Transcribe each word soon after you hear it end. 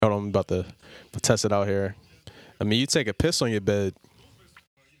about to test it out here. I mean, you take a piss on your bed.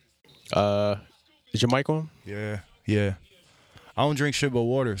 Is your mic on? Yeah. I don't drink shit but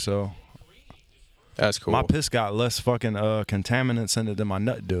water, so That's cool. my piss got less fucking contaminants in it than my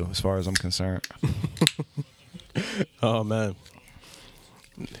nut do, as far as I'm concerned. Oh man.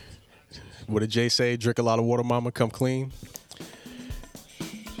 What did Jay say? Drink a lot of water, mama. Come clean.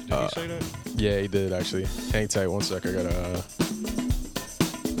 Did he say that? Yeah, he did actually. Hang tight. 1 sec. I gotta.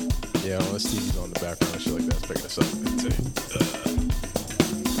 Yeah, all this TV's on the background and shit like that. It's picking us up. Hang tight.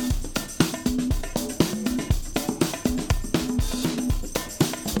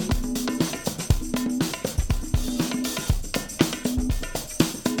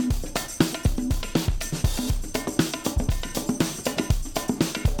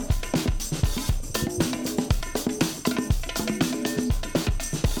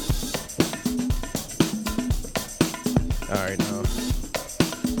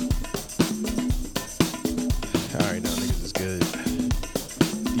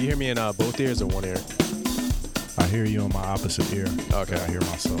 In both ears or one ear? I hear you on my opposite ear. Okay. I hear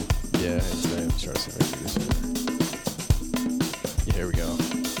myself. Yeah, I'm trying to see if I can do this. Yeah, here we go.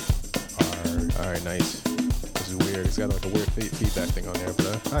 All right, nice. This is weird. It's got like a weird feedback thing on there,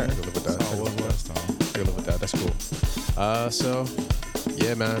 but all right, I can live with that. That's how it was last time. I can live with that. That's cool. So,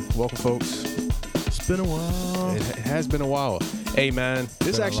 yeah, man. Welcome, folks. It's been a while. It has been a while. Hey, man.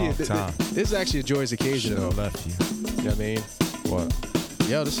 This is actually a joyous occasion. Should've left you. You know what I mean? What?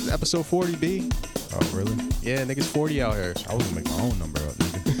 Yo, this is episode 40, B. Oh, really? Yeah, niggas 40 out here. I was gonna make my own number up,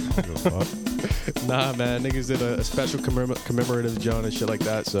 nigga. I don't give a fuck. Nah, man, niggas did a special commemorative John and shit like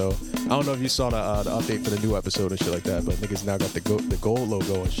that. So I don't know if you saw the update for the new episode and shit like that, but niggas now got the gold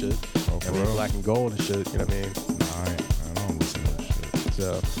logo and shit. Oh, I mean, black and gold and shit. You know what I mean? Nah, I don't listen to that shit.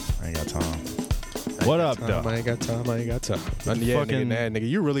 So I ain't got time. What up, though? I ain't got time. Yeah, fucking, nigga,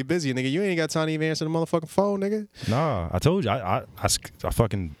 you really busy, nigga. You ain't got time to even answer the motherfucking phone, nigga. Nah, I told you.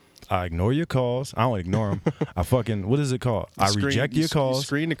 I ignore your calls. I don't ignore them. I fucking, what is it called? I reject your calls. You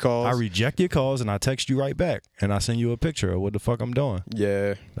screen the calls. I reject your calls and I text you right back and I send you a picture of what the fuck I'm doing.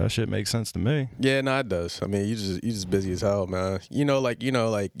 Yeah. That shit makes sense to me. Yeah, no, it does. I mean, you just busy as hell, man. You know,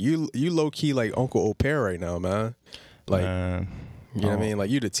 you low key like Uncle Au Pair right now, man. Like, man, you know what I mean? Like,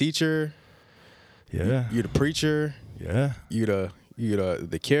 you the teacher. Yeah. You the preacher. Yeah. You the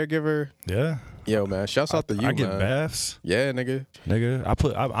caregiver. Yeah. Yo, man, shouts out to you, I get man. baths. Yeah, nigga.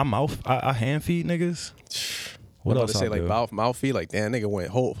 I hand feed niggas. What else? To say like mouth feed, like damn, nigga went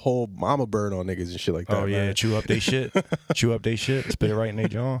whole mama bird on niggas and shit like that. Oh yeah, man. chew up they shit, spit it right in their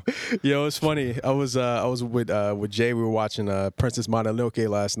jaw. Yo, it's funny. I was with Jay. We were watching Princess Mononoke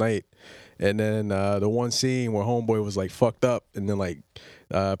last night, and then the one scene where homeboy was like fucked up, and then like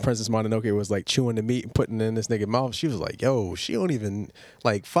Princess Mononoke was like chewing the meat and putting it in this nigga mouth. She was like, yo, she don't even,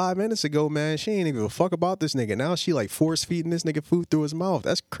 like 5 minutes ago, man, she ain't even a fuck about this nigga. Now she like force feeding this nigga food through his mouth.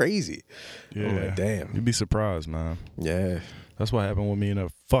 That's crazy. Yeah. I'm like, damn. You'd be surprised, man. Yeah. That's what happened with me and the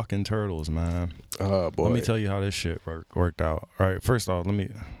fucking turtles, man. Oh boy. Let me tell you how this shit worked out. All right, first off, let me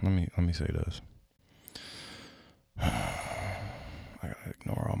say this. I gotta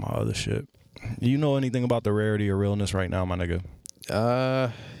ignore all my other shit. You know anything about the rarity or realness right now, my nigga?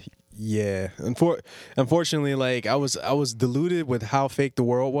 Yeah. Unfortunately, like I was deluded with how fake the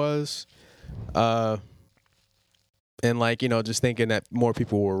world was, and like, you know, just thinking that more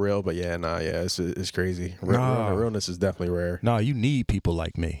people were real. But yeah, it's crazy. Realness is definitely rare. Nah, you need people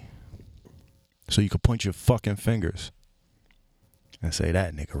like me, so you can point your fucking fingers and say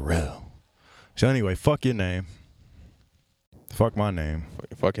that nigga real. So anyway, fuck your name. Fuck my name.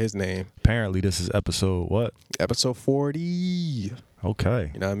 Fuck his name. Apparently, this is episode what? Episode 40.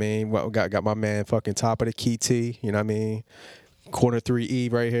 Okay. You know what I mean? Well, got my man fucking top of the key T. You know what I mean? Corner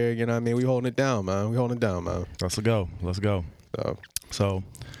 3E right here. You know what I mean? We holding it down, man. Let's go. So,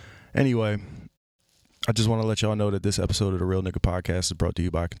 anyway, I just want to let y'all know that this episode of the Real Nigga Podcast is brought to you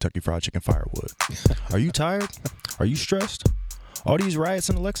by Kentucky Fried Chicken Firewood. Are you tired? Are you stressed? All these riots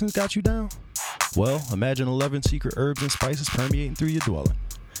and elections got you down? Well, imagine 11 secret herbs and spices permeating through your dwelling.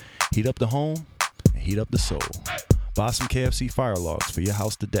 Heat up the home and heat up the soul. Buy some KFC fire logs for your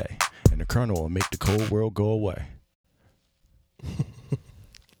house today, and the Colonel will make the cold world go away.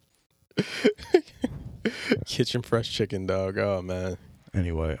 Kitchen fresh chicken, dog. Oh man.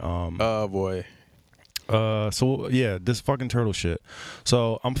 Anyway, oh boy. So yeah, this fucking turtle shit.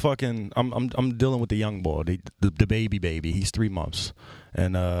 So I'm dealing with the young boy, the baby. He's 3 months,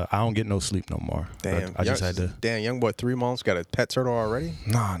 and I don't get no sleep no more. Damn, I just had to. Damn, young boy, 3 months, got a pet turtle already?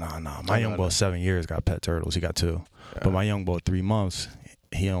 Nah. My young boy 7 years got pet turtles. He got 2, but my young boy 3 months,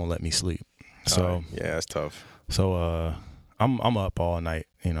 he don't let me sleep. So yeah, that's tough. So I'm up all night,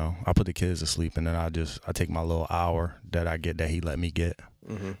 you know. I put the kids to sleep, and then I take my little hour that I get that he let me get,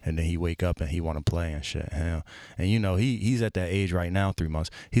 and then he wake up and he want to play and shit. And you know, he's at that age right now, 3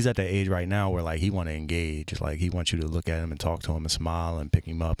 months. He's at that age right now where like he want to engage, like he wants you to look at him and talk to him and smile and pick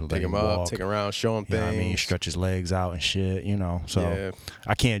him up and let him walk, take him around, show him you know things. What I mean, stretch his legs out and shit, you know. So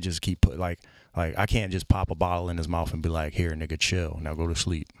I can't just keep like I can't just pop a bottle in his mouth and be like, here, nigga, chill, now go to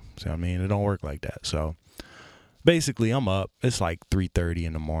sleep. So I mean, it don't work like that. So. Basically, I'm up. It's like 3:30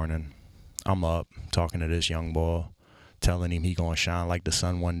 in the morning. I'm up talking to this young boy, telling him he gonna shine like the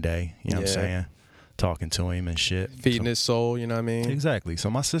sun one day. You know what I'm saying? Talking to him and shit. Feeding his soul, you know what I mean? Exactly. So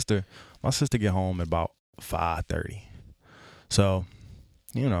my sister get home at about 5:30. So,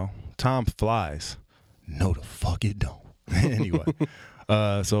 you know, time flies. No, the fuck it don't. Anyway.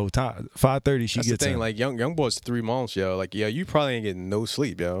 So 5:30 she That's gets the thing, in. like young boy's 3 months, yo. Like, yeah, you probably ain't getting no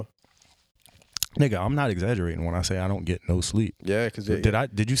sleep, yo. Nigga, I'm not exaggerating when I say I don't get no sleep. Yeah, because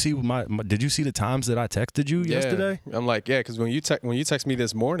did you see did you see the times that I texted you yesterday? I'm like, yeah, because when you text me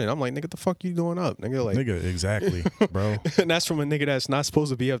this morning, I'm like, nigga, the fuck you doing up, nigga? Like, nigga, exactly, bro. And that's from a nigga that's not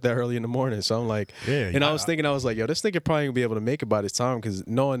supposed to be up that early in the morning. So I'm like, yeah. And I was thinking, I was like, yo, this nigga probably gonna be able to make it by this time, because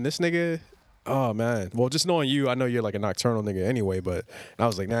knowing this nigga. Oh man, well, just knowing you, I know you're like a nocturnal nigga anyway. But I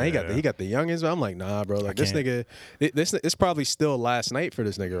was like, nah, he got the youngins. But I'm like, nah, bro. Like this nigga, it's probably still last night for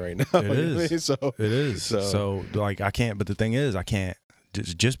this nigga right now. It is. So it is. So like I can't. But the thing is, I can't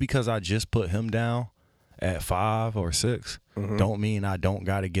just because I just put him down at 5 or 6, don't mean I don't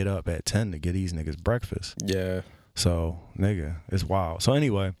got to get up at 10 to get these niggas breakfast. Yeah. So nigga, it's wild. So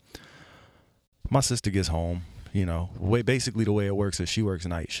anyway, my sister gets home. You know, basically the way it works is she works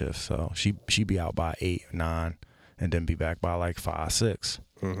night shifts, so she be out by 8 or 9, and then be back by like 5, 6.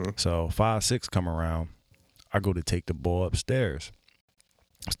 So 5, 6 come around, I go to take the boy upstairs,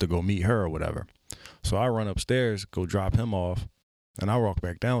 to go meet her or whatever. So I run upstairs, go drop him off, and I walk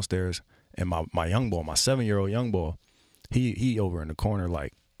back downstairs, and my young boy, my 7-year-old young boy, he over in the corner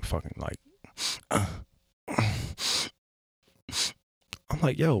like fucking like. I'm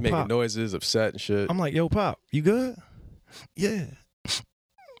like, yo, making Pop. noises, upset and shit. I'm like, yo, Pop, you good? Yeah.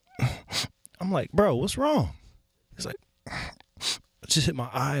 I'm like, bro, what's wrong? He's like, I just hit my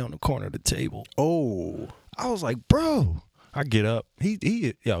eye on the corner of the table. Oh. I was like, bro. I get up. He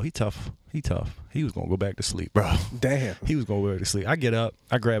tough. He tough. He was gonna go back to sleep, bro. Damn. He was gonna go back to sleep. I get up.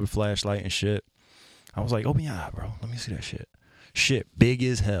 I grab a flashlight and shit. I was like, open your eye, bro. Let me see that shit. Shit, big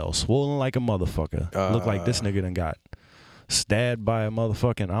as hell, swollen like a motherfucker. Look like this nigga done got stabbed by a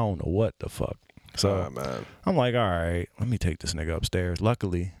motherfucking I don't know what the fuck. So man. I'm like, all right, let me take this nigga upstairs.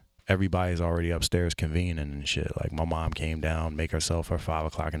 Luckily, everybody's already upstairs convening and shit. Like my mom came down, make herself her 5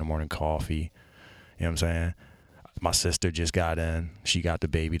 o'clock in the morning coffee. You know what I'm saying? My sister just got in. She got the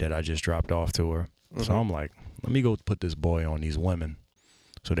baby that I just dropped off to her. So I'm like, let me go put this boy on these women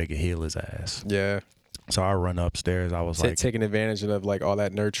so they can heal his ass. Yeah. So I run upstairs. I was like taking advantage of like all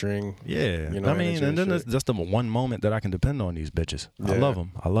that nurturing. Yeah, you know, I mean, and then there's just the one moment that I can depend on these bitches. Yeah. I love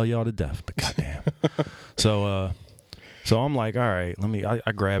them. I love y'all to death. But goddamn. So I'm like, all right,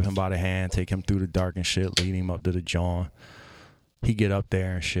 I grab him by the hand, take him through the dark and shit, lead him up to the John. He get up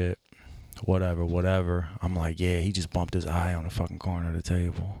there and shit. Whatever. I'm like, yeah, he just bumped his eye on the fucking corner of the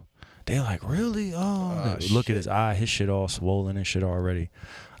table. They like, really? Oh, look at his eye. His shit all swollen and shit already.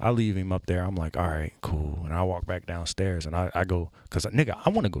 I leave him up there. I'm like, all right, cool. And I walk back downstairs and I go, because, nigga, I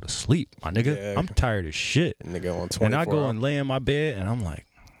want to go to sleep, my nigga. Yeah. I'm tired as shit. Nigga on 24 And I go and lay in my bed and I'm like,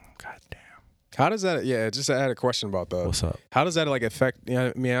 God damn. How does that, I had a question about that. What's up? How does that like affect, you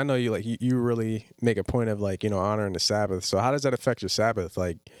know, I mean, I know you like, you really make a point of like, you know, honoring the Sabbath. So how does that affect your Sabbath?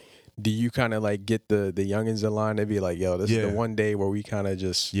 Like, do you kind of like get the youngins in line? They'd be like, yo, this is the one day where we kind of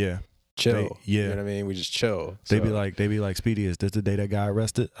just chill. You know what I mean? We just chill. They be like, Speedy, is this the day that guy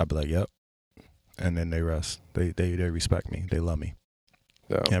arrested? I'd be like, yep. And then they rest. They respect me. They love me.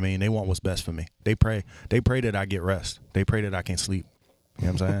 So. I mean, they want what's best for me. They pray that I get rest. They pray that I can sleep. You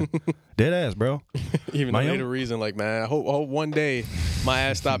know what I'm saying? Dead ass, bro. Even though they the reason, like, man, I hope one day my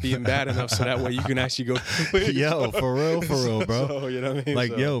ass stop being bad enough so that way you can actually go. Yo, for real, bro. So, you know what I mean?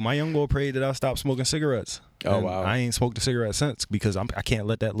 Like, yo, my young boy prayed that I stop smoking cigarettes. Oh, wow. I ain't smoked a cigarette since because I can't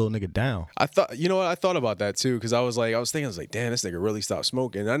let that little nigga down. I thought, you know what? I thought about that too because I was thinking, damn, this nigga really stopped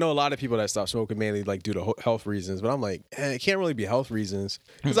smoking. I know a lot of people that stop smoking mainly like due to health reasons, but I'm like, it can't really be health reasons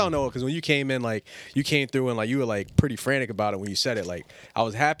because I don't know. Because when you came in, like, you came through and like you were like pretty frantic about it when you said it. Like, I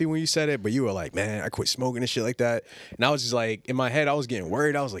was happy when you said it, but you were like, man, I quit smoking and shit like that. And I was just like, in my head, I was getting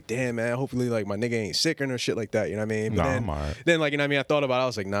worried. I was like, damn, man, hopefully like my nigga ain't sick or no shit like that. You know what I mean? But I'm all right. Then like, you know what I mean? I thought about it. I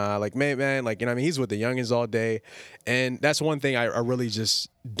was like, nah, like, man, like, you know what I mean? He's with the youngins all day. And that's one thing I really just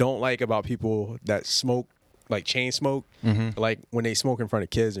don't like about people that smoke like chain smoke, like when they smoke in front of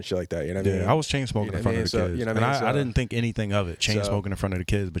kids and shit like that. You know what I mean? I was chain smoking in front of the kids. You know what I mean? I didn't think anything of it, chain smoking in front of the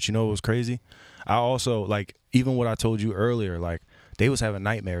kids. But you know what was crazy? I also, like, even what I told you earlier, like, they was having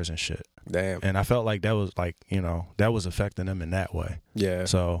nightmares and shit. Damn. And I felt like that was, like, you know, that was affecting them in that way. Yeah.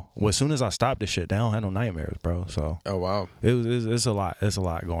 So, as soon as I stopped this shit, they don't have no nightmares, bro. So. Oh, wow. It's a lot. It's a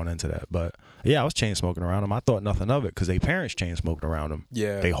lot going into that. But, yeah, I was chain smoking around them. I thought nothing of it because they parents chain smoked around them.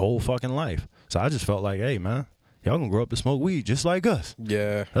 Yeah. They whole fucking life. So, I just felt like, hey, man, y'all gonna grow up to smoke weed just like us.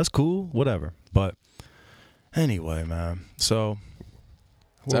 Yeah. That's cool. Whatever. But, anyway, man. So.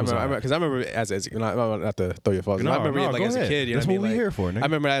 Because I remember as not to throw your fault. I remember like as a kid, you know that's what I mean? What we like, here for, nigga. I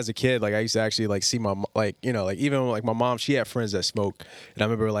remember as a kid, like I used to actually like see my like you know like even like my mom, she had friends that smoke, and I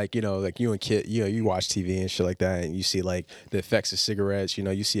remember like you know like you and kid, you know you watch TV and shit like that, and you see like the effects of cigarettes. You know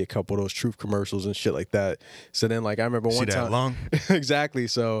you see a couple of those Truth commercials and shit like that. So then like I remember one time, that lung? Exactly.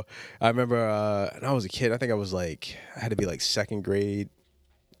 So I remember when I was a kid, I think I was like I had to be like second grade.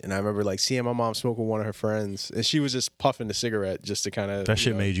 And I remember like seeing my mom smoke with one of her friends, and she was just puffing the cigarette just to kind of. That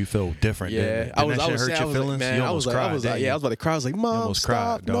shit made you feel different. Yeah, I was hurt your feelings. Man, you I was cried, I was about to cry. I was like, Mom,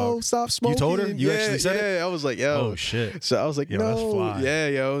 stop, stop smoking. You told her? You actually said it? Yeah, I was like, yo. Oh shit. So I was like, yo, no, that's fly. Yeah,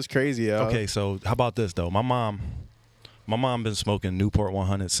 yo, it was crazy. Yo. Okay, so how about this though? My mom been smoking Newport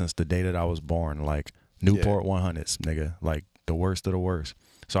 100 since the day that I was born. Like Newport 100s, nigga. Like the worst of the worst.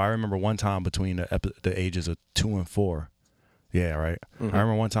 So I remember one time between the ages of 2 and 4. Yeah, right. I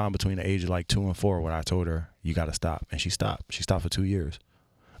remember one time between the age of like 2 and 4 when I told her you got to stop, and she stopped. She stopped for 2 years,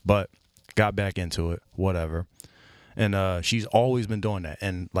 but got back into it. Whatever. And she's always been doing that,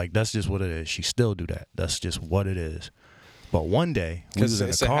 and like that's just what it is. She still do that. That's just what it is. But one day, because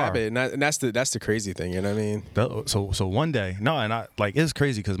it's a habit, and that's the crazy thing. You know what I mean? So one day, no, and I like it's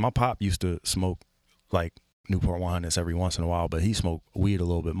crazy because my pop used to smoke like Newport 100s every once in a while, but he smoked weed a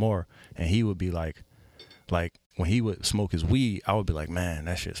little bit more, and he would be like. When he would smoke his weed, I would be like, man,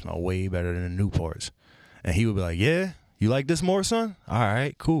 that shit smell way better than the Newports. And he would be like, yeah, you like this more, son? All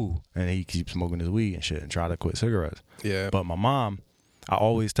right, cool. And he keeps smoking his weed and shit and try to quit cigarettes. Yeah. But my mom, I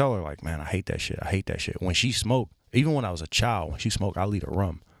always tell her, like, man, I hate that shit. I hate that shit. When she smoked, even when I was a child, when she smoked, I leave her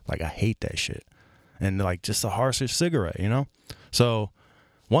rum. Like, I hate that shit. And, like, just the harshest cigarette, you know? So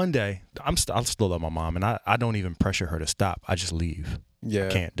one day, I still love my mom, and I don't even pressure her to stop. I just leave. Yeah. I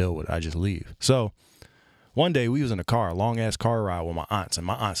can't deal with it. I just leave. So one day we was in a car, a long ass car ride with my aunts, and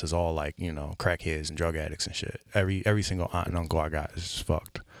my aunts is all like, you know, crackheads and drug addicts and shit. Every single aunt and uncle I got is just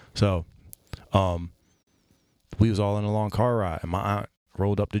fucked. So, we was all in a long car ride, and my aunt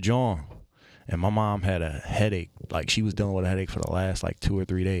rolled up to John, and my mom had a headache. Like she was dealing with a headache for the last like 2 or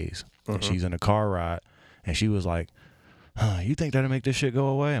 3 days. And she's in a car ride, and she was like, you think that'll make this shit go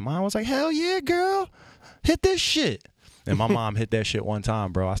away? And mom was like, hell yeah, girl, hit this shit. And my mom hit that shit one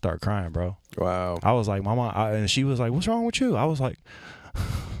time, bro. I started crying, bro. Wow. I was like, my mom, and she was like, what's wrong with you? I was like,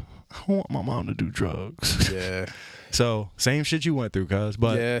 I want my mom to do drugs. Yeah. So same shit you went through, cuz,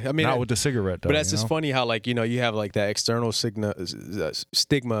 but yeah, I mean, not with the cigarette though. But that's just funny how like, you know, you have like that external stigma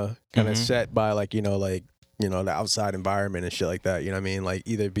kind of set by like, you know, the outside environment and shit like that. You know what I mean? Like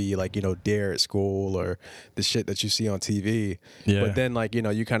either be like, you know, dare at school or the shit that you see on TV. Yeah. But then like, you know,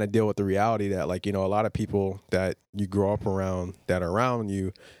 you kind of deal with the reality that like, you know, a lot of people that you grow up around that are around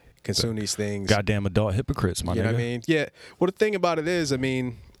you consume these things. Goddamn adult hypocrites, my nigga. You know what I mean? Yeah. Well, the thing about it is, I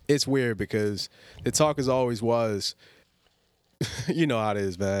mean, it's weird because the talk as always was, you know how it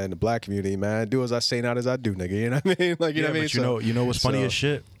is, man. The black community, man. Do as I say, not as I do, nigga. You know what I mean? Like, you know what I mean? But you know what's funny as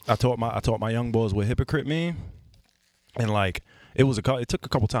shit? I taught my young boys what hypocrite mean, and like it took a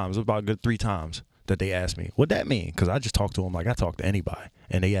couple times. It was about a good 3 times that they asked me what that mean, because I just talked to them like I talk to anybody,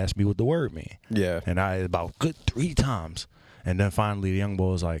 and they asked me what the word mean. Yeah. And I about good 3 times, and then finally the young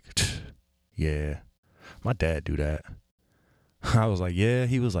boy was like, yeah, my dad do that. I was like, yeah.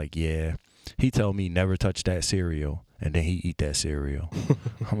 He was like, yeah. He told me never touch that cereal, and then he eat that cereal.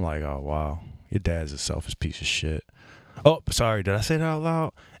 I'm like, oh, wow. Your dad's a selfish piece of shit. Oh, sorry. Did I say that out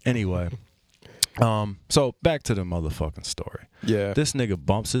loud? Anyway. So back to the motherfucking story. Yeah. This nigga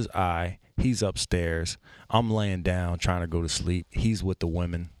bumps his eye. He's upstairs. I'm laying down trying to go to sleep. He's with the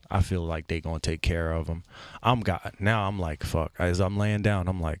women. I feel like they gonna take care of him. Now I'm like, fuck. As I'm laying down,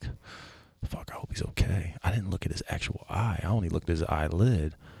 I'm like, fuck, I hope he's okay. I didn't look at his actual eye. I only looked at his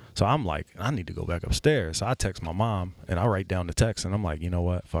eyelid. So I'm like, I need to go back upstairs. So I text my mom, and I write down the text, and I'm like, you know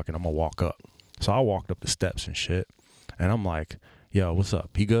what? Fuck it, I'm going to walk up. So I walked up the steps and shit, and I'm like, yo, what's up?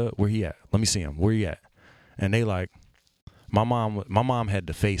 He good? Where he at? Let me see him. Where he at? And they like, my mom had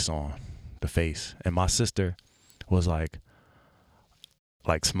the face on, and my sister was like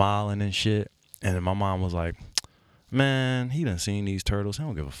smiling and shit. And then my mom was like, man, he done seen these turtles. He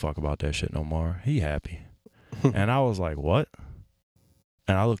don't give a fuck about that shit no more. He happy. And I was like, what?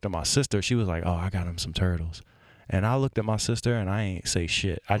 And I looked at my sister. She was like, oh, I got him some turtles. And I looked at my sister and I ain't say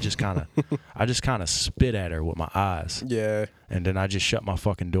shit. I just kind of spit at her with my eyes. Yeah. And then I just shut my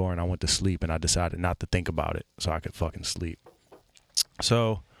fucking door and I went to sleep, and I decided not to think about it so I could fucking sleep.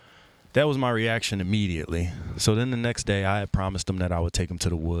 So that was my reaction immediately. So then the next day I had promised them that I would take them to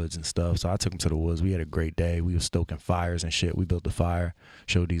the woods and stuff. So I took them to the woods. We had a great day. We were stoking fires and shit. We built the fire,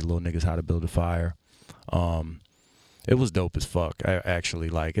 showed these little niggas how to build a fire. It was dope as fuck. Actually,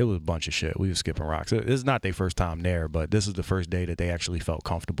 like, it was a bunch of shit. We were skipping rocks. It's not their first time there, but this is the first day that they actually felt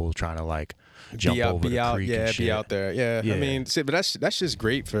comfortable trying to, like, jump over the creek and shit. Be out there. Yeah. I mean, see, but that's just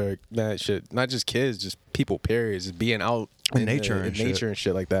great for that shit. Not just kids, just people, period. Just being out in nature and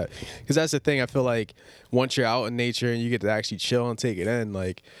shit like that. Because that's the thing. I feel like once you're out in nature and you get to actually chill and take it in,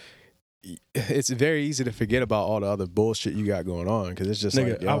 like, it's very easy to forget about all the other bullshit you got going on, because it's just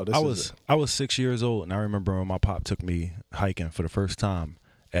nigga, like, yo, I was 6 years old, and I remember when my pop took me hiking for the first time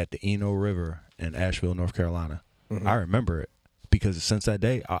at the Eno River in Asheville, North Carolina. Mm-hmm. I remember it because since that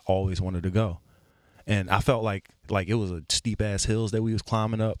day I always wanted to go, and I felt like it was a steep ass hills that we was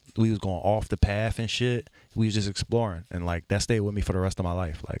climbing up. We was going off the path and shit. We was just exploring, and like that stayed with me for the rest of my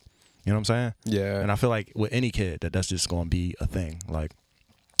life. Like, you know what I'm saying? Yeah. And I feel like with any kid that's just gonna be a thing, like,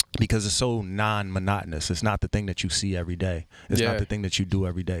 because it's so non-monotonous. It's not the thing that you see every day. It's not the thing that you do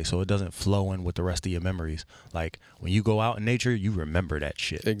every day. So it doesn't flow in with the rest of your memories. Like, when you go out in nature, you remember that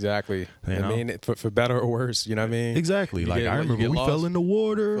shit. Exactly. You know? I mean, for better or worse, you know what I mean? Exactly. Like, I remember we fell in the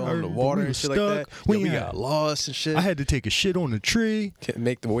water. We and shit like that. We got lost and shit. I had to take a shit on the tree. Can't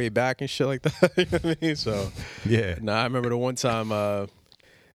make the way back and shit like that. You know what I mean? So, yeah. Nah, I remember the one time...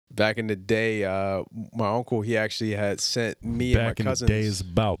 back in the day, my uncle, he actually had sent me and my cousins. Back in the day is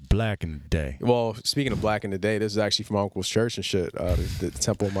about black in the day. Well, speaking of black in the day, this is actually from my uncle's church and shit, the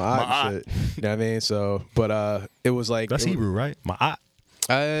Temple of Ma'at and shit. You know what I mean? So, but it was like... That's Hebrew, right? Ma'at?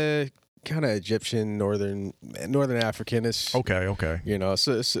 Kind of Egyptian, northern African-ish. Okay. You know,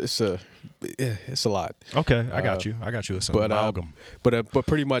 it's a lot. Okay, I got you. It's an amalgam. But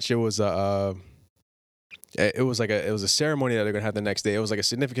pretty much it was it was a ceremony that they're gonna have the next day. It was like a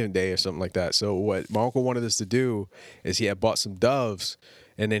significant day or something like that. So what my uncle wanted us to do is he had bought some doves,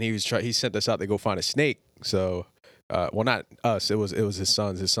 and then he sent us out to go find a snake. So, well, not us. It was his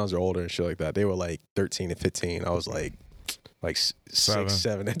sons. His sons are older and shit like that. They were like 13 and 15. I was like 6,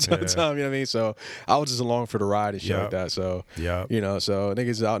 7 at the time. You know what I mean? So I was just along for the ride and shit like that. So you know, so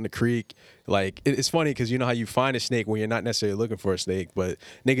niggas out in the creek. Like, it's funny because you know how you find a snake when you're not necessarily looking for a snake, but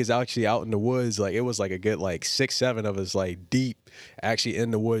niggas actually out in the woods, like, it was like a good like 6, 7 of us, like, deep actually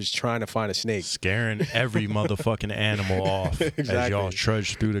in the woods trying to find a snake, scaring every motherfucking animal off as y'all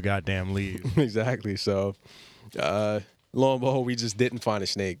trudge through the goddamn leaves. Exactly. So lo and behold, we just didn't find a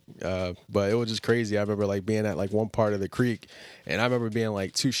snake, but it was just crazy. I remember like being at like one part of the creek, and I remember being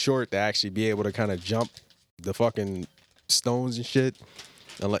like too short to actually be able to kind of jump the fucking stones and shit,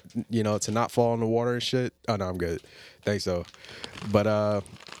 and you know, to not fall in the water and shit. Oh no, I'm good, thanks though. But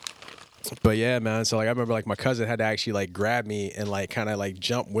yeah, man. So like, I remember like my cousin had to actually like grab me and like kind of like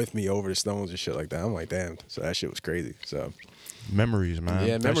jump with me over the stones and shit like that. I'm like, damn. So that shit was crazy. So. Memories, man.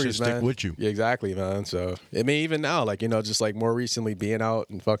 Yeah, memories, that shit stick with you. Yeah, exactly, man. So, I mean, even now, like, you know, just like more recently being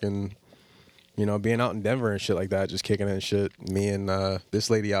out and fucking, you know, being out in Denver and shit like that, just kicking it and shit. Me and this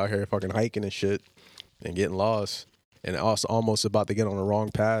lady out here fucking hiking and shit and getting lost. And also almost about to get on the wrong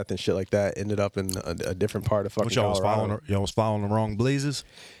path and shit like that. Ended up in a different part of fucking Colorado. Y'all was following the wrong blazes?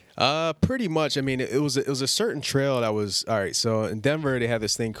 Pretty much. I mean, it was a certain trail that was all right. So in Denver, they have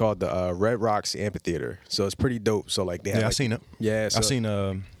this thing called the Red Rocks Amphitheater. So it's pretty dope. So like they have, I seen it. Yeah, so, I seen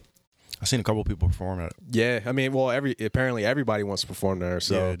a couple of people perform at it. Yeah, I mean, well, apparently everybody wants to perform there.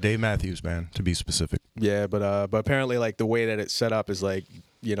 So yeah, Dave Matthews, man, to be specific. Yeah, but apparently like the way that it's set up is like,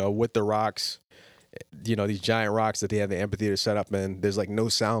 you know, with the rocks, you know, these giant rocks that they have the amphitheater set up in, there's like no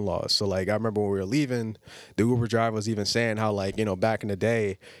sound loss. So like I remember when we were leaving, the Uber driver was even saying how like, you know, back in the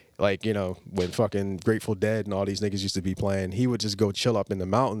day, like, you know, when fucking Grateful Dead and all these niggas used to be playing, he would just go chill up in the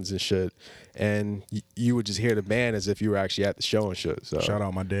mountains and shit, and you would just hear the band as if you were actually at the show and shit. So shout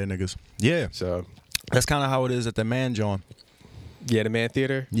out my dead niggas. Yeah. So that's kind of how it is at the Man John. Yeah, the Man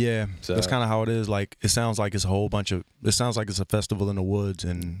Theater. Yeah, so that's kind of how it is. Like, it sounds like it's a whole bunch of. It sounds like it's a festival in the woods,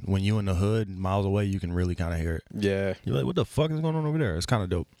 and when you in the hood, miles away, you can really kind of hear it. Yeah, you're like, what the fuck is going on over there? It's kind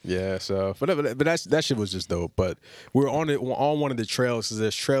of dope. Yeah, so but that shit was just dope. But we were on one of the trails because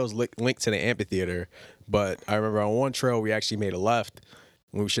there's trails linked to the amphitheater. But I remember on one trail we actually made a left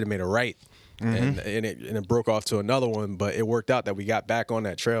when we should have made a right. Mm-hmm. And it broke off to another one, but it worked out that we got back on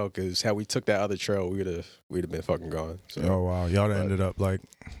that trail because had we took that other trail, we'd have been fucking gone. So, oh wow, y'all ended up like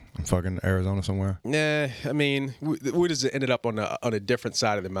In fucking Arizona somewhere? Nah, I mean, we just ended up on a different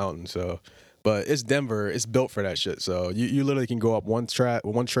side of the mountain. So, but it's Denver. It's built for that shit. So you literally can go up one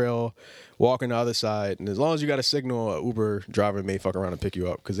trail, walk on the other side, and as long as you got a signal, an Uber driver may fuck around and pick you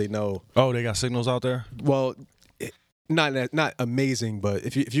up because they know. Oh, they got signals out there? Well, not amazing, but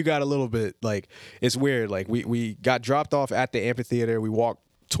if you got a little bit, like, it's weird. Like we got dropped off at the amphitheater. We walked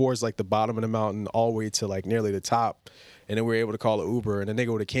towards like the bottom of the mountain all the way to like nearly the top, and then we were able to call an Uber, and the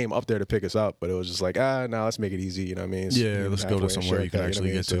nigga would have came up there to pick us up, but it was just like, no, let's make it easy, you know what I mean? So yeah, let's go to somewhere you can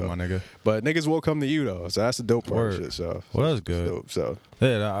actually get to, my nigga. But niggas will come to you though, so that's the dope part of shit. So well, that's good. Dope, so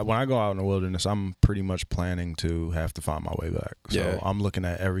yeah, when I go out in the wilderness, I'm pretty much planning to have to find my way back. So yeah. I'm looking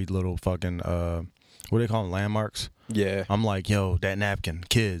at every little fucking what do they call them, landmarks? Yeah. I'm like, yo, that napkin,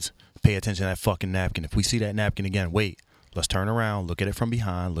 kids, pay attention to that fucking napkin. If we see that napkin again, wait, let's turn around, look at it from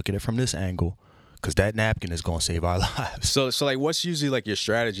behind, look at it from this angle, because that napkin is gonna save our lives. So like, what's usually like your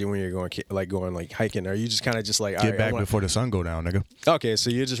strategy when you're going hiking? Are you just kind of just like get back before the sun go down, nigga? Okay, so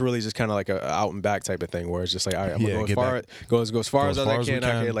you're just really just kind of like a out and back type of thing, where it's just like, all right, I'm gonna go as far as I can.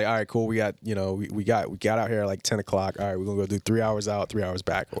 Okay, like, all right, cool. We got we got out here at like 10 o'clock. All right, we're gonna go do 3 hours out, 3 hours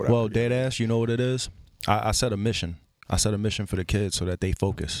back, or whatever. Well, dead ass, you know what it is? I set a mission. I set a mission for the kids so that they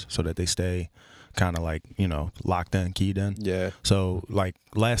focus, so that they stay kind of like, locked in, keyed in. Yeah. So like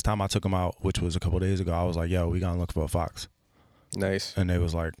last time I took them out, which was a couple of days ago, I was like, yo, we gotta look for a fox. Nice. And they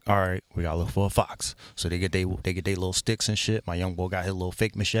was like, all right, we gotta look for a fox. So they get their little sticks and shit. My young boy got his little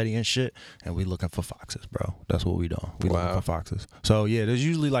fake machete and shit, and we looking for foxes, bro. That's what we doing. We looking for foxes. So yeah, there's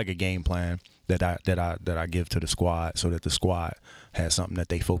usually like a game plan that I give to the squad so that the squad has something that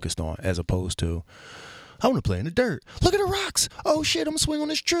they focused on, as opposed to, I want to play in the dirt. Look at the rocks. Oh, shit, I'm going to swing on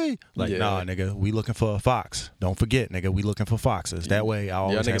this tree. Like, nah, nigga, we looking for a fox. Don't forget, nigga, we looking for foxes. That way, I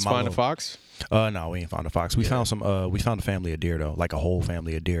always have my find a fox? No, we ain't found a fox. We found we found a family of deer, though, like a whole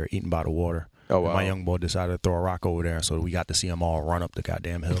family of deer eating by the water. Oh, wow. And my young boy decided to throw a rock over there, so we got to see them all run up the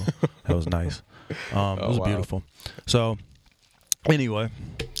goddamn hill. That was nice. It was beautiful. So, anyway,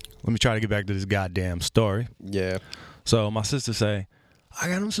 let me try to get back to this goddamn story. Yeah. So, my sister say, I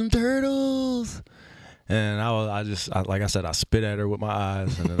got him some turtles. And I like I said, I spit at her with my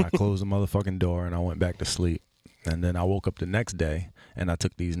eyes, and then I closed the motherfucking door, and I went back to sleep. And then I woke up the next day, and I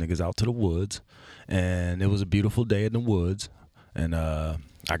took these niggas out to the woods, and it was a beautiful day in the woods. And I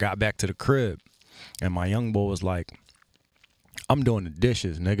got back to the crib, and my young boy was like, I'm doing the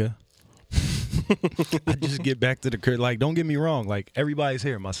dishes, nigga. I just get back to the crib. Like, don't get me wrong. Like, everybody's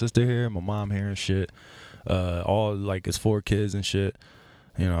here. My sister here, my mom here and shit. All, like, it's 4 kids and shit,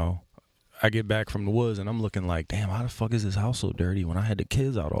 I get back from the woods and I'm looking like, damn, how the fuck is this house so dirty when I had the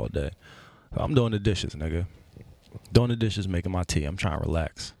kids out all day? I'm doing the dishes, nigga. Doing the dishes, making my tea. I'm trying to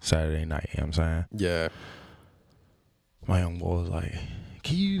relax Saturday night, you know what I'm saying? Yeah. My young boy was like,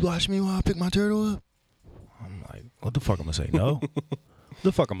 can you watch me while I pick my turtle up? I'm like, what the fuck I'm gonna say no? What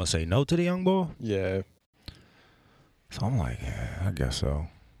the fuck I'm gonna say no to the young boy? Yeah. So I'm like, yeah, I guess so.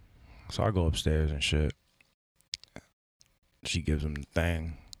 So I go upstairs and shit. She gives him the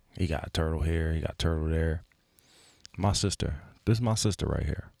thing. He got a turtle here. He got a turtle there. My sister. This is my sister right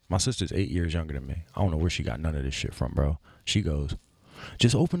here. My sister's 8 years younger than me. I don't know where she got none of this shit from, bro. She goes,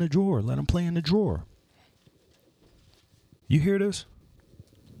 just open the drawer. Let him play in the drawer. You hear this?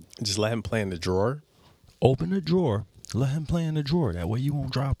 Just let him play in the drawer? Open the drawer. Let him play in the drawer. That way you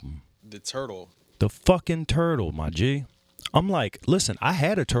won't drop him. The turtle. The fucking turtle, my G. I'm like, listen, I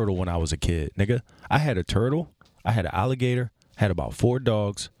had a turtle when I was a kid, nigga. I had a turtle. I had an alligator. Had about 4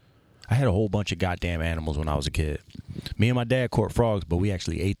 dogs. I had a whole bunch of goddamn animals when I was a kid. Me and my dad caught frogs, but we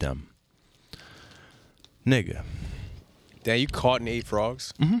actually ate them. Nigga. Damn, you caught and ate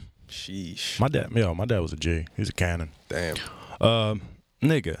frogs? Mm-hmm. Sheesh. My dad was a G. He's a cannon. Damn.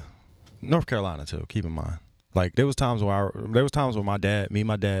 Nigga. North Carolina too, keep in mind. Like there was times where my dad,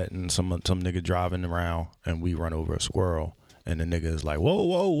 and some nigga driving around and we run over a squirrel. And the nigga is like,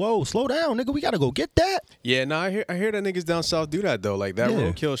 whoa, slow down, nigga. We gotta go get that. Yeah, no, I hear that niggas down south do that though. Like that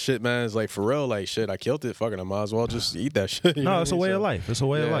roadkill shit, man, is like for real. Like shit, I killed it. Fucking, I might as well just eat that shit. No, it's a way of life. It's a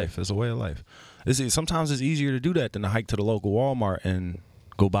way of life. It's a way of life. Sometimes it's easier to do that than to hike to the local Walmart and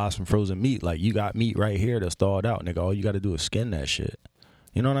go buy some frozen meat. Like you got meat right here that's thawed out, nigga. All you got to do is skin that shit.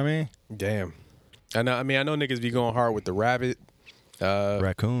 You know what I mean? Damn. I know niggas be going hard with the rabbit.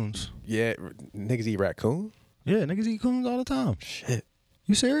 Raccoons. Yeah, niggas eat raccoon. Yeah, niggas eat coons all the time. Shit.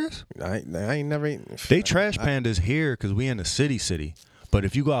 You serious? I ain't never eaten. They trash pandas here because we in the city. But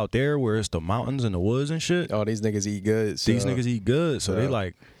if you go out there where it's the mountains and the woods and shit. Oh, these niggas eat good. So. These niggas eat good. So they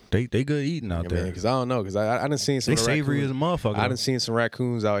like. They good eating out there. Because I don't know, because I done seen some. They savory as a motherfucker. I done seen some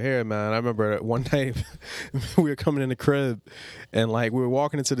raccoons out here, man. I remember one night we were coming in the crib, and like we were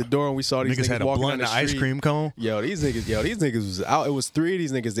walking into the door, and we saw these niggas had a walking blunt down the and street. ice cream cone. These niggas was out. It was 3 of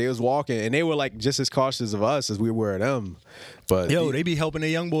these niggas. They was walking, and they were like just as cautious of us as we were of them. But they be helping the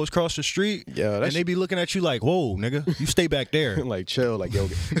young boys cross the street. Yeah, and they be looking at you like, whoa, nigga, you stay back there. Like chill, like yo.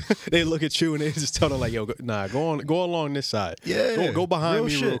 They look at you and they just tell them like, yo, go along this side. Yeah, go behind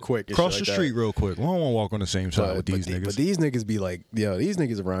me shit. real quick. Cross the street real quick. We don't want to walk on the same side with these niggas. But these niggas be like, these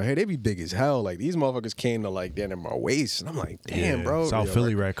niggas around here, they be big as hell. Like these motherfuckers came to like down in my waist, and I'm like, damn, bro. South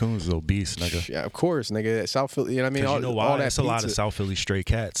Philly raccoons is obese, nigga. Yeah, of course, nigga. South Philly, you know what I mean? You know why? All that That's a lot of South Philly stray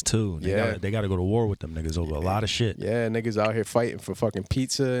cats too. They got to go to war with them niggas over a lot of shit. Yeah, niggas out here fighting for fucking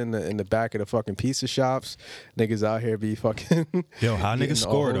pizza in the back of the fucking pizza shops. Niggas out here be fucking. Yo, how niggas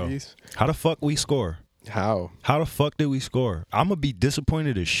score though? How the fuck we score? How the fuck did we score? I'm gonna be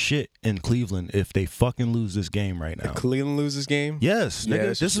disappointed as shit in Cleveland if they fucking lose this game right now. If Cleveland lose this game? Yes,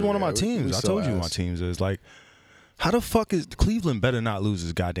 nigga. This is one of my teams. I told you my teams is like. How the fuck is Cleveland better not lose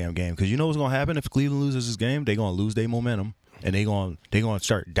this goddamn game? Because you know what's gonna happen if Cleveland loses this game? They gonna lose their momentum. And they gonna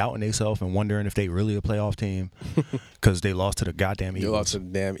start doubting themselves and wondering if they really a playoff team because they lost to the goddamn Eagles. They lost to the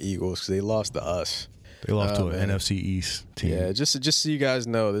damn Eagles because they lost to us. They lost to an NFC East team. Yeah, just so you guys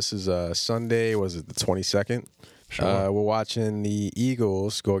know, this is Sunday. Was it the 22nd? Sure. We're watching the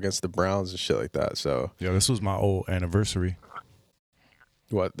Eagles go against the Browns and shit like that. So yeah, this was my old anniversary.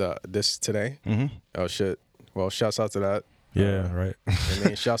 What this today? Mm-hmm. Oh shit. Well, shouts out to that. Yeah, right. I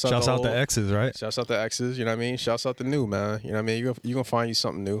mean, shouts out the X's, right? Shouts out the X's, you know what I mean? Shouts out the new, man. You know what I mean? You gonna find you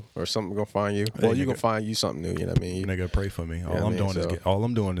something new, or something gonna find you. Well, you gonna find you something new, you know what I mean? Nigga, pray for me. All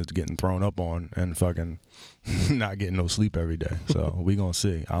I'm doing is getting thrown up on and fucking not getting no sleep every day. So we gonna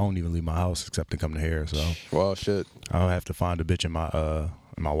see. I don't even leave my house except to come to here. So well, shit. I'll have to find a bitch in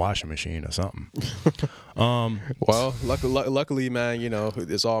my washing machine or something. Well, luckily, man, you know,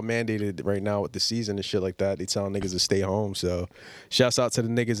 it's all mandated right now with the season and shit like that. They telling niggas to stay home. So, shouts out to the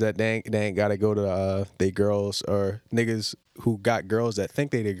niggas that they ain't got to go to they girls, or niggas who got girls that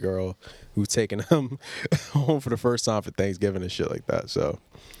think they their girl who taking them home for the first time for Thanksgiving and shit like that. So.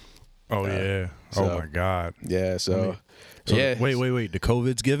 Oh yeah. Oh my God. Yeah. So yeah. Wait. The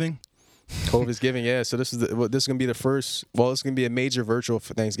COVID's giving. COVID's giving, yeah. So this is gonna be the first. Well, it's gonna be a major virtual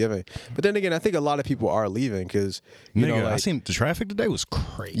for Thanksgiving. But then again, I think a lot of people are leaving because you know, like, I seen the traffic today was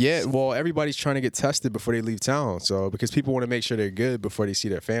crazy. Yeah, well, everybody's trying to get tested before they leave town. So because people want to make sure they're good before they see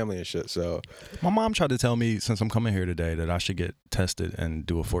their family and shit. So my mom tried to tell me since I'm coming here today that I should get tested and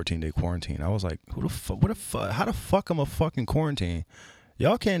do a 14-day quarantine. I was like, who the fuck? What the fuck? How the fuck am I fucking quarantine?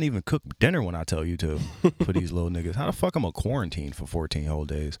 Y'all can't even cook dinner when I tell you to for these little niggas. How the fuck am I quarantined for 14 whole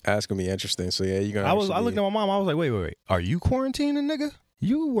days? That's gonna be interesting. So yeah, you're gonna. I looked at my mom. I was like, wait. Are you quarantining, nigga?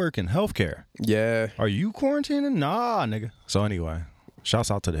 You work in healthcare. Yeah. Are you quarantining? Nah, nigga. So anyway,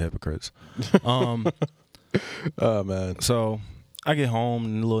 shouts out to the hypocrites. Oh man. So I get home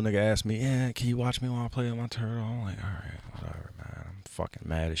and the little nigga asked me, yeah, can you watch me while I play with my turtle? I'm like, all right, whatever, man. I'm fucking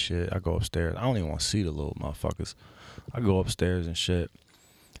mad as shit. I go upstairs. I don't even want to see the little motherfuckers. I go upstairs and shit.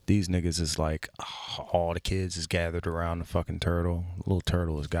 These niggas is like, all the kids is gathered around the fucking turtle. Little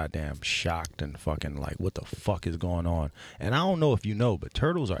turtle is goddamn shocked and fucking like, what the fuck is going on? And I don't know if you know, but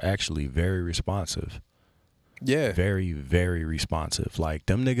turtles are actually very responsive. Yeah. Very, very responsive. Like,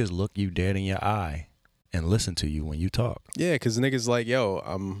 them niggas look you dead in your eye and listen to you when you talk. Yeah, because niggas like, yo,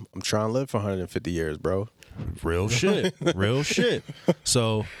 I'm trying to live for 150 years, bro. Real shit. Real shit.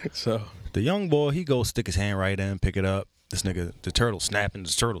 So the young boy, he goes stick his hand right in, pick it up. This nigga, the turtle snapping, the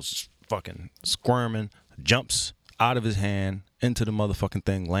turtle's just fucking squirming, jumps out of his hand into the motherfucking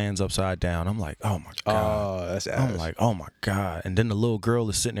thing, lands upside down. I'm like, oh my God. Oh, that's ass. I'm like, oh my God. And then the little girl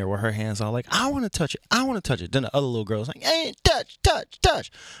is sitting there with her hands all like, I want to touch it. I want to touch it. Then the other little girl's like, hey,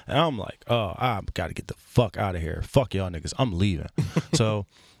 touch. And I'm like, oh, I got to get the fuck out of here. Fuck y'all niggas. I'm leaving. So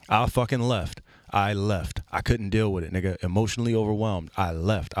I fucking left. I left. I couldn't deal with it, nigga. Emotionally overwhelmed. I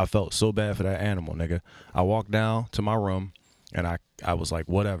left. I felt so bad for that animal, nigga. I walked down to my room, and I was like,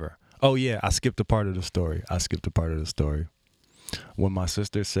 whatever. Oh, yeah, I skipped a part of the story. When my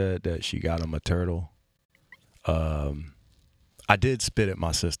sister said that she got him a turtle, I did spit at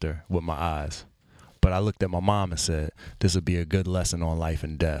my sister with my eyes. But I looked at my mom and said, this would be a good lesson on life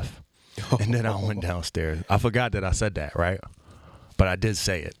and death. And then I went downstairs. I forgot that I said that, right? But I did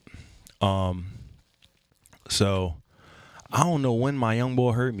say it. So I don't know when my young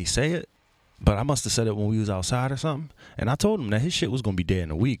boy heard me say it, but I must have said it when we was outside or something. And I told him that his shit was gonna be dead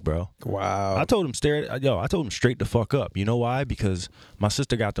in a week, bro. Wow. I told him straight the fuck up. You know why? Because my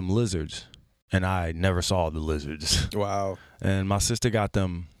sister got them lizards and I never saw the lizards. Wow. And my sister got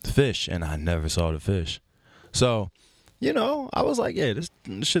them fish, and I never saw the fish. So, you know, I was like, yeah, this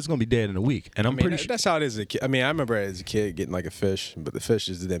shit's gonna be dead in a week. And I'm pretty sure that's how it is. I mean, I remember as a kid getting like a fish, but the fish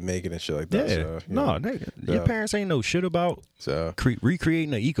just didn't make it and shit like that. Yeah, So, your parents ain't know shit about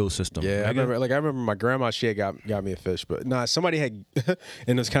recreating an ecosystem. Yeah, I remember my grandma. She had got me a fish, but somebody had, and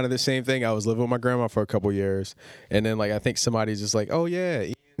it was kind of the same thing. I was living with my grandma for a couple years, and then like I think somebody's just like, oh yeah,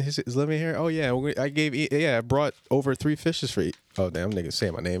 Ian is living here. Oh yeah, I brought over 3 fishes for you. Oh damn, niggas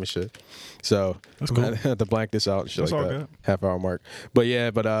saying my name and shit. So that's cool. I had to blank this out and shit that's like all that. Good. Half-hour mark. But yeah,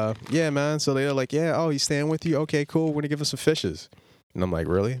 man. So they're like, yeah, oh, he's staying with you? Okay, cool. We're gonna give us some fishes. And I'm like,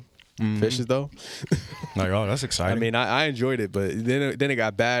 really? Mm-hmm. Fishes though? Like, oh, that's exciting. I mean, I enjoyed it, but then it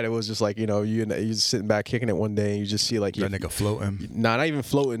got bad. It was just like, you just sitting back kicking it one day and you just see like that nigga floating. Nah, not even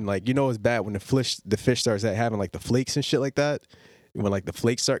floating. Like, it's bad when the fish starts having like the flakes and shit like that. When like the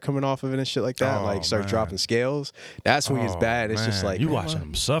flakes start coming off of it and shit like that, start dropping scales. That's when it's bad. It's just like you watching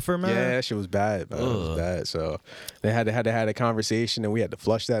them suffer, man. Yeah, that shit was bad. Man. It was bad. So they had to have a conversation, and we had to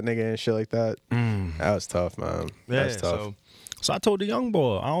flush that nigga and shit like that. That was tough, man. Yeah, that was tough. So I told the young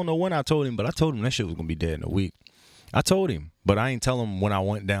boy. I don't know when I told him, but I told him that shit was gonna be dead in a week. I told him, but I ain't tell him when I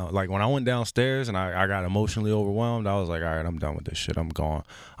went down. Like when I went downstairs and I got emotionally overwhelmed, I was like, all right, I'm done with this shit. I'm gone.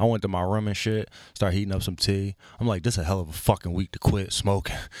 I went to my room and shit, start heating up some tea. I'm like, this is a hell of a fucking week to quit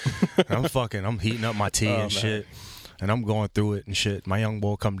smoking. I'm heating up my tea and shit, and I'm going through it and shit. My young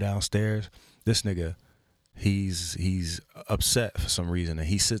boy come downstairs. This nigga, he's upset for some reason, and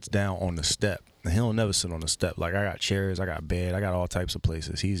he sits down on the step. And he don't never sit on the step. Like, I got chairs, I got bed, I got all types of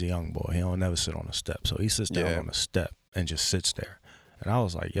places. He's a young boy. He don't never sit on the step. So he sits down on the step and just sits there. And I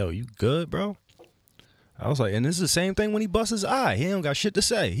was like, yo, you good, bro? I was like, and this is the same thing when he busts his eye. He don't got shit to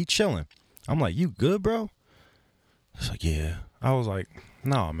say. He chilling. I'm like, you good, bro? He's like, yeah. I was like,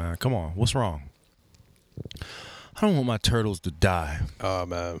 nah, man, come on. What's wrong? I don't want my turtles to die. Oh,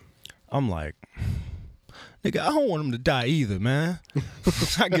 man. I'm like, nigga, I don't want him to die either, man.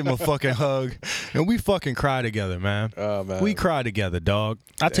 I give him a fucking hug, and we fucking cry together, man. Oh, man. We cry together, dog.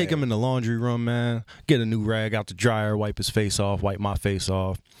 I take him in the laundry room, man, get a new rag out the dryer, wipe his face off, wipe my face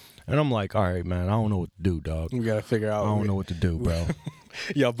off. And I'm like, all right, man, I don't know what to do, dog. We got to figure out. I don't know what to do, bro.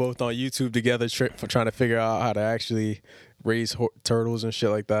 Y'all both on YouTube together for trying to figure out how to actually raise turtles and shit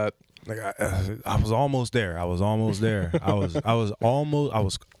like that. Like I was almost there. I was almost there. I was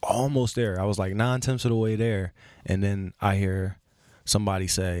almost there. I was like 9/10 of the way there, and then I hear somebody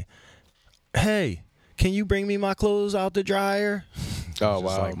say, "Hey, can you bring me my clothes out the dryer?" Oh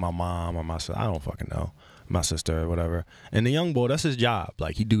wow! Like my mom or my sister. I don't fucking know. My sister or whatever. And the young boy, that's his job.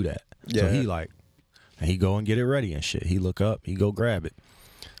 Like he do that. Yeah. So he like, and he go and get it ready and shit. He look up, he go grab it.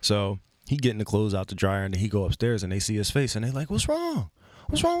 So he getting the clothes out the dryer, and then he go upstairs and they see his face and they like, "What's wrong?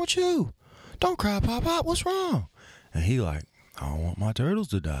 What's wrong with you? Don't cry, Pop. What's wrong?" And he like, "I don't want my turtles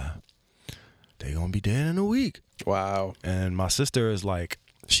to die. They gonna be dead in a week." Wow. And my sister is like,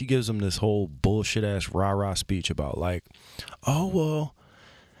 she gives him this whole bullshit ass rah-rah speech about like, oh, well,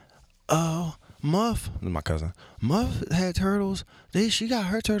 Muff, my cousin, Muff had turtles. She got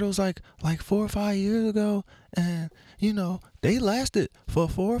her turtles like 4 or 5 years ago, and you know they lasted for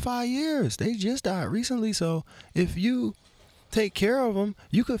 4 or 5 years. They just died recently, so if you take care of them,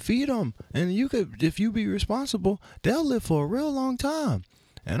 you could feed them, and you could, if you be responsible, they'll live for a real long time.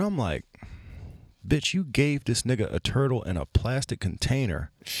 And I'm like, bitch, you gave this nigga a turtle in a plastic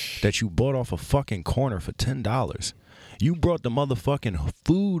container that you bought off a fucking corner for $10. You brought the motherfucking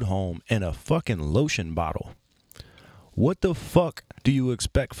food home in a fucking lotion bottle. What the fuck do you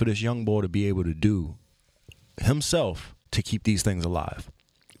expect for this young boy to be able to do himself to keep these things alive?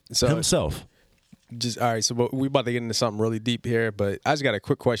 So himself. Just all right, so we about to get into something really deep here, but I just got a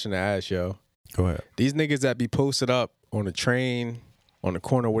quick question to ask, yo. Go ahead. These niggas that be posted up on the train on the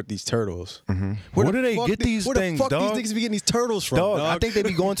corner with these turtles. Mm-hmm. Where do they get these things, dog? Where the fuck these niggas be getting these turtles from, dog? I think they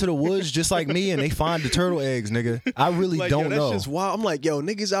be going to the woods just like me, and they find the turtle eggs, nigga. I really don't know. That's just wild. I'm like, yo,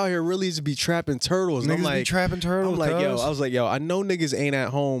 niggas out here really just be trapping turtles. Niggas I'm like, be trapping turtles. I'm like, yo, I was like, yo, I know niggas ain't at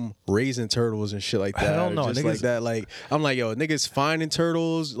home raising turtles and shit like that. I don't know. Just niggas, like that. Like, I'm like, yo, niggas finding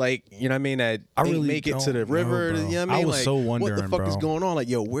turtles, like, you know what I mean? That I ain't really make it to the river. Know, you know what I mean? I was like, so wondering, what the fuck is going on? Like,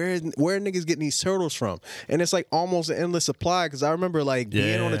 yo, where niggas getting these turtles from? And it's like almost an endless supply, because I remember like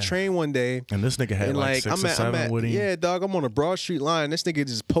being on a train one day. And this nigga had like 6 or 7 with him. Yeah, dog, I'm on a Broad Street line. This nigga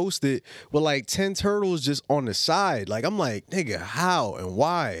just posted with like 10 turtles just on the side. Like, I'm like, nigga, how and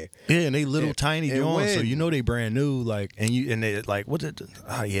why? Yeah, and they little tiny Jones, so when? you know they brand new. Like, and they like, what did?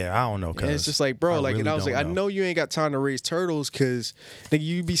 Yeah, I don't know. And it's just like, bro, like, and I was like, I know you ain't got time to raise turtles because nigga,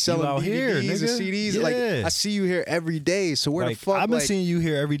 you be selling DVDs here, and CDs. Yeah. Like, I see you here every day. So where like, the fuck? I've been seeing you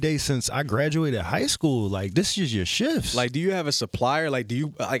here every day since I graduated high school. Like, this is your shifts. Like, do you have a supplier? Like, do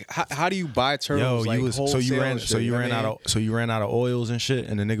you like how do you buy turtles? Yo, like, so you ran out of oils and shit,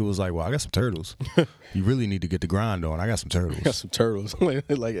 and the nigga was like, well, I got some turtles. You really need to get the grind on. I got some turtles. I got some turtles. Like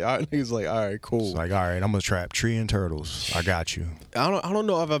niggas like, all right, cool. It's like, all right, I'm gonna trap tree and turtles. I got you. I don't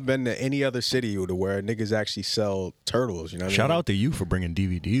know if I've been to any other city to where niggas actually sell turtles. You know what Shout I mean? out to you for bringing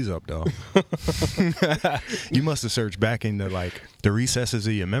DVDs up though. You must have searched back into like the recesses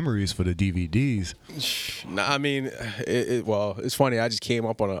of your memories for the DVDs. Nah, I mean, well, it's funny. I just came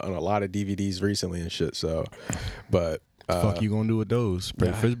up on a lot of DVDs recently and shit. So, but. Fuck you gonna do with those?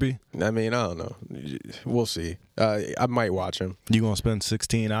 Play frisbee? I mean, I don't know. We'll see. I might watch them. You gonna spend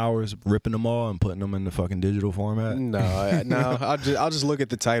 16 hours ripping them all and putting them in the fucking digital format? No. I'll just look at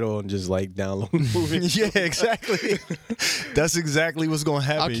the title and just like download the movie. Yeah, exactly. That's exactly what's gonna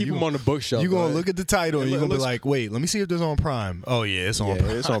happen. I'll keep them on the bookshelf. You gonna look at the title and you're gonna be like, wait, let me see if this on Prime. Oh yeah, it's on. Prime.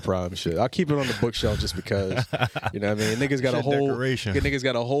 It's on Prime. Shit, I'll keep it on the bookshelf just because. You know what I mean? Niggas got niggas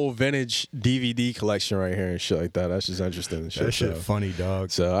got a whole vintage DVD collection right here and shit like that. That's just interesting and shit. That shit funny,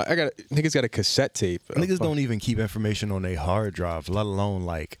 dog. So niggas got a cassette tape. Niggas don't even keep information on their hard drive, let alone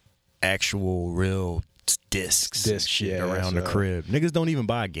like actual real discs and shit around the crib. Niggas don't even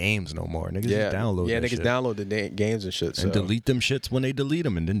buy games no more. Niggas just download that shit. Download the games and shit. And delete them shits when they delete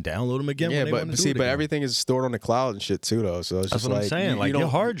them and then download them again when they want to do it but again. everything is stored on the cloud and shit too though. So it's that's just what like, I'm saying. Like your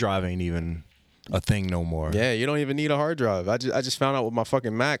hard drive ain't even a thing no more. Yeah, you don't even need a hard drive. I just found out with my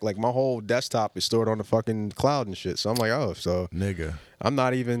fucking Mac, like my whole desktop is stored on the fucking cloud and shit. So I'm like, oh, so nigga, I'm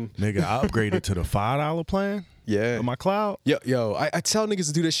not even nigga. I upgraded to the $5 plan. Yeah, on my cloud. Yo, I tell niggas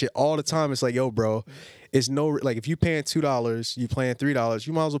to do this shit all the time. It's like, yo, bro, it's no like if you paying $2, you paying $3,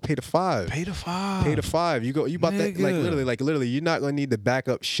 you might as well pay the $5. Pay the $5. Pay the $5. You bought that literally. You're not gonna need to back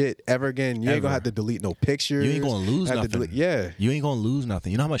up shit ever again. You ain't gonna have to delete no pictures. You ain't gonna lose nothing. You ain't gonna lose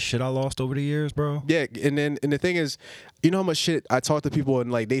nothing. You know how much shit I lost over the years, bro? Yeah, and the thing is, you know how much shit I talk to people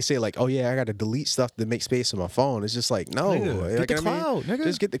and like they say like, oh yeah, I gotta delete stuff to make space on my phone. It's just like, no, get the cloud, nigga.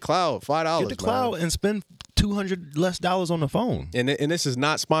 Just get the cloud. $5. Get the cloud and spend $200 less on the phone. And this is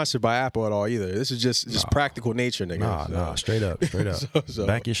not sponsored by Apple at all either. This is just practical nature, nigga. Nah, straight up. So,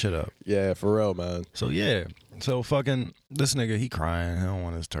 back your shit up. Yeah, for real, man. So fucking this nigga, he crying. He don't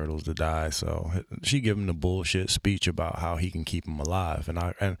want his turtles to die. So she give him the bullshit speech about how he can keep them alive.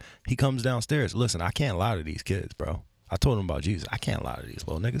 And he comes downstairs. Listen, I can't lie to these kids, bro. I told him about Jesus. I can't lie to these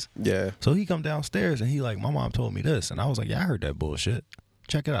little niggas. Yeah. So he come downstairs and he like, my mom told me this. And I was like, yeah, I heard that bullshit.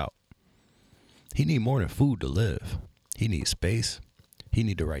 Check it out. He need more than food to live. He needs space. He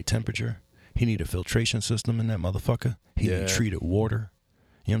need the right temperature. He need a filtration system in that motherfucker. He need treated water.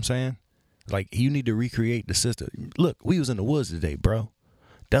 You know what I'm saying? Like, you need to recreate the system. Look, we was in the woods today, bro.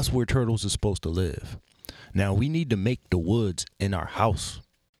 That's where turtles are supposed to live. Now, we need to make the woods in our house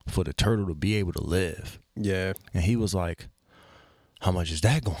for the turtle to be able to live. Yeah. And he was like, how much is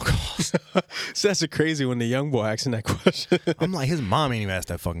that going to cost? So that's a crazy when the young boy asking that question. I'm like, his mom ain't even asked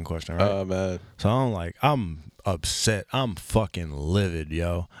that fucking question, right? Oh, man. So I'm like, I'm upset. I'm fucking livid,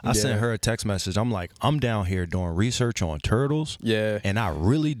 yo. I sent her a text message. I'm like, I'm down here doing research on turtles. Yeah. And I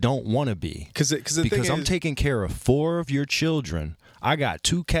really don't want to be. Because I'm taking care of 4 of your children. I got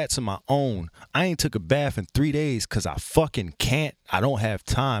 2 cats of my own. I ain't took a bath in 3 days because I fucking can't. I don't have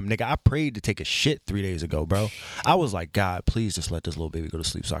time. Nigga, I prayed to take a shit 3 days ago, bro. I was like, God, please just let this little baby go to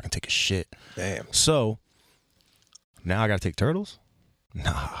sleep so I can take a shit. Damn. So, now I got to take turtles?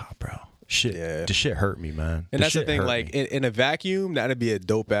 Nah, bro. Shit. Yeah. The shit hurt me, man. And that's the thing, like, in a vacuum, that'd be a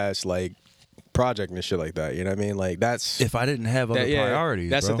dope-ass, like, project and shit like that. You know what I mean? Like, that's... If I didn't have other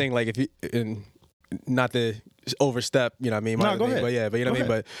priorities, that's bro. The thing, like, if you... not to overstep, you know what I mean? Go ahead. But yeah, but you know what I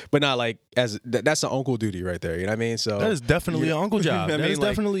mean? But not like as that's an uncle duty right there, you know what I mean? So that is definitely an uncle job. You know that is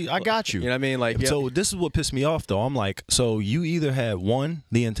definitely I got you. You know what I mean? Like so this is what pissed me off though. I'm like, so you either had 1,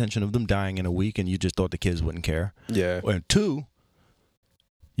 the intention of them dying in a week and you just thought the kids wouldn't care. Yeah. And 2,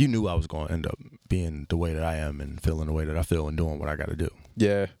 you knew I was going to end up being the way that I am and feeling the way that I feel and doing what I got to do.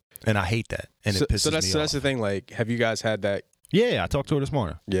 Yeah. And I hate that. And it pisses me off. So that's the thing, like, have you guys had that Yeah, I talked to her this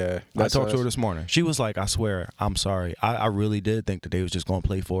morning. Yeah. I talked to her this morning. She was like, I swear, I'm sorry. I really did think that they was just going to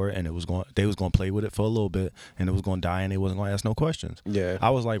play for it, and they was going to play with it for a little bit, and it was going to die, and they wasn't going to ask no questions. Yeah.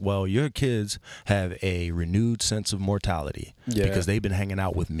 I was like, well, your kids have a renewed sense of mortality because they've been hanging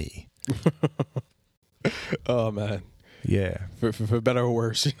out with me. Oh, man. Yeah. For better or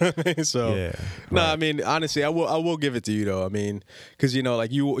worse. You know what I mean? So, yeah. No, Right. I mean, honestly, I will give it to you, though. I mean, because, you know,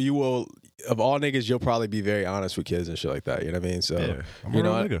 like, you will, of all niggas, you'll probably be very honest with kids and shit like that. You know what I mean? So, Yeah, I'm a you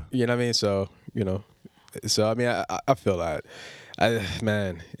real know, nigga. You know what I mean? So, you know, I mean, I feel that.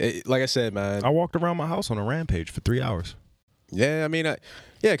 Like I said, man. I walked around my house on a rampage for 3 hours. Yeah, I mean, yeah,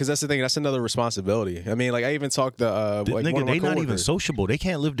 because that's the thing. That's another responsibility. I mean, like, I even talked to like Nigga, one of my they not even coworkers. sociable. They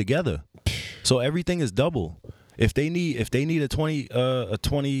can't live together. So everything is double. If they need a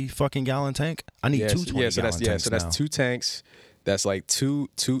 20 fucking gallon tank, I need two 20 gallon tanks. So that's 2 tanks. That's like two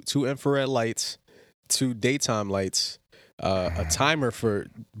infrared lights, 2 daytime lights, a timer for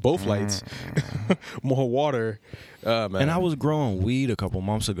both lights, more water. Man. And I was growing weed a couple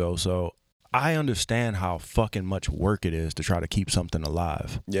months ago, so I understand how fucking much work it is to try to keep something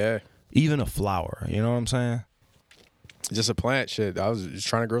alive. Yeah. Even a flower, you know what I'm saying? Just a plant shit. I was just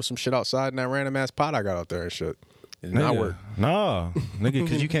trying to grow some shit outside in that random ass pot I got out there and shit. It did not work. Nah, nigga,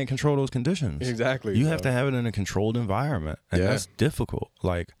 because you can't control those conditions. Exactly. You have to have it in a controlled environment, and that's difficult.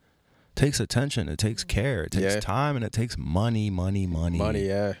 Like, takes attention, it takes care, it takes time, and it takes money. Money,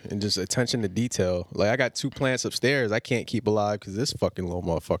 yeah, and just attention to detail. Like, I got 2 plants upstairs I can't keep alive because this fucking little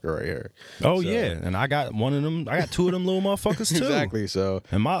motherfucker right here. Oh So- yeah, and I got 2 of them little motherfuckers too. Exactly. So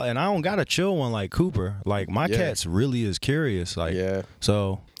And I don't got a chill one like Cooper. Like, my cat's really is curious. Like,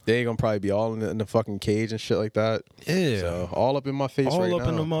 so they ain't gonna probably be all in the fucking cage and shit like that. yeah, So all up in my face all right up now.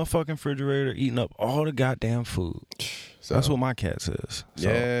 in the motherfucking refrigerator, eating up all the goddamn food. So, That's what my cat says. So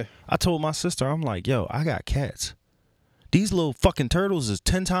Yeah. I told my sister, I'm like, yo, I got cats. These little fucking turtles is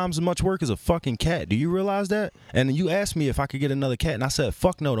 10 times as much work as a fucking cat. Do you realize that? And you asked me if I could get another cat, and I said,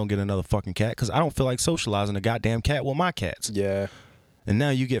 fuck no, don't get another fucking cat, because I don't feel like socializing a goddamn cat with my cats. Yeah. And now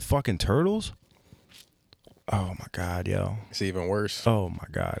you get fucking turtles? Oh my God, yo. It's even worse. Oh my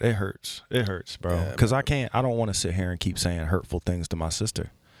God. It hurts. It hurts, bro. Yeah, Because I don't want to sit here and keep saying hurtful things to my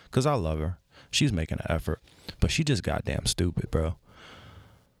sister. Because I love her. She's making an effort. But she just goddamn stupid, bro.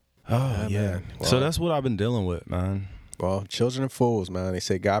 Oh, yeah. man. So Well- that's what I've been dealing with, man. Well, children and fools, man. They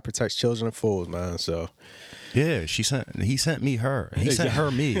say God protects children and fools, man. So Yeah, he sent me her. And he sent her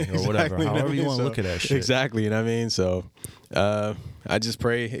me or whatever. Exactly, However you man. want to So- look at that shit. Exactly, you know what I mean? So I just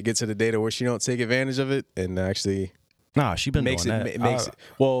pray it gets to the day to where she don't take advantage of it and actually Nah, she been makes doing it that. makes it.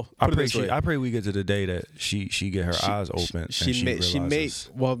 Well, I put it pray this way. I pray we get to the day that she get her eyes open and she realizes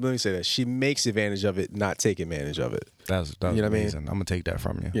well, let me say that she makes advantage of it, not take advantage of it. that's you know what I mean? amazing. I'm gonna take that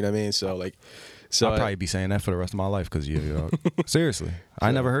from you. You know what I mean? So like, I'll probably be saying that for the rest of my life because you know, seriously,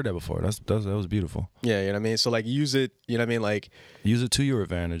 I never heard that before. That was beautiful. yeah, you know what I mean. So like, use it. You know what I mean? Like, Use it to your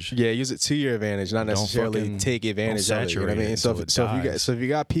advantage. yeah, use it to your advantage, not Don't necessarily fucking- take advantage don't of it. You know what I saturate mean? it So until it dies. if you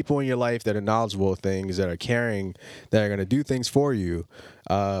got people in your life that are knowledgeable of things, that are caring, that are gonna do things for you,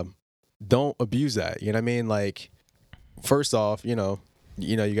 don't abuse that. You know what I mean? Like, first off, you know,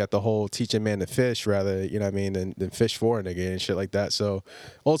 you got the whole teach a man to fish rather, you know what I mean, than fish for a nigga and shit like that. So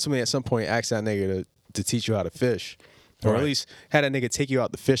ultimately, at some point, ask that nigga to teach you how to fish. Or at Right. least had a nigga take you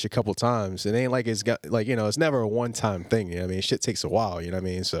out to fish a couple times. It ain't like it's got like, you know, it's never a one-time thing. You know what I mean? Shit takes a while. You know what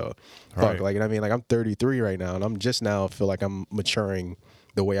I mean? So, fuck, Right. like, you know what I mean? Like, I'm 33 right now, and I'm just now feel like I'm maturing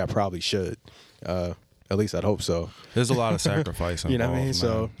the way I probably should. At least I'd hope so. There's a lot of sacrifice involved. You know what I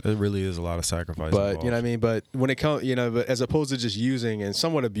mean? Man. It really is a lot of sacrifice. But involved. you know what I mean. But when it comes, you know, but as opposed to just using and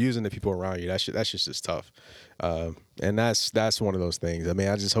somewhat abusing the people around you, that's just tough. And that's one of those things. I mean,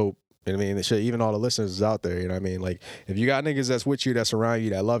 I just hope. You know what I mean? Shit, even all the listeners out there, you know what I mean? Like, if you got niggas that's with you, that's around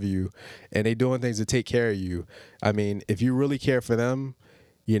you, that love you, and they doing things to take care of you, I mean, if you really care for them,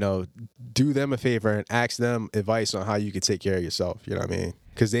 you know, do them a favor and ask them advice on how you can take care of yourself. You know what I mean?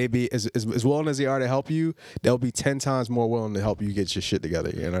 Because they be, as willing as they are to help you, they'll be 10 times more willing to help you get your shit together.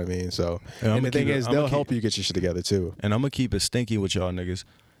 You know what I mean? So, and the thing is, they'll help you get your shit together too. And I'm going to keep it stinky with y'all niggas.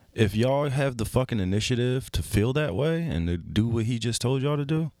 If y'all have the fucking initiative to feel that way and to do what he just told y'all to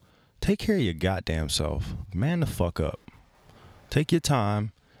do, take care of your goddamn self. Man the fuck up. Take your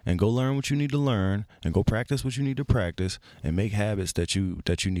time and go learn what you need to learn and go practice what you need to practice and make habits that you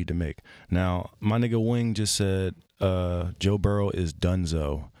need to make. Now, my nigga Wing just said Joe Burrow is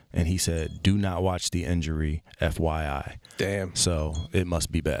donezo. And he said, do not watch The Injury, FYI. Damn. So it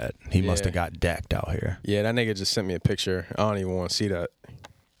must be bad. He must have got dacked out here. Yeah, that nigga just sent me a picture. I don't even want to see that.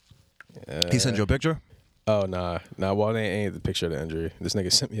 He sent you a picture? Oh, nah. Well, they ain't the picture of the injury. This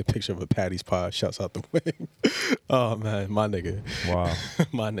nigga sent me a picture of a Patty's pie. Shouts out the wing. Oh, man. My nigga. Wow.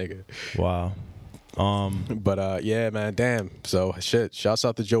 My nigga. Wow. But, yeah, man. Damn. So, shit. Shouts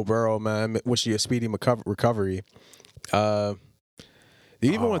out to Joe Burrow, man. Wish you a speedy recovery. Do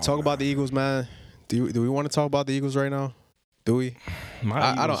you even want to talk about the Eagles, man? Do we want to talk about the Eagles right now? Do we?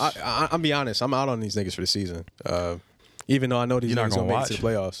 I don't. I'll be honest. I'm out on these niggas for the season. Even though I know these niggas gonna make it to the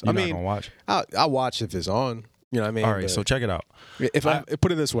playoffs. You're not gonna watch? I'll watch if it's on. You know what I mean? All right, so check it out. If I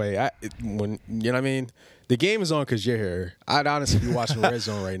put it this way, when you know what I mean, the game is on because you're here. I'd honestly be watching Red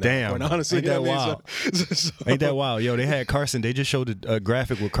Zone right now. Damn, honestly, ain't that wild? Ain't that wild? Yo, they had Carson. They just showed a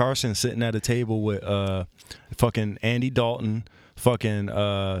graphic with Carson sitting at a table with fucking Andy Dalton, fucking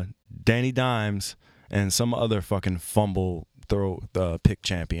Danny Dimes, and some other fucking fumble throw pick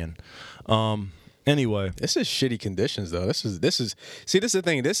champion. Anyway, this is shitty conditions though. This is see, this is the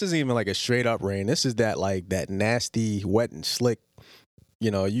thing. This isn't even like a straight up rain. This is that nasty, wet and slick.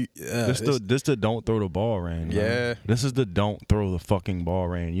 You know, this the don't throw the ball rain. Man. Yeah, this is the don't throw the fucking ball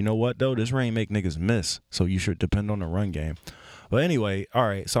rain. You know what though? This rain make niggas miss. So you should depend on the run game. But anyway, all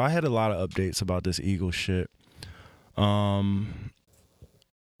right. So I had a lot of updates about this Eagles shit.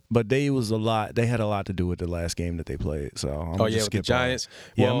 But they had a lot to do with the last game that they played. So I'm gonna just skip the Giants.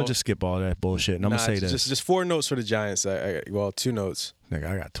 I'm gonna just skip all that bullshit. And I'm gonna say this. Just 4 notes for the Giants. 2 notes.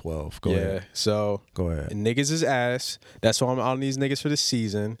 Nigga, I got 12. Go ahead. So go ahead. Niggas is ass. That's why I'm out on these niggas for the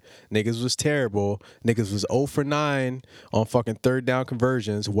season. Niggas was terrible. Niggas was 0 for 9 on fucking third down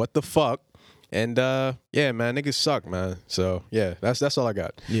conversions. What the fuck? And yeah, man, niggas suck, man. So yeah, that's all I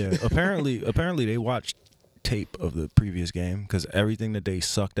got. Yeah. Apparently they watched tape of the previous game because everything that they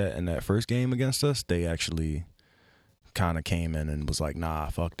sucked at in that first game against us, they actually kind of came in and was like, nah,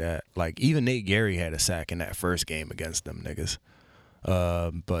 fuck that. Like even Nate Gary had a sack in that first game against them niggas.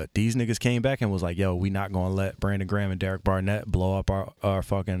 But these niggas came back and was like, yo, we not gonna let Brandon Graham and Derek Barnett blow up our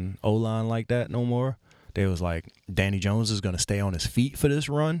fucking O-line like that no more. They was like, Danny Jones is gonna stay on his feet for this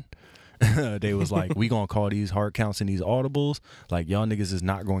run. They was like, we gonna call these hard counts and these audibles. Like y'all niggas is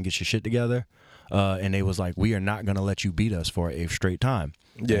not gonna get your shit together. And they was like, we are not gonna let you beat us for an 8th straight time.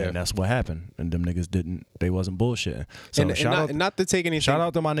 Yeah, and that's what happened. And them niggas didn't. They wasn't bullshitting. So not to take anything. Shout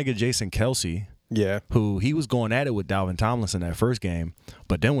out to my nigga Jason Kelsey. Yeah, who he was going at it with Dalvin Tomlinson that first game,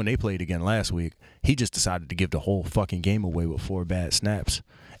 but then when they played again last week, he just decided to give the whole fucking game away with 4 bad snaps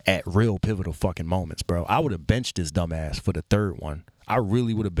at real pivotal fucking moments, bro. I would have benched his dumbass for the third one. I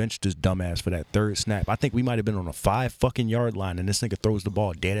really would have benched this dumbass for that third snap. I think we might have been on a 5 fucking yard line, and this nigga throws the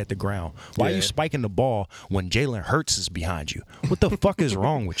ball dead at the ground. Why are you spiking the ball when Jalen Hurts is behind you? What the fuck is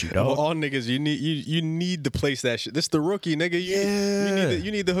wrong with you, dog? Well, all niggas, you need to place that shit. This the rookie, nigga.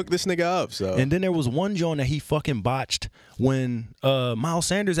 You need to hook this nigga up. So. And then there was one joint that he fucking botched when Miles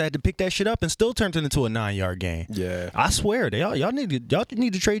Sanders had to pick that shit up and still turned it into a 9-yard gain. Yeah, I swear, y'all need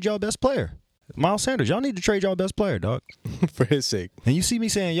to trade y'all best player. Miles Sanders, y'all need to trade y'all best player, dog. For his sake. And you see me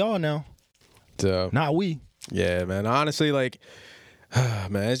saying y'all now. So, not we. Yeah, man. Honestly, like,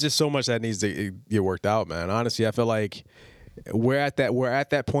 man, it's just so much that needs to get worked out, man. Honestly, I feel like we're at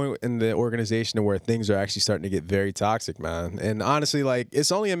that point in the organization where things are actually starting to get very toxic, man. And honestly, like,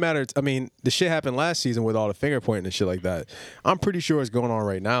 it's only a matter I mean, the shit happened last season with all the finger pointing and shit like that. I'm pretty sure it's going on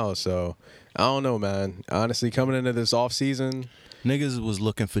right now. So, I don't know, man. Honestly, coming into this offseason, niggas was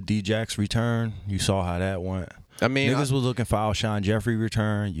looking for D-Jack's return. You saw how that went. I mean, niggas was looking for Alshon Jeffrey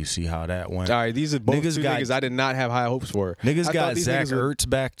return. You see how that went. All right, these are both niggas I did not have high hopes for. Niggas got Zach Ertz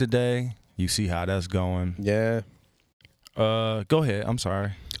back today. You see how that's going. Yeah. Go ahead. I'm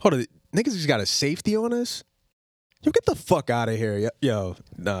sorry. Hold on. Niggas just got a safety on us? Yo, get the fuck out of here. Yo,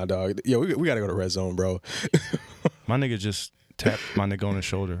 nah, dog. Yo, we got to go to red zone, bro. My nigga just tapped my nigga on his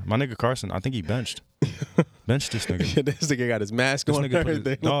shoulder. My nigga Carson, I think he benched. Bench this nigga. Yeah, this nigga got his mask on and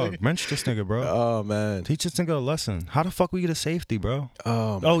everything. Dog, bench this nigga, bro. Oh, man. Teach this nigga a lesson. How the fuck we get a safety, bro?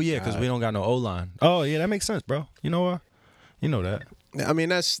 Oh yeah, because we don't got no O-line. Oh, yeah, that makes sense, bro. You know what? You know that. I mean,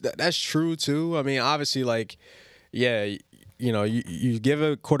 that's true, too. I mean, obviously, like, yeah, you know, you give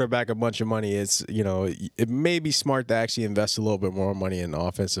a quarterback a bunch of money, it's, you know, it may be smart to actually invest a little bit more money in the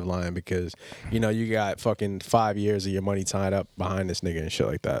offensive line because, you know, you got fucking 5 years of your money tied up behind this nigga and shit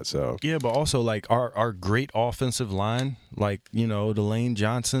like that. So yeah, but also like our great offensive line, like, you know, the Lane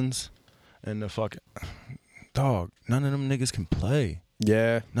Johnsons and the fucking dog, none of them niggas can play.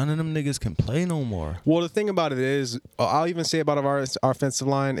 Yeah. None of them niggas can play no more. Well, the thing about it is, I'll even say about our offensive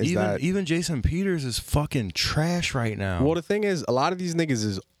line is even Jason Peters is fucking trash right now. Well, the thing is, a lot of these niggas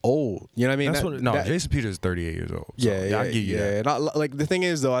is old. You know what I mean? Jason Peters is 38 years old. So yeah, I give you that. And like the thing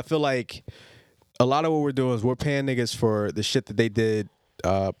is, though, I feel like a lot of what we're doing is we're paying niggas for the shit that they did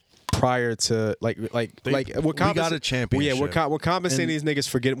prior to like we got a championship. We're compensating these niggas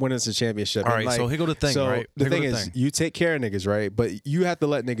for winning us a championship. All right, so here go the thing. So right? the thing is, you take care of niggas, right? But you have to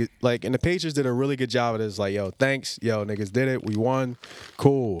let niggas and the Patriots did a really good job of this. Like, yo, thanks, yo, niggas did it. We won,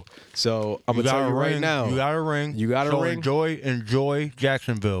 cool. So I'm gonna tell you right now, you got a ring. You got a ring. Enjoy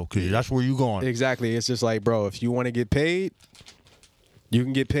Jacksonville, because that's where you going. Exactly. It's just like, bro, if you want to get paid, you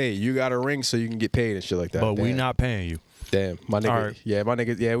can get paid. You got a ring, so you can get paid and shit like that. But we not paying you. Damn, my nigga. Right. Yeah, my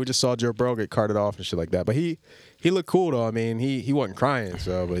nigga. Yeah, we just saw Joe Burrow get carted off and shit like that. But he looked cool though. I mean, he wasn't crying,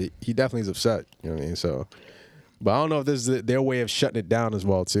 so but he definitely is upset. You know what I mean? So, but I don't know if this is their way of shutting it down as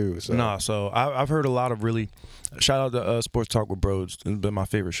well too. So. Nah, so I've heard a lot of really. Shout out to Sports Talk with Bros. It's been my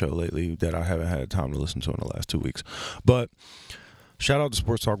favorite show lately that I haven't had time to listen to in the last 2 weeks. But shout out to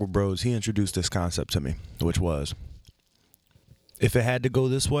Sports Talk with Bros. He introduced this concept to me, which was, if it had to go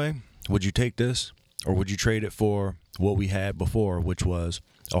this way, would you take this? Or would you trade it for what we had before, which was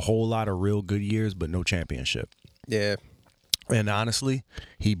a whole lot of real good years, but no championship? Yeah. And honestly,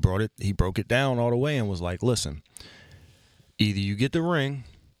 he broke it down all the way and was like, listen, either you get the ring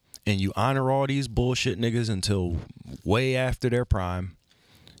and you honor all these bullshit niggas until way after their prime.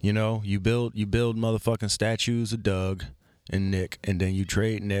 You know, you build motherfucking statues of Doug and Nick, and then you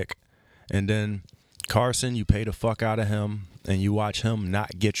trade Nick, and then Carson, you pay the fuck out of him, and you watch him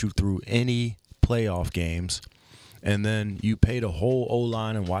not get you through any playoff games, and then you pay the whole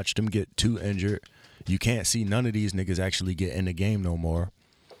O-line and watch them get too injured. You can't see none of these niggas actually get in the game no more.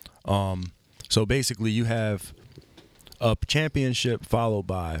 So basically you have a championship followed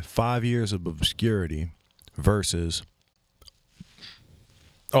by 5 years of obscurity versus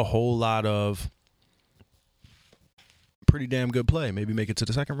a whole lot of pretty damn good play. Maybe make it to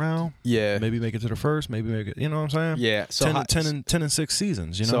the second round. Yeah. Maybe make it to the first. Maybe make it, you know what I'm saying? Yeah. So 10 and 6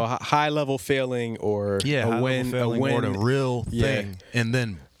 seasons, you know? So high level failing or a win or the real thing. And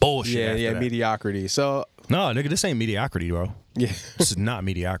then bullshit after that. Mediocrity. So no, nigga, this ain't mediocrity, bro. Yeah. This is not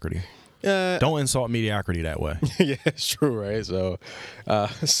mediocrity. Don't insult mediocrity that way. Yeah, it's true, right? So,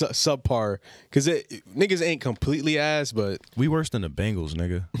 subpar, because niggas ain't completely ass, but we worse than the Bengals,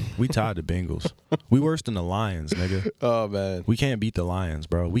 nigga. We tied the Bengals. We worse than the Lions, nigga. Oh man, we can't beat the Lions,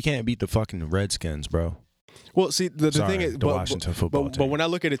 bro. We can't beat the fucking Redskins, bro. Well, see, the thing is, the Washington football team. But when I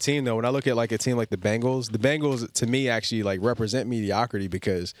look at a team, though, when I look at like a team like the Bengals to me actually like represent mediocrity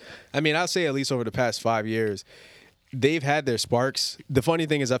because, I mean, I'll say at least over the past 5 years, they've had their sparks. The funny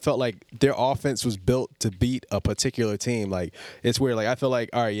thing is I felt like their offense was built to beat a particular team. Like, it's weird. Like, I feel like,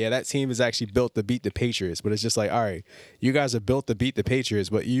 all right, yeah, that team is actually built to beat the Patriots. But it's just like, all right, you guys are built to beat the Patriots,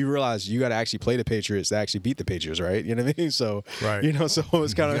 but you realize you got to actually play the Patriots to actually beat the Patriots, right? You know what I mean? So, right. You know, so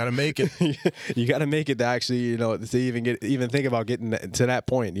it's kind of... You got to make it. You got to make it to actually, you know, to even think about getting to that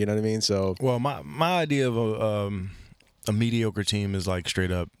point. You know what I mean? So... Well, my idea of a mediocre team is like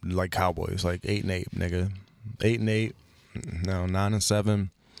straight up like Cowboys, like 8-8, nigga. 8-8, no 9-7,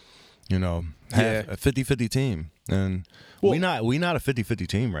 you know, a 50-50 team, and we not a 50-50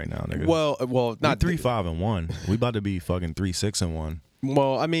 team right now, nigga. Well, not 3-5-1. We about to be fucking 3-6-1.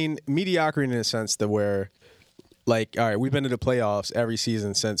 Well, I mean, mediocrity in a sense that where, like, all right, we've been to the playoffs every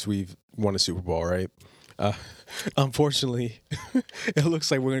season since we've won a Super Bowl, right? Unfortunately, it looks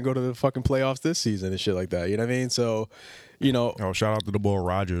like we're gonna go to the fucking playoffs this season and shit like that. You know what I mean? So, you know, shout out to the boy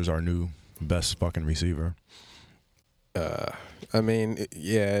Rodgers, our new best fucking receiver. I mean,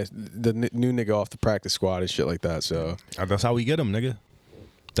 yeah, the new nigga off the practice squad and shit like that. So that's how we get him, nigga.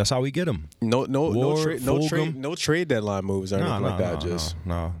 That's how we get him. No trade deadline moves or anything like that.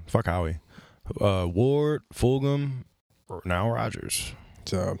 No, fuck Howie. Ward, Fulgham, now Rodgers.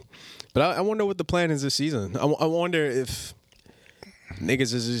 So, but I wonder what the plan is this season. I wonder if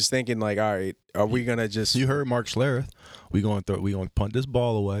niggas is just thinking like, all right, are we gonna just? You heard Mark Schlereth. We gonna punt this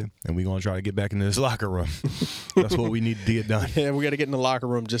ball away, and we gonna try to get back into this locker room. That's what we need to get done. Yeah, we got to get in the locker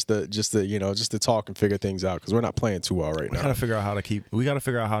room just to talk and figure things out because we're not playing too well right now. We got to figure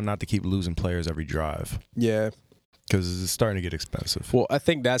out how not to keep losing players every drive. Yeah. Because it's starting to get expensive. Well, I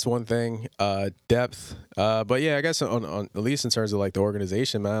think that's one thing, depth. But yeah, I guess on at least in terms of like the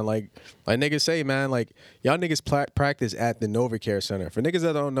organization, man. Like niggas say, man, like y'all niggas practice at the NovaCare Center. For niggas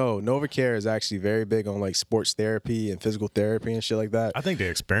that don't know, NovaCare is actually very big on like sports therapy and physical therapy and shit like that. I think they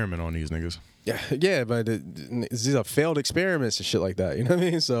experiment on these niggas. Yeah, but these are failed experiments and shit like that. You know what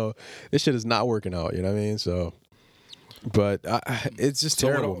I mean? So this shit is not working out. You know what I mean? So. But it's just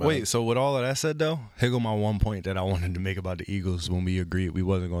terrible, man. Wait, so with all of that said, though, here go my one point that I wanted to make about the Eagles when we agreed we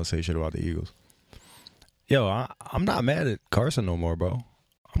wasn't going to say shit about the Eagles. Yo, I'm not mad at Carson no more, bro.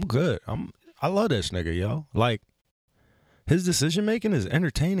 I'm good. I love this nigga, yo. Like, his decision-making is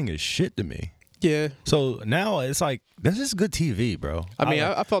entertaining as shit to me. Yeah. So now it's like, this is good TV, bro. I mean,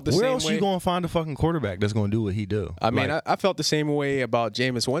 I felt the same way. Where else you going to find a fucking quarterback that's going to do what he do? I mean, I felt the same way about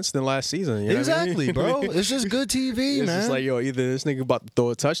Jameis Winston last season. You know exactly, what I mean? bro. It's just good TV, it's man. just like, yo, either this nigga about to throw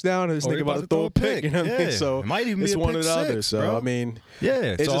a touchdown or this nigga about to throw a pick. You know what I mean? So it might even it's be one or pick the six, other. So, bro. I mean.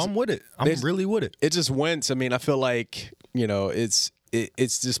 Yeah, so just, I'm with it. I'm really with it. It just went. I mean, I feel like, you know, it's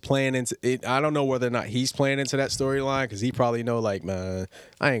just playing into it. I don't know whether or not he's playing into that storyline because he probably know, like, man,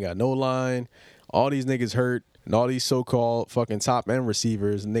 I ain't got no line. All these niggas hurt. And all these so-called fucking top-end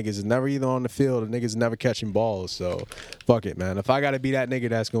receivers, niggas is never either on the field or niggas is never catching balls. So, fuck it, man. If I got to be that nigga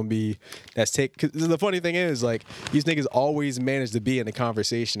cause the funny thing is, like, these niggas always manage to be in the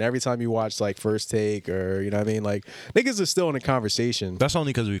conversation. Every time you watch, like, First Take or, you know what I mean? Like, niggas are still in the conversation. That's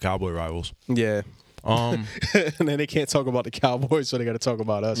only because we Cowboy rivals. Yeah. And then they can't talk about the Cowboys, so they got to talk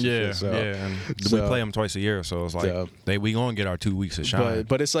about us. Yeah, shit, so. yeah. And we play them twice a year, so it's like we gonna get our 2 weeks of shine.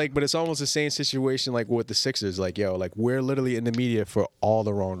 But it's almost the same situation like with the Sixers. Like, yo, like we're literally in the media for all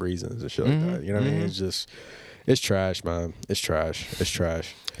the wrong reasons and shit like that. You know what I mean? It's just, it's trash, man. It's trash. It's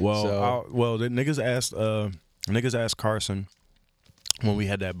trash. Well, the niggas asked Carson when we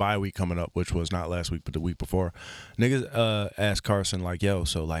had that bye week coming up, which was not last week but the week before. Niggas asked Carson, like, yo,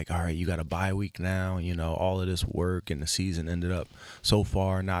 so like, all right, you got a bye week now, you know, all of this work and the season ended up so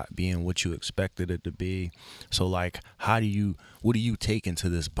far not being what you expected it to be. So like, what do you take into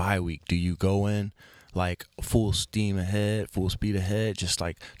this bye week? Do you go in like full speed ahead, just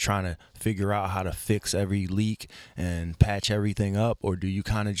like trying to figure out how to fix every leak and patch everything up? Or do you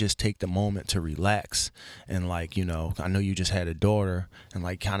kind of just take the moment to relax and, like, you know, I know you just had a daughter, and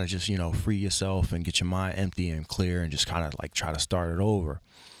like kind of just, you know, free yourself and get your mind empty and clear and just kind of like try to start it over?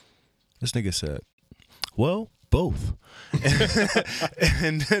 This nigga said, well, both.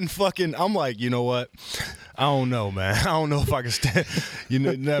 And then fucking, I'm like, you know what? I don't know, man. I don't know if I can stand. You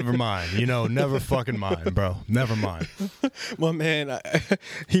know, never mind. You know, never fucking mind, bro. Never mind. Well, man,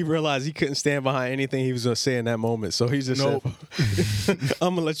 he realized he couldn't stand behind anything he was gonna say in that moment, so he just said,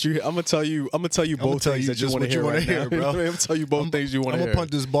 "I'm gonna tell you both things that you want to hear right now, bro. I'm gonna tell you both things you want to hear. I'm gonna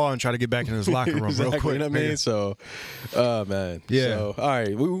punt this ball and try to get back in his locker room exactly, real quick. You know what I mean? So, man. Yeah. So, all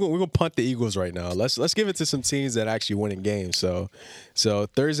right, we're gonna punt the Eagles right now. Let's give it to some teams that actually winning games. So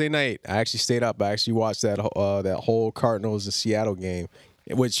Thursday night, I actually stayed up. I actually watched that whole Cardinals and Seattle game,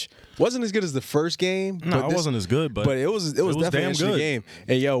 which wasn't as good as the first game. No, it wasn't as good, but it was definitely damn an interesting good. game.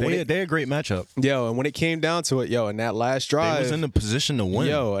 And yo, they had a great matchup. Yo, and when it came down to it, yo, in that last drive, they was in the position to win.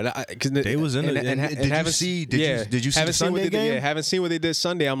 Yo, and they was in the. Did you see the Sunday game? Yeah, haven't seen what they did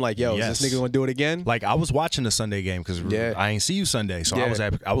Sunday. I'm like, yo, is this nigga gonna do it again? Like, I was watching the Sunday game because I ain't see you Sunday, so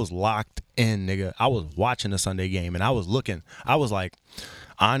I was locked in, nigga. I was watching the Sunday game and I was looking. I was like,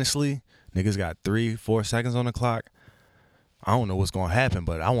 honestly, niggas got 3-4 seconds on the clock. I don't know what's gonna happen,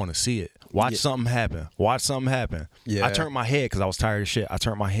 but I want to see it. Watch something happen. Yeah. I turned my head because I was tired of shit. I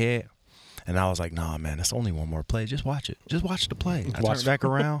turned my head, and I was like, nah, man, it's only one more play. Just watch it. Just watch the play. I turned back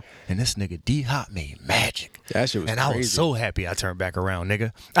around, and this nigga D-Hop made magic. That shit was crazy. I was so happy I turned back around,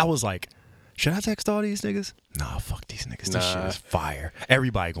 nigga. I was like, should I text all these niggas? Nah, fuck these niggas. This shit is fire.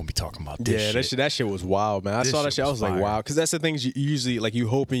 Everybody gonna be talking about this shit. Yeah, that shit was wild, man. I saw that shit. I was like, wow. Because that's the things you usually, like, you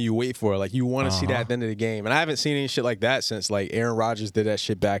hope and you wait for. Like, you want to see that at the end of the game. And I haven't seen any shit like that since, like, Aaron Rodgers did that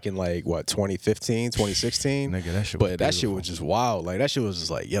shit back in, like, what, 2015, 2016? Nigga, that shit was But that shit was just wild. Like, that shit was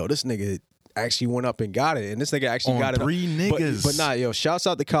just like, yo, this nigga actually went up and got it, and this nigga actually got it. Three niggas, but nah, yo, shouts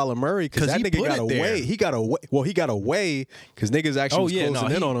out to Kyler Murray because that nigga got away. He got away. Well, he got away because niggas actually was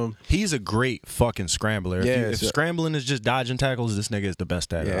closing in on him. He's a great fucking scrambler. If scrambling is just dodging tackles, this nigga is the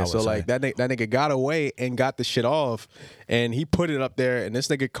best at it. Yeah, so like that nigga got away and got the shit off, and he put it up there, and this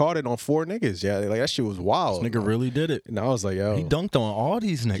nigga caught it on 4 niggas. Yeah, like that shit was wild. This nigga really did it. And I was like, yo, he dunked on all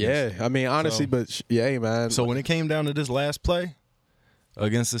these niggas. Yeah, I mean honestly, but yeah, man. So when it came down to this last play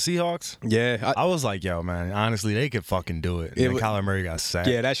against the Seahawks, I was like, yo, man, honestly, they could fucking do it. And Kyler Murray got sacked.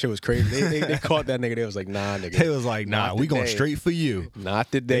 Yeah, that shit was crazy. They caught that nigga. They was like, nah, nigga. They was like, nah, we going straight for you. Not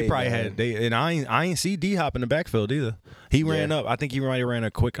today. They probably and I ain't see D-Hop in the backfield either. He ran up. I think he might have ran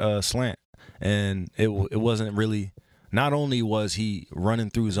a quick slant, and it wasn't really. Not only was he running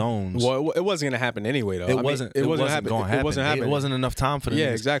through zones, well, it wasn't gonna happen anyway, though. It wasn't going to happen. It wasn't happening. It wasn't enough time for them.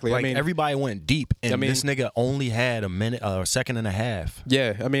 Yeah, exactly. Like, everybody went deep, and this nigga only had a minute or a second and a half.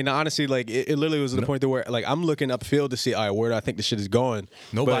 Yeah, I mean, honestly, like it literally was to the point to where, like, I'm looking upfield to see, all right, where do I think the shit is going?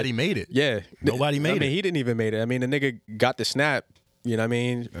 Nobody made it. Yeah, nobody made it. I mean, he didn't even make it. I mean, the nigga got the snap. You know what I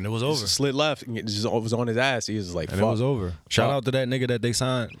mean? And it was over. Slid left. And it just was on his ass. He was just like, fuck. And it was over. Shout out to that nigga that they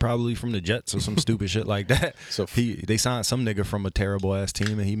signed, probably from the Jets or some stupid shit like that. So they signed some nigga from a terrible ass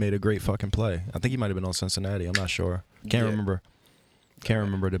team, and he made a great fucking play. I think he might have been on Cincinnati. I'm not sure. Can't remember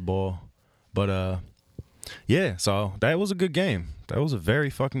the ball. But yeah, so that was a good game. That was a very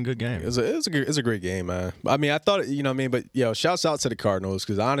fucking good game. It's a great game, man. I mean, I thought, you know what I mean? But, yo, shouts out to the Cardinals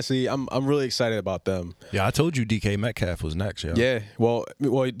because, honestly, I'm really excited about them. Yeah, I told you DK Metcalf was next, yo. Yeah. Well,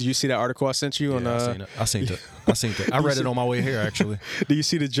 do you see that article I sent you? Yeah, I seen it. I read it on my way here, actually. Do you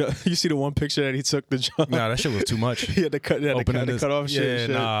see the one picture that he took the jump? Nah, that shit was too much. He had to cut off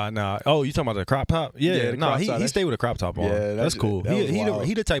shit. Yeah, nah. Oh, you talking about the crop top? Yeah, nah, he stayed with a crop top on. Yeah, that's cool.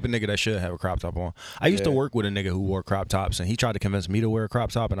 He the type of nigga that should have a crop top on. I used to work with a nigga who wore crop tops, and he tried to convince me to wear a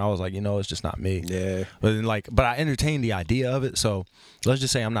crop top, and I was like, it's just not me. Yeah. But I entertained the idea of it, so let's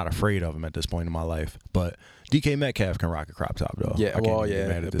just say I'm not afraid of him at this point in my life. But DK Metcalf can rock a crop top, though. Yeah,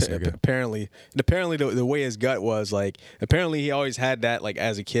 mad at this nigga. Apparently the way his gut was, like, apparently he always had that, like,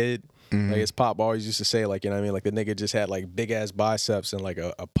 as a kid. Like, his pop always used to say, like, you know what I mean? Like, the nigga just had, like, big-ass biceps and, like,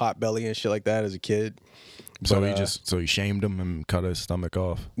 a pot belly and shit like that as a kid. So he shamed him and cut his stomach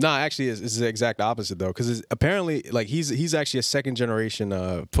off. No, actually, it's the exact opposite though, because apparently, like, he's actually a second generation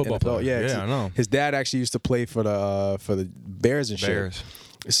football player. Yeah, I know. His dad actually used to play for the Bears and shit.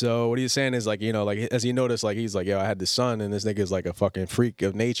 So what he's saying is, like, like, as he noticed, like, he's like, yo, I had this son, and this nigga's like a fucking freak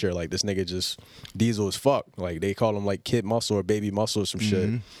of nature. Like, this nigga just diesel as fuck. Like, they call him like kid muscle or baby muscle or some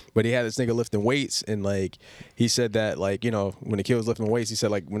shit. But he had this nigga lifting weights, and like he said that, like, when the kid was lifting weights, he said,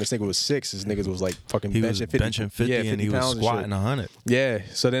 like, when this nigga was 6, his niggas was like fucking benching 50 and he was squatting 100. Yeah.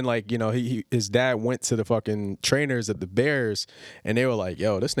 So then, like, his dad went to the fucking trainers at the Bears, and they were like,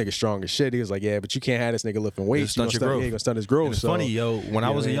 yo, this nigga strong as shit. He was like, yeah, but you can't have this nigga lifting weights. You're gonna stunt his growth. And it's funny, yo, when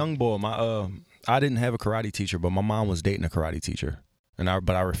I was a young boy, I didn't have a karate teacher, but my mom was dating a karate teacher,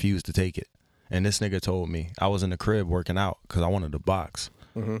 but I refused to take it. And this nigga told me, I was in the crib working out because I wanted to box.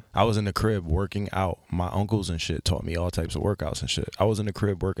 I was in the crib working out. My uncles and shit taught me all types of workouts and shit. I was in the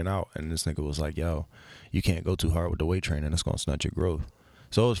crib working out, and this nigga was like, yo, you can't go too hard with the weight training. It's going to stunt your growth.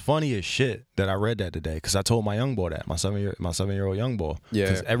 So it was funny as shit that I read that today, because I told my young boy that, my 7-year-old young boy. Yeah.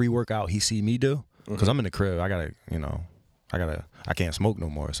 Because every workout he see me do, because I'm in the crib, I can't smoke no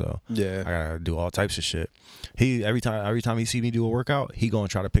more, so yeah, I gotta do all types of shit. He every time he see me do a workout, he gonna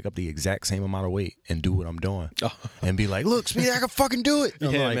try to pick up the exact same amount of weight and do what I'm doing, and be like, "Look, Speedy, I can fucking do it."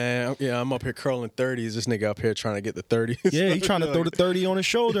 Yeah, like, man. Yeah, I'm up here curling 30s. This nigga up here trying to get the 30s. Yeah, he trying to throw the 30 on his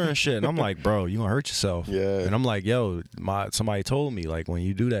shoulder and shit. And I'm like, bro, you gonna hurt yourself. Yeah. And I'm like, yo, somebody told me, like, when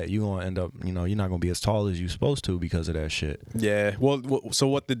you do that, you gonna end up, you're not gonna be as tall as you supposed to because of that shit. Yeah. Well, so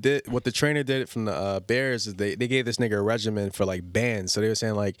what the trainer did from the Bears is they gave this nigga a regimen for, like, bands. So they were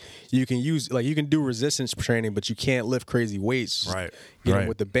saying, like, you can do resistance training, but you can't lift crazy weights. Right. Get them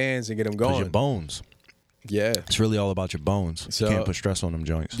with the bands and get them going. Your bones. Yeah. It's really all about your bones. So, you can't put stress on them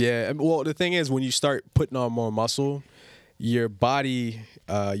joints. Yeah. Well, the thing is, when you start putting on more muscle, your body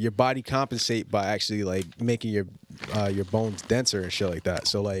compensate by actually, like, making your bones denser and shit like that.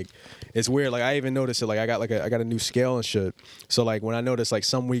 So, like, it's weird. Like, I even noticed it. Like, I got a new scale and shit. So, like, when I notice, like,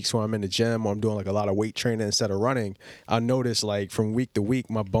 some weeks when I'm in the gym or I'm doing, like, a lot of weight training instead of running, I notice, like, from week to week,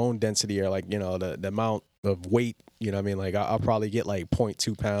 my bone density, or, like, the amount of weight, you know what I mean? Like, I'll probably get like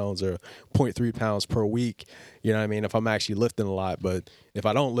 0.2 pounds or 0.3 pounds per week, you know what I mean, if I'm actually lifting a lot. But if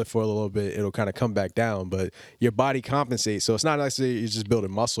I don't lift for a little bit, it'll kind of come back down. But your body compensates. So it's not necessarily you're just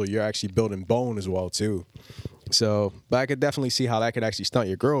building muscle, you're actually building bone as well too. So, but I could definitely see how that could actually stunt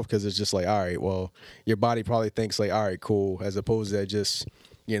your growth, because it's just like, all right, well, your body probably thinks like, all right, cool, as opposed to just,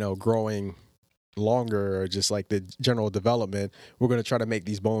 growing longer or just like the general development. We're going to try to make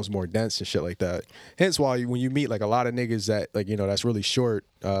these bones more dense and shit like that. Hence why when you meet like a lot of niggas that, like, that's really short,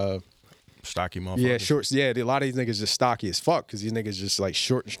 stocky motherfuckers. Yeah, short. Yeah, a lot of these niggas just stocky as fuck, because these niggas just like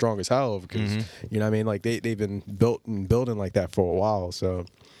short and strong as hell, because you know what I mean, like they've been built and building like that for a while. So,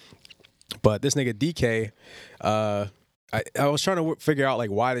 but this nigga DK, I was trying to figure out like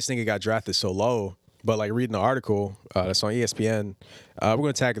why this nigga got drafted so low. But like reading the article that's on ESPN, we're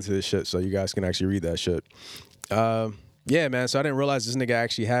gonna tag into this shit so you guys can actually read that shit. Yeah, man. So I didn't realize this nigga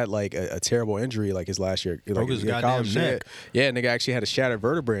actually had like a terrible injury like his last year. Like, his goddamn neck. Yeah, nigga actually had a shattered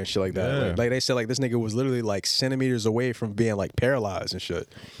vertebrae and shit like that. Yeah. Like they said, like this nigga was literally like centimeters away from being like paralyzed and shit.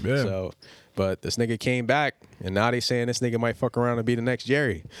 Yeah. So, but this nigga came back, and now they saying this nigga might fuck around and be the next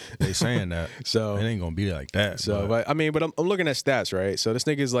Jerry. They saying that. So it ain't gonna be like that. So, but I'm looking at stats, right? So this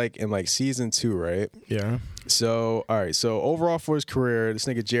nigga's like in like season 2, right? Yeah. So all right. So overall for his career, this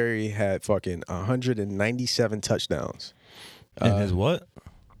nigga Jerry had fucking 197 touchdowns. In his what?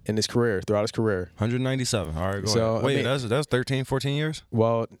 In his career, throughout his career. 197. All right, go ahead. Wait, that's 13, 14 years?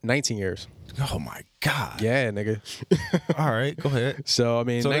 Well, 19 years. Oh, my God. Yeah, nigga. All right, go ahead. So, I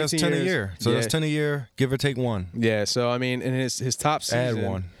mean, so 19 that's 10 years, a year. So that's 10 a year, give or take 1. Yeah, so, I mean, in his top season. Add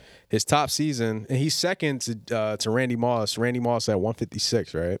 1. his top season, and he's second to Randy Moss. Randy Moss at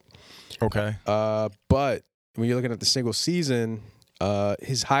 156, right? Okay. But when you're looking at the single season,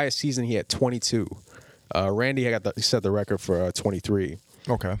 his highest season he had 22. Randy he set the record for 23.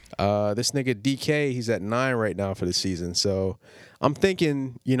 Okay. This nigga DK, he's at 9 right now for the season. So I'm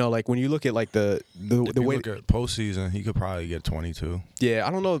thinking, like when you look at like the way look at postseason, he could probably get 22. Yeah, I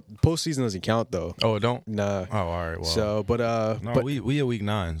don't know. Postseason doesn't count though. Oh, it don't? Nah. Oh, all right. Well. So, but we at week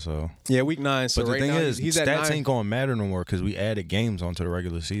 9, so yeah, week 9. So but the right thing now, is, he's stats at 9. ain't gonna matter no more because we added games onto the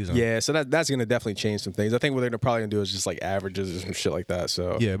regular season. Yeah, so that's gonna definitely change some things. I think what they're probably gonna do is just like averages or some shit like that.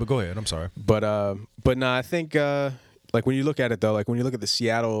 So yeah, but go ahead. I'm sorry. But nah, I think like when you look at it though, like when you look at the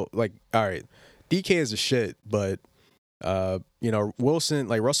Seattle, like all right, DK is a shit, but Wilson,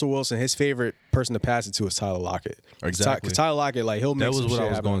 like Russell Wilson, his favorite person to pass it to is Tyler Lockett. Exactly. Because Tyler Lockett, like he'll make that was some what shit I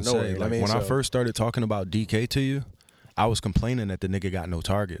was happen going to out of say. nowhere, Like, when I first started talking about DK to you, I was complaining that the nigga got no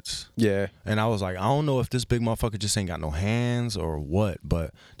targets. Yeah. And I was like, I don't know if this big motherfucker just ain't got no hands or what,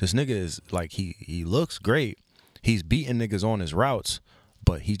 but this nigga is like, he looks great. He's beating niggas on his routes,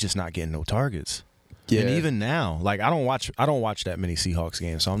 but he's just not getting no targets. Yeah. And even now, like I don't watch that many Seahawks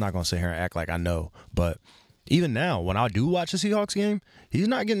games, so I'm not gonna sit here and act like I know. But even now, when I do watch a Seahawks game, he's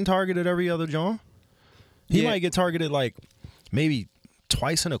not getting targeted every other John. He might get targeted like maybe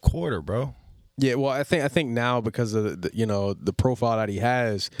twice in a quarter, bro. Yeah, well, I think now because of the profile that he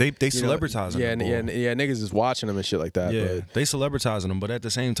has, they celebritizing him. Yeah, niggas is watching him and shit like that. Yeah, but they celebritizing him, but at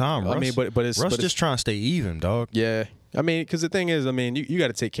the same time, Russ, I mean, but Russ just trying to stay even, dog. Yeah, I mean, because the thing is, I mean, you got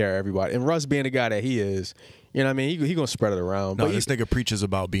to take care of everybody, and Russ being the guy that he is, you know what I mean, he gonna spread it around. No, but this nigga preaches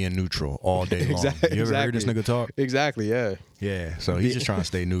about being neutral all day long. Exactly, you ever heard this nigga talk? Exactly, yeah. Yeah, so he's just trying to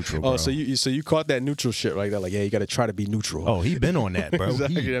stay neutral, bro. Oh, so you caught that neutral shit right there, like, yeah, you got to try to be neutral. Oh, he been on that, bro.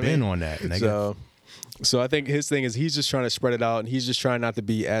 Exactly, He been on that, nigga. So I think his thing is he's just trying to spread it out, and he's just trying not to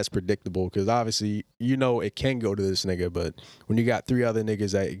be as predictable because obviously it can go to this nigga, but when you got 3 other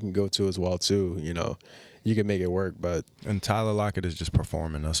niggas that you can go to as well too, you can make it work. But and Tyler Lockett is just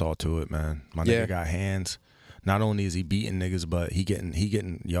performing. That's all to it, man. My nigga got hands. Not only is he beating niggas, but he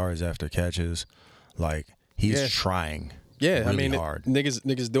getting yards after catches. Like he's trying. Yeah, really I mean, hard.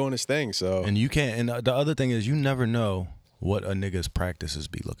 Niggas doing his thing. So and you can't. And the other thing is, you never know what a nigga's practices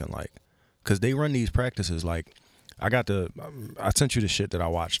be looking like. Because they run these practices like, I sent you the shit that I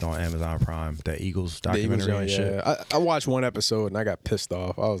watched on Amazon Prime, that Eagles documentary and shit. I watched one episode and I got pissed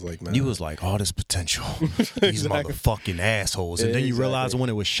off. I was like, man. You was like, all this potential. These motherfucking assholes. And then you realize when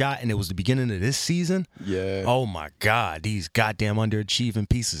it was shot and it was the beginning of this season, oh my God, these goddamn underachieving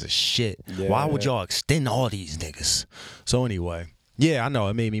pieces of shit. Yeah. Why would y'all extend all these niggas? So anyway. Yeah, I know.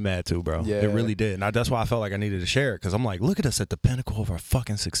 It made me mad too, bro. Yeah. It really did. And that's why I felt like I needed to share it because I'm like, look at us at the pinnacle of our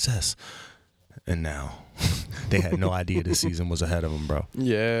fucking success. And now they had no idea this season was ahead of them, bro.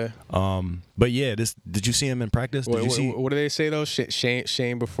 Yeah. But yeah, did you see him in practice? Did you see? What do they say though?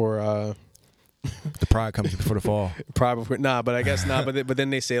 Shame before. The pride comes before the fall. Pride before, but I guess not. But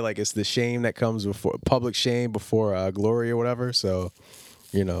then they say like it's the shame that comes before public shame before glory or whatever. So,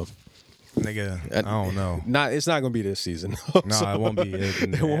 Nigga, I don't know. It's not gonna be this season. No, it won't be.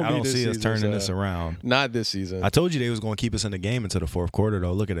 I don't see us turning this around. Not this season. I told you they was gonna keep us in the game until the fourth quarter,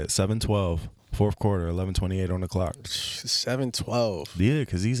 though. Look at it, 7-12, fourth quarter, 11:28 on the clock. 7-12. Yeah,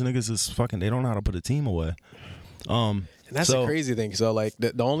 because these niggas is fucking. They don't know how to put a team away. And that's the crazy thing. So like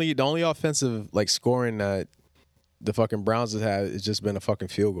the only offensive like scoring that the fucking Browns have had has just been a fucking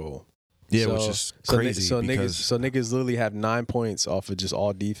field goal. Yeah, which is crazy. So niggas literally have 9 points off of just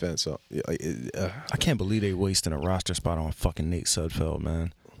all defense. So I can't believe they wasting a roster spot on fucking Nate Sudfeld,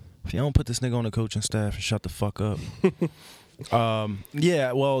 man. If you don't put this nigga on the coaching staff and shut the fuck up.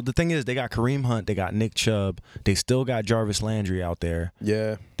 Yeah, well, the thing is, they got Kareem Hunt, they got Nick Chubb, they still got Jarvis Landry out there.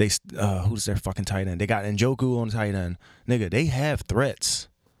 Yeah. They who's their fucking tight end? They got Njoku on the tight end. Nigga, they have threats.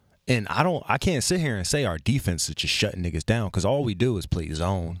 And I can't sit here and say our defense is just shutting niggas down because all we do is play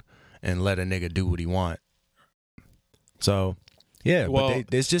zone and let a nigga do what he want. So, yeah, but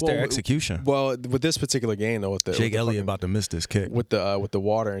it's just their execution. Well, with this particular game, though, with the Jake Elliott about to miss this kick with the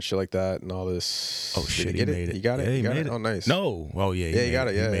water and shit like that and all this. Oh shit, he made it. You got it. Yeah, you got made it. Oh, nice. No. Oh yeah. Yeah, you got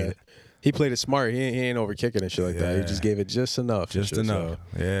it. Yeah, he made it. He played it smart. He ain't over kicking and shit like that. He just gave it just enough. Just enough.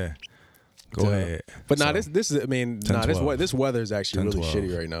 So. Yeah. Go ahead. But this is. I mean, this weather is actually really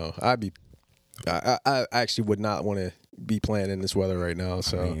shitty right now. I actually would not want to be playing in this weather right now.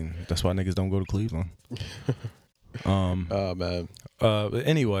 So I mean, that's why niggas don't go to Cleveland. Oh man.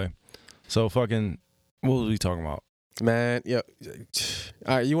 Anyway, so fucking, what was we talking about? Man, yeah.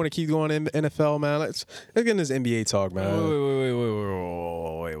 All right, you want to keep going in NFL, man? Let's get in this NBA talk, man.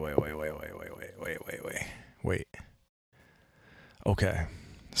 Wait. Okay.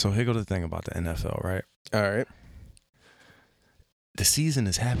 So here go the thing about the NFL, right? All right. The season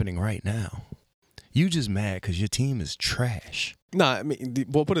is happening right now. You just mad because your team is trash. Nah, I mean,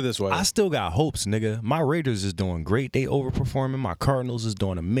 we'll put it this way. I still got hopes, nigga. My Raiders is doing great. They overperforming. My Cardinals is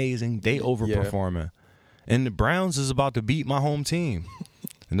doing amazing. They overperforming. And the Browns is about to beat my home team.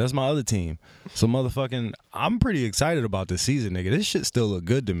 And that's my other team. So motherfucking, I'm pretty excited about this season, nigga. This shit still look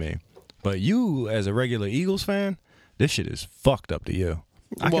good to me. But you, as a regular Eagles fan, this shit is fucked up to you.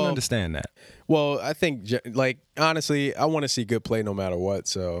 I can understand that. Well, I think, like, honestly, I want to see good play no matter what.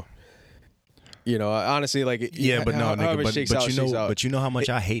 So, you know, honestly, like, yeah, but no, nigga, but you know how much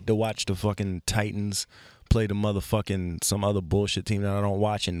I hate to watch the fucking Titans play the motherfucking some other bullshit team that I don't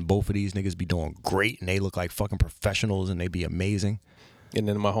watch, and both of these niggas be doing great, and they look like fucking professionals, and they be amazing. And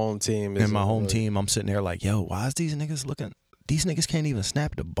then my home team. Team, I'm sitting there like, yo, why is these niggas looking? These niggas can't even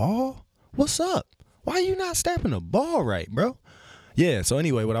snap the ball. What's up? Why are you not snapping the ball right, bro? Yeah. So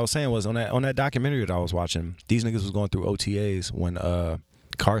anyway, what I was saying was on that documentary that I was watching, these niggas was going through OTAs when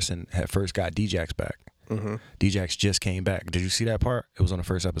Carson had first got Djax back. Mm-hmm. Djax just came back. Did you see that part? It was on the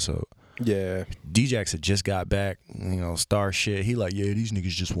first episode. Yeah. Djax had just got back, you know, star shit. He like, yeah, these niggas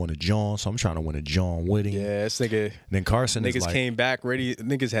just won a John, so I'm trying to win a John with him. Yeah, this nigga. Then Carson niggas came back ready.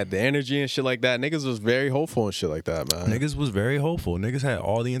 Niggas had the energy and shit like that. Niggas was very hopeful and shit like that, man. Niggas was very hopeful. Niggas had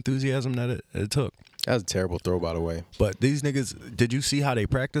all the enthusiasm that it took. That was a terrible throw, by the way. But these niggas, did you see how they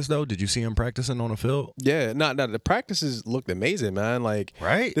practice, though? Did you see them practicing on the field? Yeah, no, the practices looked amazing, man. Like,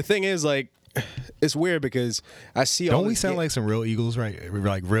 right? The thing is, like, it's weird because I see all. Don't we sound like some real Eagles, right?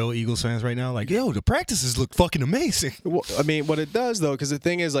 Like real Eagles fans right now? Like, yo, the practices look fucking amazing. Well, I mean, what it does though, because the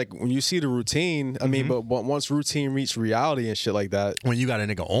thing is, like, when you see the routine, I mean, but once routine meets reality and shit like that, when you got a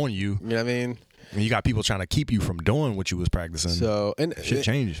nigga on you, you know what I mean? And you got people trying to keep you from doing what you was practicing. So and shit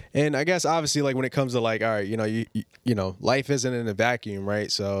changed. And I guess obviously, like, when it comes to, like, all right, you know, you know, life isn't in a vacuum,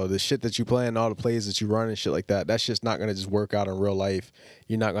 right? So the shit that you plan, all the plays that you run and shit like that, that's just not gonna just work out in real life.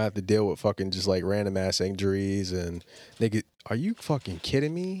 You're not gonna have to deal with fucking just like random ass injuries and nigga. Are you fucking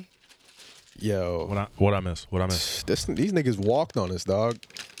kidding me? Yo, what I miss? These niggas walked on us, dog.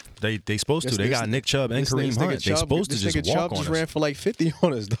 They supposed to. They got Nick Chubb and Kareem Hunt. They supposed to just walk Chubb on just us. Ran for like 50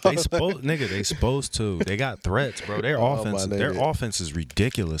 on us, dog. They supposed to. They got threats, bro. Their offense is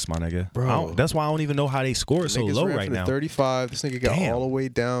ridiculous, my nigga. Bro, that's why I don't even know how they scored so low ran right for the now. 35. This nigga got all the way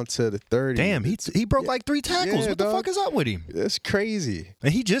down to the 30. Damn, he broke like 3 tackles. What the fuck is up with him? That's crazy.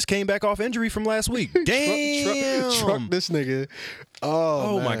 And he just came back off injury from last week. Damn, truck this nigga.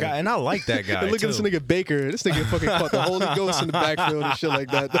 Oh my god, and I like that guy. Look at this nigga Baker. This nigga fucking caught the Holy Ghost in the backfield and shit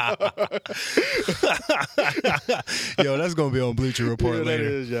like that. Yo, that's gonna be on Bleacher Report later.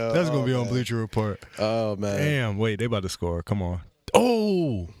 That is, yo. That's gonna be on Bleacher Report. Oh man. Damn, wait, they about to score. Come on.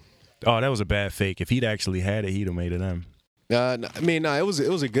 Oh, that was a bad fake. If he'd actually had it, he'd have made it them. I mean, it was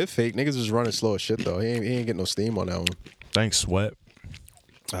a good fake. Niggas was running slow as shit though. He ain't getting no steam on that one. Thanks, Sweat.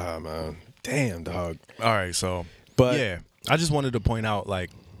 Oh man. Damn, dog. All right, so but yeah, I just wanted to point out,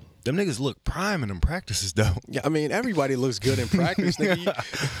 like, them niggas look prime in them practices, though. Yeah, I mean, everybody looks good in practice,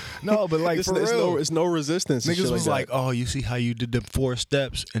 nigga. No, but like, for real. It's no resistance. Niggas was like, oh, you see how you did the 4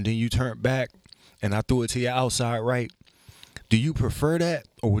 steps and then you turned back and I threw it to your outside right. Do you prefer that,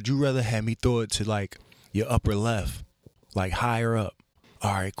 or would you rather have me throw it to, like, your upper left, like higher up?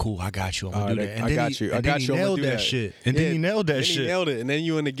 All right, cool. I got you. I'm gonna do that. And I got you. I got you. Nailed that shit. And then he nailed that shit. He nailed it. And then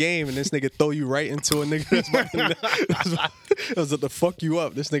you in the game, and this nigga throw you right into a nigga that's about to fuck you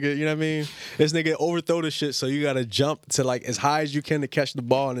up. This nigga, you know what I mean? This nigga overthrow the shit, so you gotta jump to like as high as you can to catch the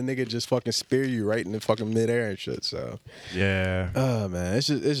ball, and the nigga just fucking spear you right in the fucking midair and shit. So yeah. Oh man, it's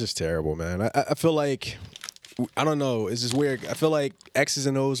just terrible, man. I feel like. I don't know. It's just weird. I feel like X's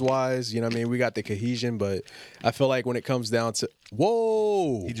and O's wise, you know what I mean? We got the cohesion, but I feel like when it comes down to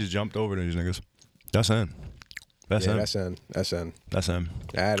whoa, he just jumped over these niggas. That's in. That's in. That's in.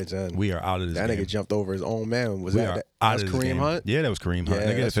 That is in. We are out of this game. That nigga jumped over his own man. Was that Kareem Hunt? Yeah, that was Kareem Hunt.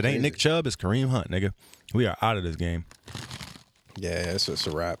 Nigga, if it ain't Nick Chubb, it's Kareem Hunt, nigga. We are out of this game. Yeah, it's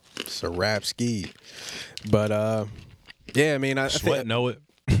a wrap. It's a rap ski. But yeah, I mean, I Sweat know it.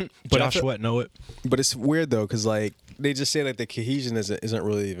 Josh Sweat know it. But it's weird though, because like they just say that the cohesion isn't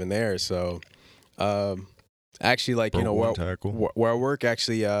really even there. So actually, like, you know, where I work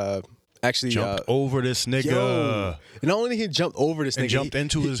actually jumped over this nigga. Yo, and not only he jumped over this nigga, jumped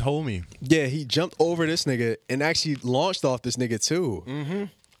into his homie. Yeah, he jumped over this nigga and actually launched off this nigga too. Mm-hmm.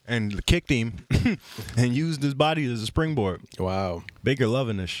 And kicked him and used his body as a springboard. Wow. Baker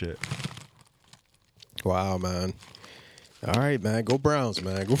loving this shit. Wow, man. All right, man. Go Browns,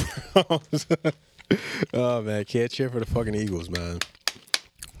 man. Go Browns. Oh, man. Can't cheer for the fucking Eagles, man.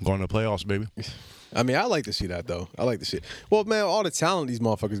 Going to the playoffs, baby. I mean, I like to see that though. I like to see it. Well, man, all the talent these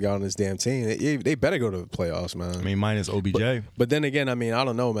motherfuckers got on this damn team, they better go to the playoffs, man. I mean, minus OBJ. But then again, I mean, I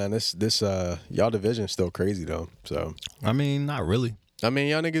don't know, man. This y'all division is still crazy though. So I mean, not really. I mean,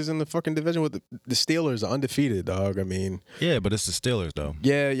 y'all niggas in the fucking division with the Steelers are undefeated, dog. I mean, Yeah, but it's the Steelers though.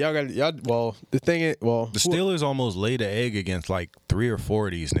 yeah, y'all. Well, the thing is, The Steelers almost laid an egg against like 3 or 4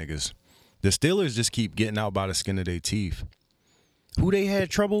 of these niggas. The Steelers just keep getting out by the skin of their teeth. Who they had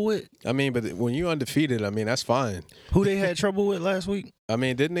trouble with? I mean, but when you undefeated, I mean, that's fine. Who they had trouble with last week? I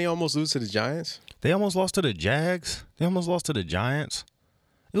mean, didn't they almost lose to the Giants? They almost lost to the Jags. They almost lost to the Giants.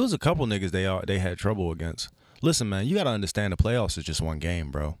 It was a couple niggas they had trouble against. Listen, man, you got to understand the playoffs is just one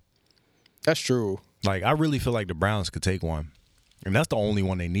game, bro. That's true. Like, I really feel like the Browns could take one. And that's the only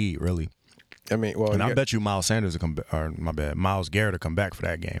one they need, really. I mean, well, And I bet you Miles Sanders will Myles Garrett will come back for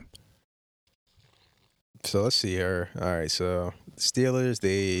that game. So let's see here. All right, so Steelers,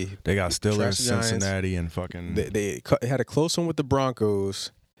 They got Steelers, trashed the Giants. Cincinnati, and fucking. They had a close one with the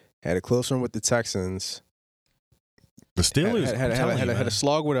Broncos, had a close one with the Texans. The Steelers had a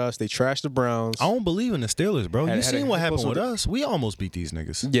slog with us. They trashed the Browns. I don't believe in the Steelers, bro. You seen what happened with us? us? We almost beat these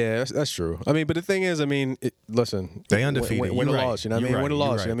niggas. Yeah, that's true. I mean, but the thing is, I mean, listen, They undefeated. Win or You're loss, you know right. what I mean? You're Win or right. loss,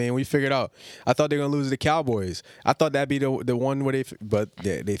 You're you know what I mean? We figured out. I thought they were gonna lose to the Cowboys. I thought that'd be the one where they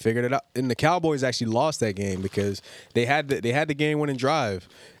figured it out. And the Cowboys actually lost that game because they had the game winning drive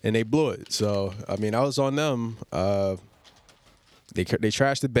and they blew it. So I mean, I was on them. They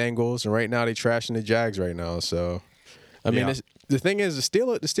trashed the Bengals, and right now they trashing the Jags right now. So I mean, the thing is, the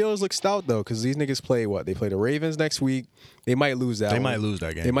Steelers look stout though, because these niggas play what? They play the Ravens next week. They might lose that. They might lose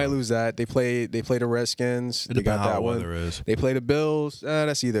that game. They might lose that. They play the Redskins. It They got depends how that the one. weather is. They play the Bills.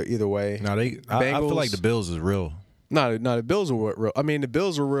 That's either way. No, I feel like the Bills is real. No, the Bills were real. I mean, the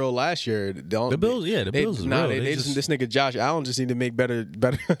Bills were real last year. The Bills is real. This nigga Josh Allen just need to make better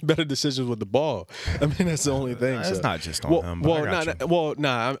decisions with the ball. I mean, that's the only thing. It's not just on him.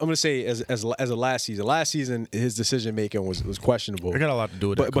 I'm gonna say as a last season. Last season, his decision making was questionable. It got a lot to do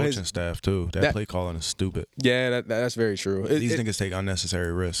with that coaching staff too. That play calling is stupid. Yeah, that's very true. These niggas take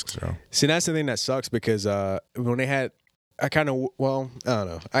unnecessary risks. So. See, that's the thing that sucks because when they had. I don't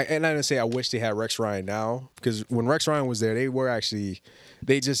know. I didn't say I wish they had Rex Ryan now because when Rex Ryan was there, they were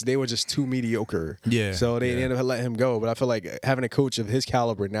just too mediocre. Yeah. So they ended up letting him go. But I feel like having a coach of his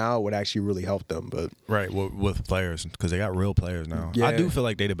caliber now would actually really help them. But right with players because they got real players now. Yeah. I do feel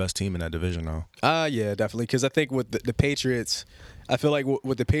like they the best team in that division now. Yeah, definitely. Because I think with the Patriots, I feel like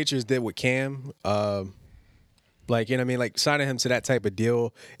what the Patriots did with Cam. Like, you know what I mean? Like signing him to that type of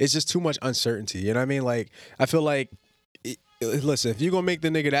deal, it's just too much uncertainty. You know what I mean? Like I feel like. Listen, if you're going to make the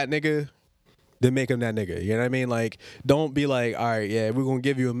nigga that nigga, then make him that nigga. You know what I mean? Like, don't be like, all right, yeah, we're going to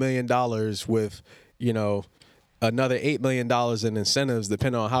give you $1 million with, you know, another $8 million in incentives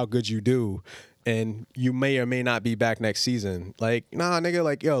depending on how good you do. And you may or may not be back next season. Like, nah, nigga,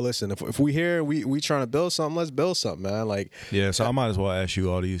 like, yo, listen, if we here, we trying to build something, let's build something, man. Like, yeah, so I might as well ask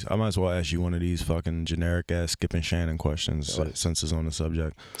you one of these fucking generic-ass Skip and Shannon questions since it's on the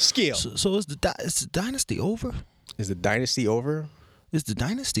subject. Skill. So is the dynasty over? Is the dynasty over? Is the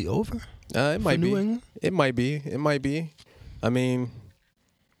dynasty over? It might be. New England? It might be. I mean,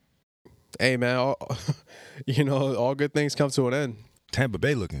 hey, man, all good things come to an end. Tampa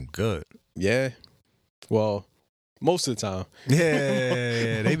Bay looking good. Yeah. Well, most of the time.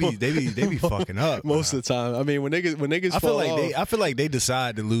 Yeah, they be fucking up. Most of the time. I mean, when niggas I feel like they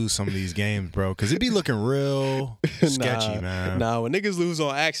decide to lose some of these games, bro, because it be looking real sketchy, man. Nah, when niggas lose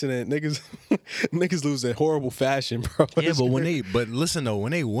on accident, niggas lose in horrible fashion, bro. Yeah, but listen though,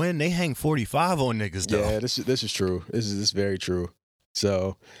 when they win, they hang 45 on niggas though. Yeah, this is true. This is very true.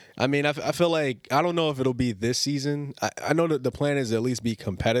 So, I mean, I feel like I don't know if it'll be this season. I know that the plan is to at least be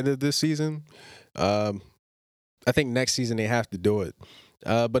competitive this season. I think next season they have to do it.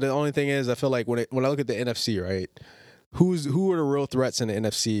 But the only thing is, I feel like when I look at the NFC, right, who are the real threats in the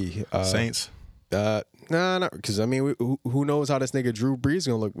NFC? Saints. Nah, not because I mean, who knows how this nigga Drew Brees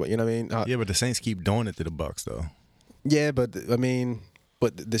gonna look? You know what I mean? Yeah, but the Saints keep doing it to the Bucks though. Yeah, but I mean,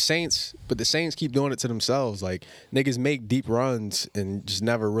 the Saints keep doing it to themselves. Like niggas make deep runs and just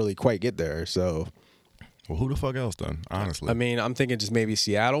never really quite get there. So, well, who the fuck else then? Honestly, I mean, I'm thinking just maybe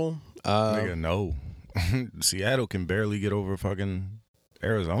Seattle. Nigga, no. Seattle can barely get over fucking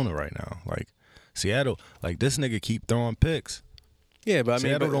Arizona right now. Like Seattle, like this nigga keep throwing picks. Yeah, but I mean,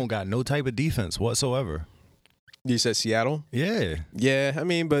 Seattle don't got no type of defense whatsoever. You said Seattle? Yeah. Yeah, I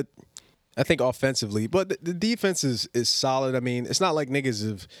mean, but I think offensively, but the defense is solid. I mean, it's not like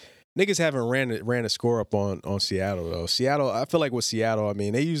niggas haven't ran a score up on Seattle though. Seattle, I feel like with Seattle, I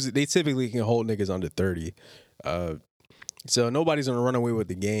mean, they typically can hold niggas under 30. So nobody's gonna run away with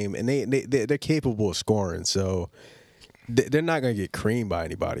the game, and they're capable of scoring. So they're not gonna get creamed by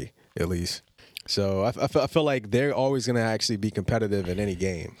anybody, at least. So I feel like they're always gonna actually be competitive in any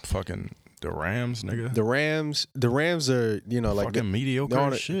game. Fucking the Rams, nigga. The Rams are, you know, like fucking mediocre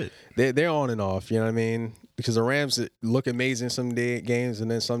as shit. They're on and off. You know what I mean? Because the Rams look amazing some games, and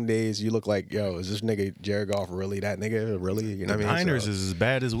then some days you look like, yo, is this nigga Jared Goff really that nigga? Really? You know what I mean? Niners is as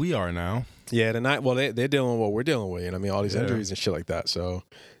bad as we are now. Yeah, they're dealing with what we're dealing with. You know what I mean? All these injuries and shit like that. So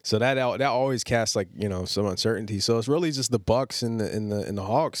that always casts like, you know, some uncertainty. So it's really just the Bucks and the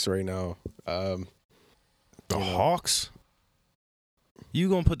Hawks right now. The Hawks? You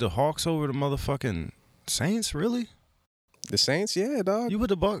gonna put the Hawks over the motherfucking Saints? Really? The Saints? Yeah, dog. You put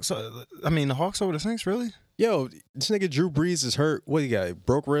the the Hawks over the Saints? Really? Yo, this nigga Drew Brees is hurt. What, you got?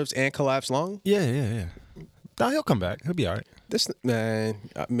 Broke ribs and collapsed lung? Yeah. Nah, he'll come back. He'll be all right. This man,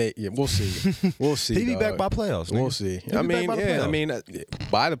 we'll see. We'll see. He'll be back by playoffs. Nigga. We'll see.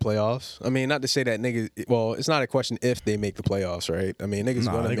 By the playoffs. I mean, not to say that niggas. Well, it's not a question if they make the playoffs, right? I mean, niggas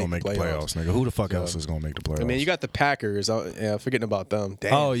gonna make the playoffs, nigga. Who the fuck else is gonna make the playoffs? I mean, you got the Packers. Forgetting about them.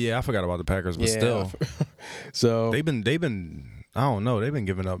 Damn. Oh yeah, I forgot about the Packers, but still. So they've been. I don't know. They've been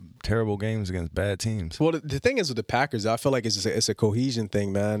giving up terrible games against bad teams. Well, the thing is with the Packers, I feel like it's a cohesion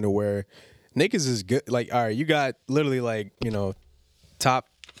thing, man, to where niggas is good. Like, all right, you got literally like, you know, top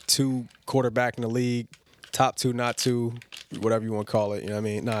 2 quarterback in the league, top 2, not 2, whatever you want to call it. You know what I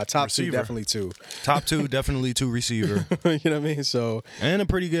mean? Nah, top receiver. 2, definitely 2. Top 2, definitely 2 receiver. You know what I mean? So and a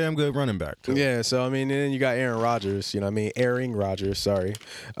pretty damn good running back too. Yeah, so I mean, and then you got Aaron Rodgers. You know what I mean? Aaron Rodgers, sorry.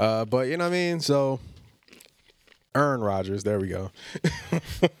 But you know what I mean? So Aaron Rodgers, there we go.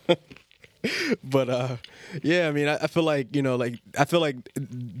 But yeah, I mean, I feel like, you know, like I feel like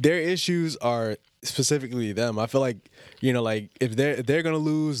their issues are specifically them. I feel like, you know, like if they're gonna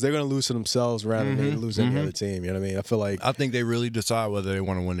lose, they're gonna lose to themselves rather than lose any other team. You know what I mean? I think they really decide whether they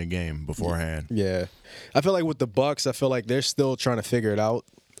want to win the game beforehand. Yeah, I feel like with the Bucks, I feel like they're still trying to figure it out.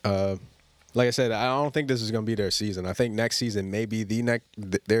 Like I said, I don't think this is gonna be their season. I think next season may be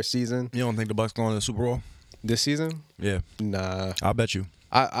their season. You don't think the Bucks going to the Super Bowl this season? Yeah, nah. I'll bet you.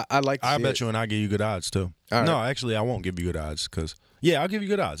 I like. I bet you, and I give you good odds too. Right. No, actually, I won't give you good odds because I'll give you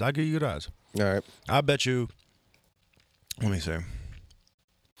good odds. I'll give you good odds. All right. I bet you. Let me see. I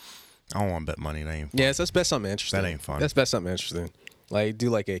don't want to bet money. That ain't fun. Yeah, let's bet something interesting. That ain't fun. Let's bet something interesting. Like do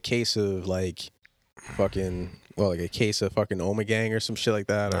like a case of like fucking like a case of fucking Omegang or some shit like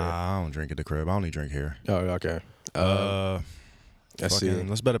that. Nah, I don't drink at the crib. I only drink here. Oh, okay. Let's see.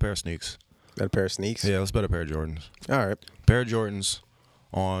 Let's bet a pair of sneaks. Bet a pair of sneaks? Yeah, let's bet a pair of Jordans. All right. Pair of Jordans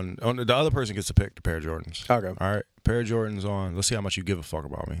on the other person gets to pick the pair of Jordans. Okay. All right. Pair of Jordans on. Let's see how much you give a fuck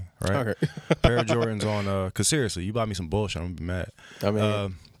about me. Right. Okay. Pair of Jordans on. Because seriously, you buy me some bullshit, I'm gonna be mad. I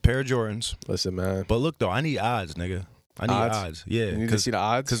mean, pair of Jordans. Listen, man. But look though, I need odds, nigga. I need odds. Yeah. You need to see the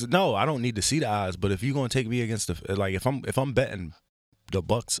odds. Because no, I don't need to see the odds. But if you're gonna take me against if I'm betting the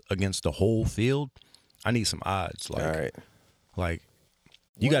Bucks against the whole field, I need some odds. Like, all right. Like.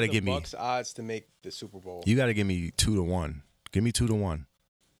 You got to give me Bucks odds to make the Super Bowl. You got to give me 2-1. Give me 2-1.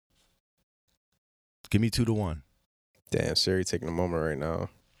 Give me 2-1. Damn, Siri taking a moment right now.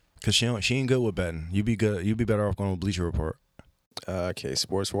 Cause she ain't good with betting. You be good. You be better off going with Bleacher Report. Okay,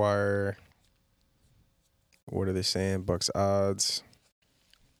 Sports Wire. What are they saying? Bucks odds.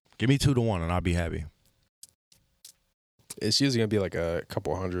 Give me 2-1 and I'll be happy. It's usually gonna be like a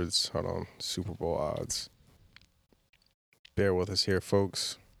couple hundreds. Hold on, Super Bowl odds. Bear with us here,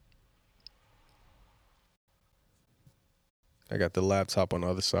 folks. I got the laptop on the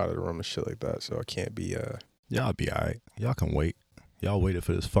other side of the room and shit like that, so I can't be. Y'all be all right. Y'all can wait. Y'all waited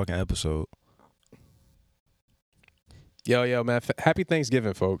for this fucking episode. Yo, man. Happy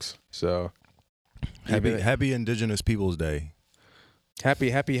Thanksgiving, folks. So happy Indigenous Peoples Day.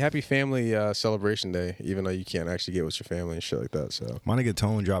 Happy family celebration day, even though you can't actually get with your family and shit like that. So my nigga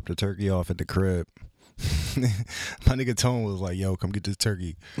Tone dropped the turkey off at the crib. My nigga Tone was like, yo, come get this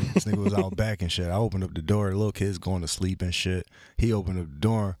turkey. This nigga was out back and shit. I opened up the door. The little kid's going to sleep and shit. He opened up the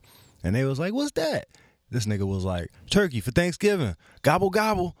door and they was like, what's that? This nigga was like, turkey for Thanksgiving. Gobble,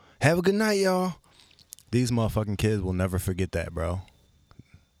 gobble. Have a good night, y'all. These motherfucking kids will never forget that, bro.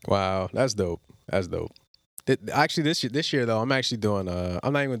 Wow, that's dope. That's dope. Actually, this year though, I'm actually doing.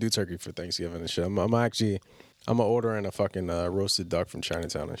 I'm not even gonna do turkey for Thanksgiving and shit. I'm ordering a fucking roasted duck from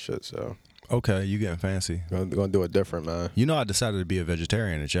Chinatown and shit. So okay, you getting fancy? Gonna do it different, man. You know, I decided to be a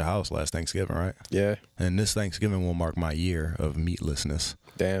vegetarian at your house last Thanksgiving, right? Yeah. And this Thanksgiving will mark my year of meatlessness.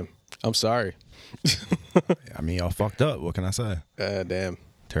 Damn, I'm sorry. I mean, y'all fucked up. What can I say? Damn.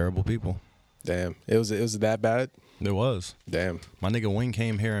 Terrible people. Damn. It was that bad? It was. Damn. My nigga Wing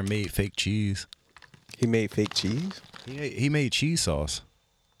came here and made fake cheese. He made fake cheese? He made cheese sauce.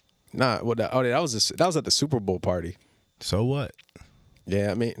 Nah, well, that was at the Super Bowl party. So what?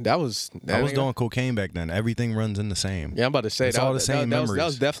 Yeah, I mean I was doing cocaine back then. Everything runs in the same. Yeah, I'm about to say it's all the same memories. That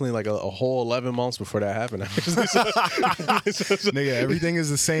was definitely like a whole 11 months before that happened. Nigga, everything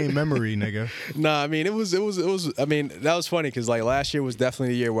is the same memory, nigga. Nah, I mean it was. I mean that was funny because like last year was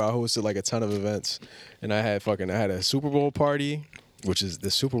definitely the year where I hosted like a ton of events, and I had a Super Bowl party. Which is the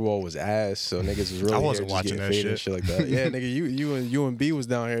Super Bowl was ass, so niggas was really I wasn't here watching just getting that faded shit. and shit like that. Yeah, nigga, you and B was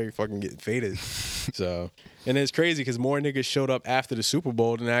down here fucking getting faded. So, and it's crazy because more niggas showed up after the Super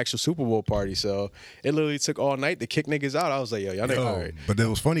Bowl than the actual Super Bowl party. So it literally took all night to kick niggas out. I was like, yo, y'all niggas all right. But it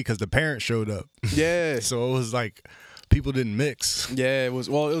was funny because the parents showed up. Yeah. So it was like people didn't mix. Yeah, it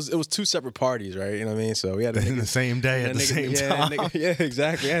was two separate parties, right? You know what I mean? So we had in the same day at the same time. Yeah,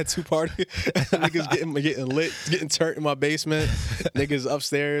 exactly. I had two parties. Niggas getting lit, getting turned in my basement. Niggas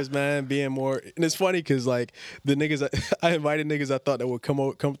upstairs, man, being more. And it's funny because like the niggas, I invited niggas I thought that would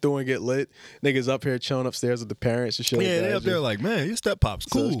come through and get lit. Niggas up here chilling upstairs with the parents and shit. Yeah, like that. they up there like, man, your step pop's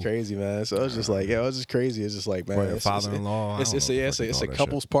cool. So it's crazy, man. So I was just like, it was just crazy. It's just like, man, Right, father-in-law. It's a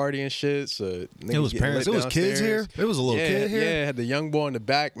couples party and shit. So it was parents. It was kids here. It was a little kid here. Yeah, had the young boy in the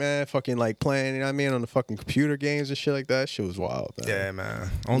back, man, fucking like playing, you know what I mean, on the fucking computer games and shit like that. Shit was wild, man. Yeah, man.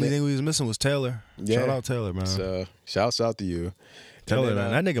 Only thing we was missing was Taylor. Yeah. Shout out Taylor, man. So shouts out to you. Taylor,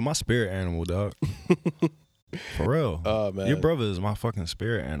 man, that nigga my spirit animal, dog. For real. Oh, man. Your brother is my fucking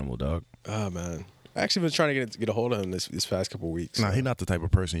spirit animal, dog. Oh, man. I actually been trying to get a hold of him this past couple of weeks. Nah, he not the type of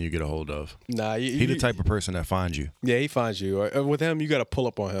person you get a hold of. Nah, he the type of person that finds you. Yeah, he finds you. With him, you got to pull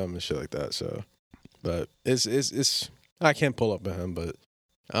up on him and shit like that. So, but it's I can't pull up on him, but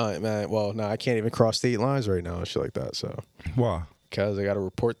man, well, I can't even cross state lines right now and shit like that. So why? Because I got to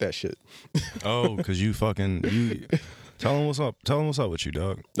report that shit. Oh, because you tell him what's up. Tell him what's up with you,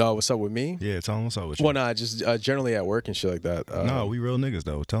 dog. No, what's up with me? Yeah, tell him what's up with you. Well, nah, just generally at work and shit like that. No, we real niggas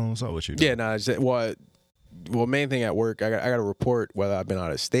though. Tell him what's up with you, dog. Yeah, nah, well, main thing at work, I got to report whether I've been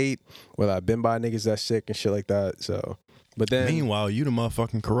out of state, whether I've been by niggas that's sick and shit like that. So, but then meanwhile, you the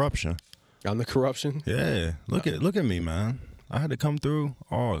motherfucking corruption. I'm the corruption. Yeah, look at me, man. I had to come through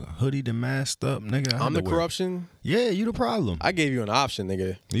all hoodied and masked up, nigga. I'm the corruption? Yeah, you the problem. I gave you an option,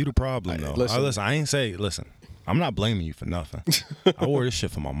 nigga. You the problem, though. Listen, I ain't say, listen, I'm not blaming you for nothing. I wore this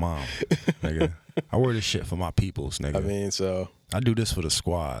shit for my mom, nigga. I wore this shit for my peoples, nigga. I mean, so. I do this for the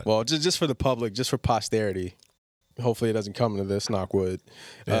squad. Well, just for the public, just for posterity. Hopefully it doesn't come to this, knock wood.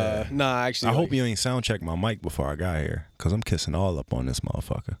 Yeah. Nah, actually. I hope you ain't sound check my mic before I got here, because I'm kissing all up on this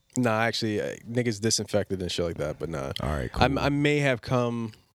motherfucker. Nah, actually, niggas disinfected and shit like that, but nah. All right, cool. I may have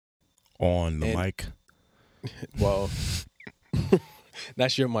come. On the mic? Well,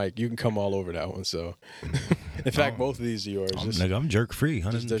 that's your mic. You can come all over that one, so. In fact, both of these are yours. Nigga, I'm jerk-free.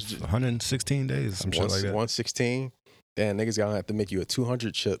 116 days, some shit like that. 116? Damn, niggas gonna have to make you a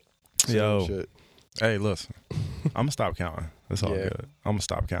 200 chip. Yo. Shit. Hey, listen, I'm gonna stop counting. It's all good. I'm gonna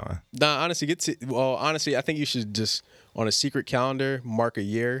stop counting. Nah, honestly, I think you should just on a secret calendar mark a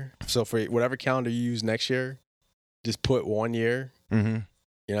year. So for whatever calendar you use next year, just put 1 year. Mm-hmm. You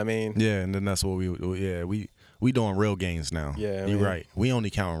know what I mean? Yeah, and then that's what we doing real gains now. Yeah, you right. We only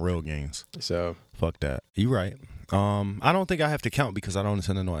counting real gains. So fuck that. You right. I don't think I have to count because I don't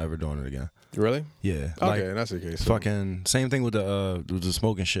intend on ever doing it again. Really? Yeah. Okay, that's the case. Fucking same thing with the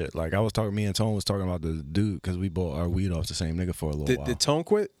smoking shit. Like me and Tone was talking about the dude because we bought our weed off the same nigga for a little while. Did Tone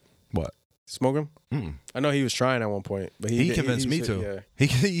quit? What? Smoking? Mm-mm. I know he was trying at one point, but he convinced me to. Yeah.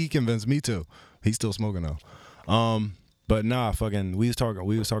 He convinced me to. He's still smoking though. But nah, fucking we was talking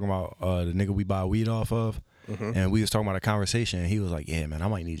about the nigga we buy weed off of. Mm-hmm. And we was talking about a conversation, and he was like, "Yeah, man, I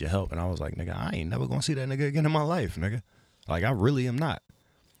might need your help." And I was like, "Nigga, I ain't never gonna see that nigga again in my life, nigga. Like, I really am not."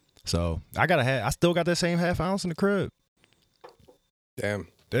 So I still got that same half ounce in the crib. Damn.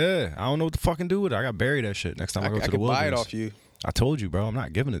 Yeah, I don't know what to fucking do with it. I got to bury that shit next time I go to the wilderness. I could buy it off you. I told you, bro. I'm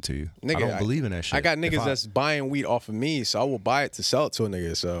not giving it to you. Nigga, I don't believe in that shit. I got niggas that's buying weed off of me, so I will buy it to sell it to a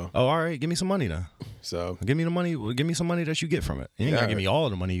nigga. So. Oh, all right. Give me some money then. So. Give me the money. Give me some money that you get from it. You ain't gotta give me all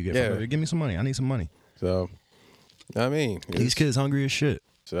of the money you get from it. Give me some money. I need some money. So. I mean, these kids hungry as shit.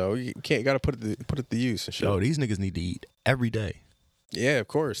 So you gotta put it to use and shit. Yo, these niggas need to eat every day. Yeah, of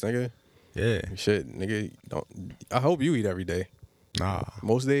course, nigga. Yeah. Shit, nigga. I hope you eat every day. Nah.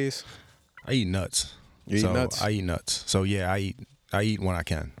 Most days. I eat nuts. You eat nuts? I eat nuts. So yeah, I eat when I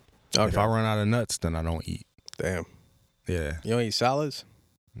can. Okay. If I run out of nuts, then I don't eat. Damn. Yeah. You don't eat salads?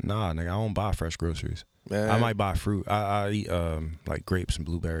 Nah, nigga. I don't buy fresh groceries. Man. I might buy fruit. I eat like grapes and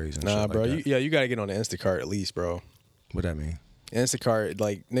blueberries and shit like bro. that. You gotta get on the Instacart at least, bro. What that mean? Instacart,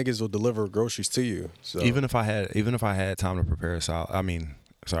 like niggas will deliver groceries to you. So even if I had time to prepare a salad, I mean,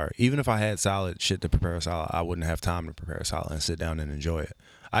 Even if I had salad shit to prepare a salad, I wouldn't have time to prepare a salad and sit down and enjoy it.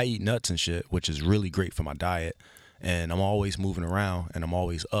 I eat nuts and shit, which is really great for my diet. And I'm always moving around and I'm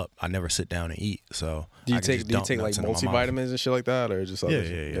always up. I never sit down and eat. So do you take like multivitamins and shit like that, or just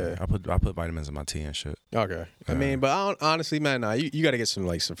yeah. I put vitamins in my tea and shit. Okay. I mean, but honestly, man, you got to get some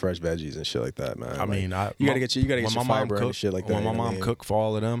fresh veggies and shit like that, man. I mean, you got to get your fiber and shit like that. When my mom cook for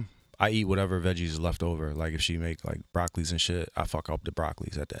all of them, I eat whatever veggies is left over. Like if she make like broccolis and shit, I fuck up the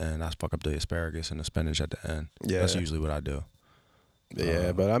broccolis at the end. I fuck up the asparagus and the spinach at the end. Yeah, that's usually what I do.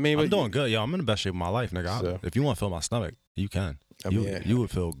 Yeah, but I mean, I'm doing good, yo. I'm in the best shape of my life, nigga. If you want to fill my stomach, you can. You would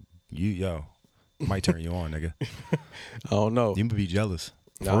feel might turn you on, nigga. I don't know. You would be jealous.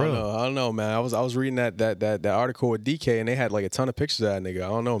 I don't know, man. I was reading that article with DK, and they had like a ton of pictures of that nigga. I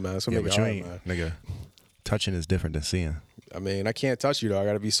don't know, man. So nigga. Touching is different than seeing. I mean, I can't touch you though. I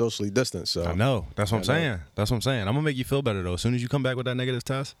gotta be socially distant. So I know. That's what I'm saying. I'm gonna make you feel better though. As soon as you come back with that negative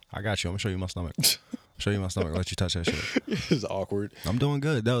test, I got you. I'm gonna show you my stomach. Let you touch that shit. It's awkward. I'm doing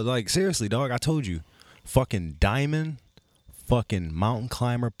good though. Like seriously, dog. I told you, fucking diamond, fucking mountain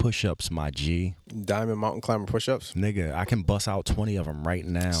climber push-ups, my G. Diamond mountain climber push-ups, nigga. I can bust out 20 of them right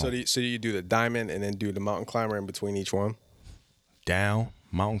now. So do you do the diamond and then do the mountain climber in between each one? Down,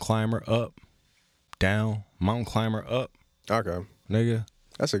 mountain climber up. Down, mountain climber up. Okay, nigga.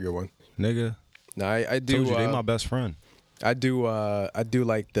 That's a good one, nigga. No, I do. Told you, they my best friend. I do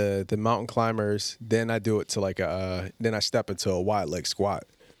like the mountain climbers. Then I do it to like then I step into a wide leg squat.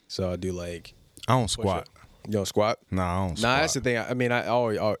 So I do like. I don't squat. You don't squat? No, I don't squat. That's the thing. I mean,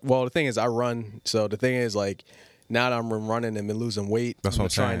 well, the thing is I run. So the thing is like, now that I'm running and been losing weight, that's what I'm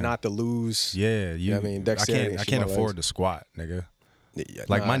trying saying. Not to lose. Yeah, I mean, dexterity. I can't afford to squat, nigga.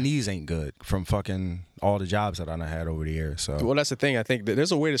 Like my knees ain't good from fucking all the jobs that I done had over the years. So well, that's the thing. I think that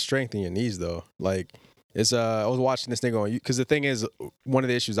there's a way to strengthen your knees though. Like it's I was watching this thing on you because the thing is one of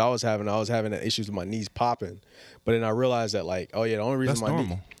the issues I was having issues with my knees popping, but then I realized that like the only reason that's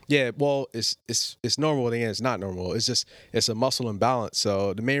normal. Well, it's normal. Again, it's not normal. It's a muscle imbalance.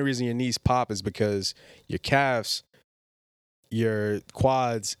 So the main reason your knees pop is because your calves, your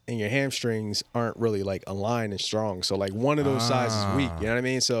quads, and your hamstrings aren't really like aligned and strong. So like one of those sides is weak. You know what I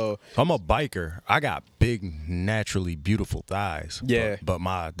mean? So I'm a biker. I got big, naturally beautiful thighs. Yeah. But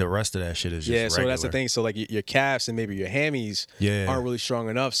the rest of that shit is just regular. So that's the thing. So like your calves and maybe your hammies aren't really strong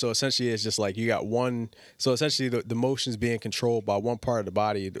enough. So essentially it's just like you got one. So essentially the motion's being controlled by one part of the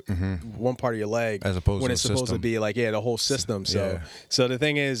body, one part of your leg, as opposed when to it's supposed system. to be like the whole system. So so the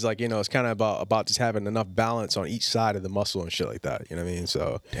thing is like it's kind of about just having enough balance on each side of the muscle and shit like that. You know what I mean?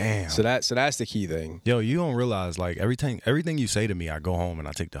 So damn. So that's the key thing. Yo, you don't realize like everything you say to me, I go home and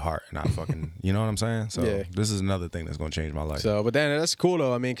I take to heart and I fucking you know what I'm saying? So this is another thing that's gonna change my life. So but then that's cool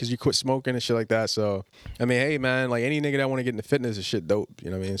though. I mean, because you quit smoking and shit like that. So I mean, hey man, like any nigga that want to get into fitness is shit dope. You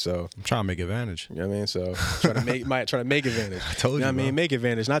know what I mean? So I'm trying to make advantage. You know what I mean? So try to make advantage. I told you. Know what I mean? Make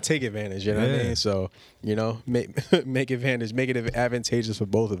advantage, not take advantage. You know what I mean? So make advantage, make it advantageous for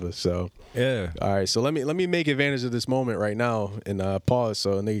both of us. So yeah. All right. So let me make advantage of this moment right now and pause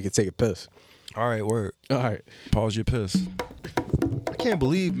so a nigga can take a piss. All right, word. All right. Pause your piss. I can't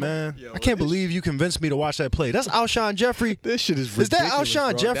believe, man. I can't believe you convinced me to watch that play. That's Alshon Jeffrey. This shit is ridiculous. Is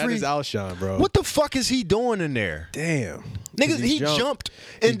that Alshon Jeffrey? That is Alshon, bro. What the fuck is he doing in there? Damn. Nigga, he jumped.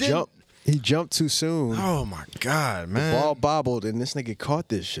 He jumped too soon. Oh, my God, man. The ball bobbled, and this nigga caught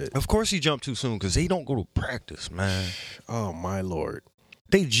this shit. Of course he jumped too soon, because he don't go to practice, man. Oh, my Lord.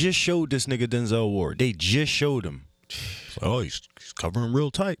 They just showed this nigga Denzel Ward. They just showed him. Oh, he's covering real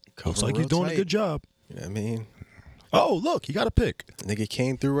tight. Looks like he's doing a good job. You know what I mean? Oh, look, he got a pick. Nigga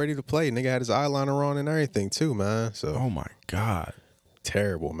came through ready to play. Nigga had his eyeliner on and everything, too, man. So. Oh, my God.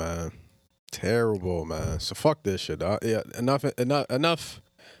 Terrible, man. Terrible, man. So fuck this shit, dog. Yeah, enough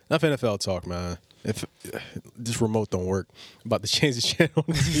NFL talk, man. If this remote don't work, I'm about to change the channel.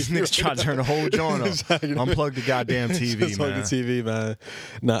 These niggas trying to turn the whole joint off. Unplug the goddamn TV, man. Unplug the TV, man.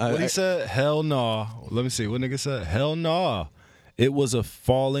 Nah, what he said? Hell no. Let me see. What nigga said? Hell no. It was a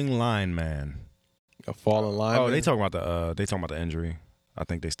falling line, man. A falling line. Oh, they talking about the injury. I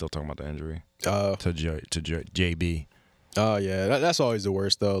think they still talking about the injury. To JB. Oh yeah, that's always the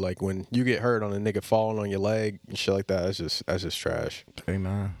worst though. Like when you get hurt on a nigga falling on your leg and shit like that. That's just trash. Hey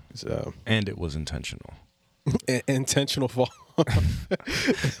man. So and it was intentional. Intentional fall.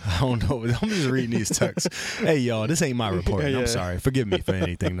 I don't know. I'm just reading these texts. Hey y'all, this ain't my reporting. I'm sorry. Forgive me for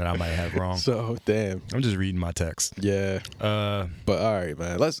anything that I might have wrong. So damn. I'm just reading my text. Yeah. But all right,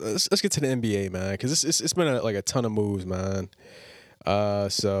 man. Let's get to the NBA, man, because it's been a ton of moves, man.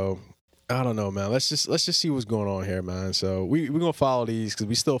 So I don't know, man. Let's just see what's going on here, man. So we're gonna follow these because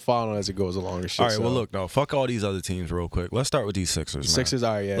we still following as it goes along. And shit, all right, so. well, look, no, fuck all these other teams real quick. Let's start with these Sixers, man. Sixers,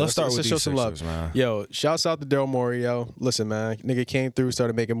 all right, yeah. Let's start with let's these show some Sixers, love, man. Yo, shouts out to Daryl Morey, yo. Listen, man, nigga came through,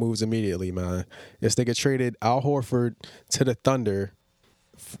 started making moves immediately, man. This nigga traded Al Horford to the Thunder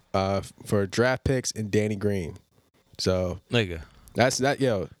for draft picks and Danny Green. So Nigga, that's that,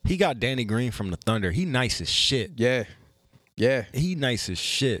 yo. he got Danny Green from the Thunder. He nice as shit. Yeah. He nice as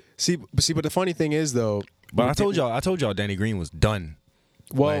shit. See, but the funny thing is though. But I told y'all Danny Green was done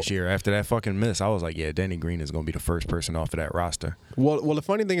Well, last year. After that fucking miss, I was like, yeah, Danny Green is gonna be the first person off of that roster. Well, the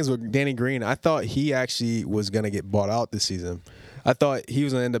funny thing is with Danny Green, I thought he actually was gonna get bought out this season. I thought he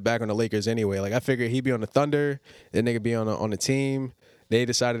was gonna end up back on the Lakers anyway. Like I figured he'd be on the Thunder, that nigga be on the team. They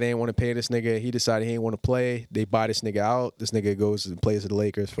decided they didn't want to pay this nigga. He decided he didn't want to play. They buy this nigga out. This nigga goes and plays for the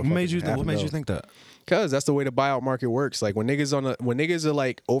Lakers for. What made you $500,000. think that? Cause that's the way the buyout market works. Like when niggas are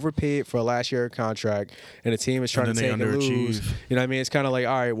like overpaid for a last year contract, and the team is trying to take and lose. You know what I mean? It's kind of like,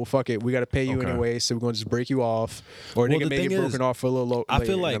 all right, well, fuck it, we got to pay you anyway, so we're gonna just break you off, or nigga may get broken off for a little low. I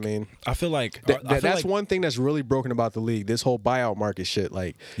feel like that's one thing that's really broken about the league. This whole buyout market shit.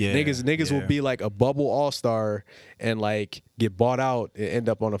 Like niggas will be like a bubble all-star and like get bought out and end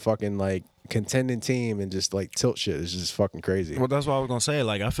up on a fucking like contending team and just like tilt shit. It's just fucking crazy. Well, that's what I was gonna say.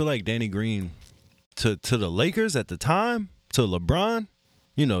 Like I feel like Danny Green to the Lakers at the time, to LeBron,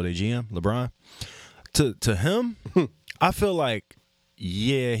 you know their GM, LeBron, to him, I feel like,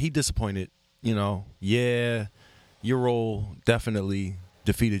 yeah, he disappointed. You know, yeah, your role definitely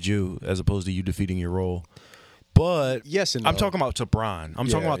defeated you as opposed to you defeating your role. But yes and no. I'm talking about to Bron. I'm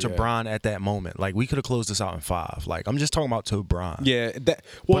talking about to Bron at that moment. Like we could have closed this out in 5. Like I'm just talking about to Bron. Yeah, but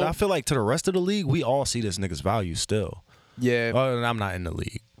I feel like to the rest of the league, we all see this nigga's value still. Yeah, I'm not in the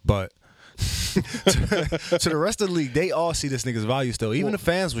league, but to the rest of the league, they all see this nigga's value still. Even the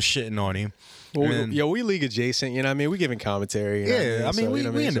fans was shitting on him. Well, we league adjacent, you know what I mean? We giving commentary. I mean, we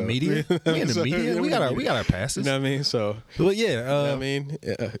in the media. We in the media. We got our passes. You know what I mean? So, but yeah, you know what I mean,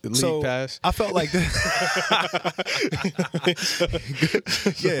 league pass. I felt like that.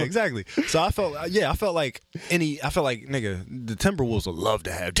 Yeah, exactly. So I felt like nigga, the Timberwolves would love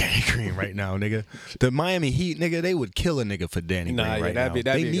to have Danny Green right now, nigga. The Miami Heat, nigga, they would kill a nigga for Danny Green right now.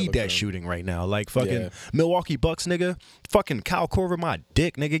 They need that shooting right now. Like fucking Milwaukee Bucks, nigga. Fucking Kyle Korver, my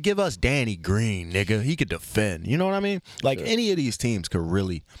dick, nigga. Give us Danny Green, nigga. He could defend. You know what I mean? Like any of these teams could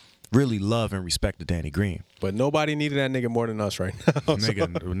really love and respect the Danny Green. But nobody needed that nigga more than us right now.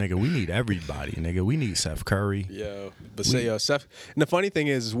 Nigga, we need everybody. Nigga, we need Seth Curry. Seth. And the funny thing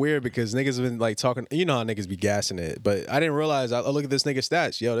is, it's weird because niggas have been like talking. You know how niggas be gassing it, but I didn't realize. I look at this nigga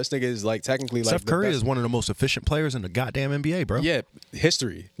stats. Yo, this nigga is like technically like Seth Curry is one of the most efficient players in the goddamn NBA, bro. Yeah,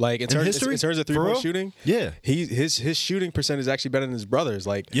 history. Like in terms of 3-point shooting. Yeah, his shooting percent is actually better than his brother's.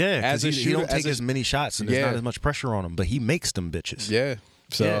 Like as a shooter, he don't take as many shots and there's not as much pressure on him, but he makes them bitches. Yeah.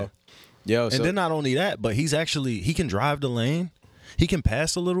 So. Yeah. And then not only that, but he can drive the lane. He can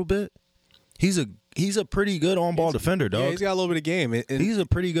pass a little bit. He's a pretty good on-ball defender, dog. Yeah, he's got a little bit of game. And he's a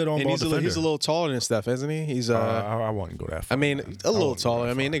pretty good on-ball defender. He's a little taller than Steph, isn't he? He's I wouldn't go that far. I mean, a little taller.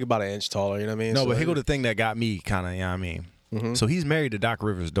 I mean, nigga about an inch taller, you know what I mean? No, but here go the thing that got me kind of, you know what I mean? Mm-hmm. So he's married to Doc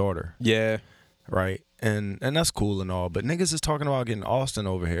Rivers' daughter. Yeah. Right? And that's cool and all, but niggas is talking about getting Austin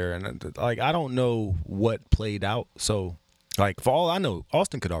over here, and like I don't know what played out. So like for all I know,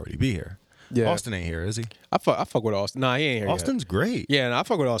 Austin could already be here. Yeah. Austin ain't here, is he? I fuck with Austin. Nah, he ain't here Austin's yet. Great. Yeah, and I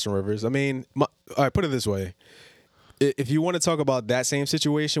fuck with Austin Rivers. I mean, all right, put it this way. If you want to talk about that same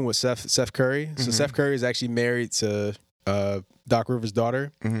situation with Seth Curry, so Seth Curry is actually married to Doc Rivers'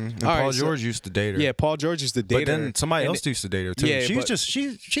 daughter. Mm-hmm. And Paul George used to date her. Yeah, Paul George used to date her. But then somebody else used to date her too. Yeah,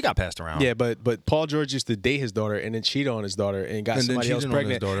 she got passed around. Yeah, but Paul George used to date his daughter and then cheat on his daughter and got somebody else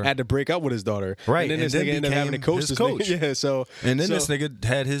pregnant. Had to break up with his daughter. Right. And then this nigga ended up having to coach this coach. Yeah, so this nigga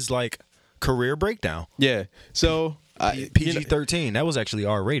had his like career breakdown. Yeah. So PG-13. That was actually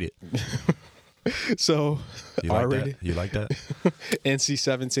R-rated. So R-rated. You like that?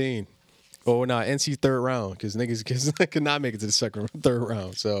 NC-17. Oh, no, NC third round because niggas could not make it to the third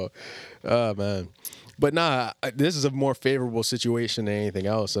round. So, man. But nah, this is a more favorable situation than anything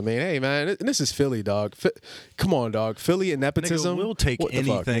else. I mean, hey, man, this is Philly, dog. Come on, dog. Philly and nepotism. Nigga, we'll take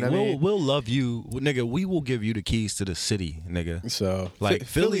anything. You know we'll love you, nigga. We will give you the keys to the city, nigga. So, like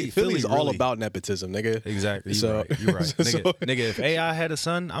Philly's really all about nepotism, nigga. Exactly. You're right. Nigga, if AI had a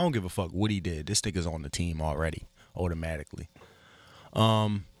son, I don't give a fuck what he did. This nigga's on the team already, automatically.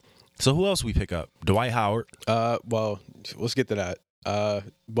 So who else we pick up? Dwight Howard. Well, let's get to that.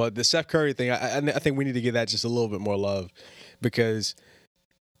 But the Seth Curry thing, I think we need to give that just a little bit more love because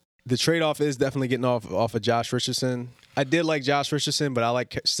the trade-off is definitely getting off of Josh Richardson. I did like Josh Richardson, but I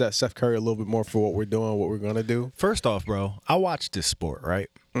like Seth Curry a little bit more for what we're doing, what we're gonna do. First off, bro, I watch this sport, right?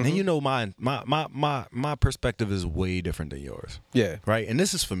 Mm-hmm. And you know my perspective is way different than yours. Yeah. Right? And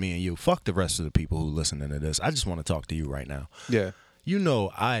this is for me and you. Fuck the rest of the people who listening to this. I just want to talk to you right now. Yeah. You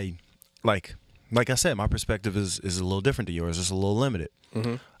know, I like I said, my perspective is a little different than yours. It's a little limited.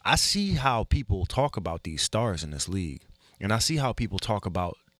 Mm-hmm. I see how people talk about these stars in this league. And I see how people talk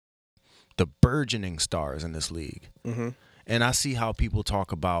about the burgeoning stars in this league. Mm-hmm. And I see how people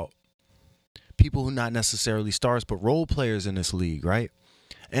talk about people who are not necessarily stars, but role players in this league, right?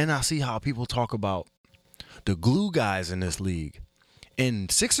 And I see how people talk about the glue guys in this league.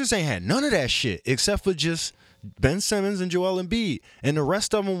 And Sixers ain't had none of that shit except for just Ben Simmons and Joel Embiid. And the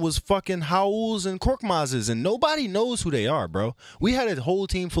rest of them was fucking Howells and Korkmazes. And nobody knows who they are, bro. We had a whole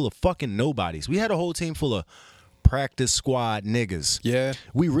team full of fucking nobodies. We had a whole team full of practice squad niggas. Yeah.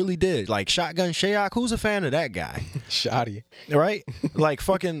 We really did. Like Shotgun Shayok, who's a fan of that guy? Shoddy. Right? Like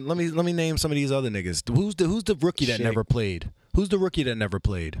fucking let me name some of these other niggas. Who's the rookie that never played? Who's the rookie that never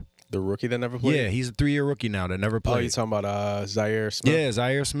played? The rookie that never played? Yeah, he's a 3-year rookie now that never played. Oh, you talking about Zaire Smith? Yeah,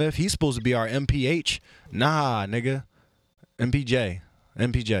 Zaire Smith. He's supposed to be our MPH. Nah, nigga.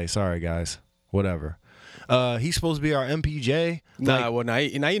 MPJ. Sorry, guys. Whatever. He's supposed to be our MPJ.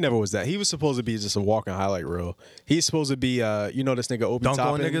 He never was that. He was supposed to be just a walking highlight reel. He's supposed to be, this nigga Obi Toppin. Dunk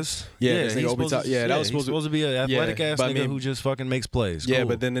on niggas? Yeah, this nigga Obi Toppin. Yeah, that was supposed to be an athletic-ass nigga who just fucking makes plays. Yeah, cool.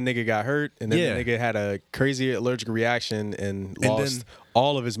 But then the nigga got hurt, and then the nigga had a crazy allergic reaction and lost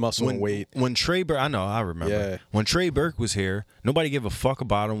all of his muscle and weight. When Trey Burke, I remember. Yeah. When Trey Burke was here, nobody gave a fuck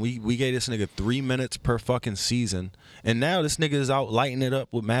about him. We gave this nigga 3 minutes per fucking season. And now this nigga is out lighting it up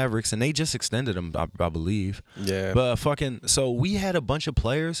with Mavericks, and they just extended him, I believe. Yeah. But so we had a bunch of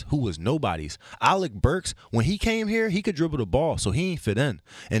players who was nobodies. Alec Burks, when he came here, he could dribble the ball, so he ain't fit in.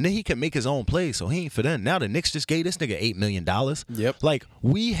 And then he could make his own plays, so he ain't fit in. Now the Knicks just gave this nigga $8 million. Yep. Like,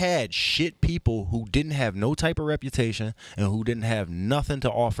 we had shit people who didn't have no type of reputation and who didn't have nothing to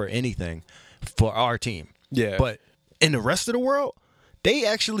offer anything for our team. Yeah. But in the rest of the world, they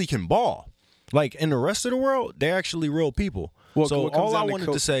actually can ball. Like, in the rest of the world, they're actually real people. Well, so all I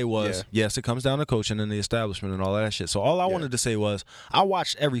wanted to say was, yes, it comes down to coaching and the establishment and all that shit. So all I wanted to say was, I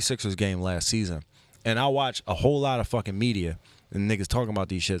watched every Sixers game last season, and I watched a whole lot of fucking media and niggas talking about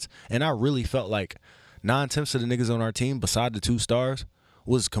these shits, and I really felt like 9/10 of the niggas on our team, beside the 2 stars,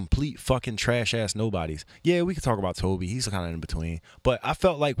 was complete fucking trash-ass nobodies. Yeah, we could talk about Toby. He's kind of in between. But I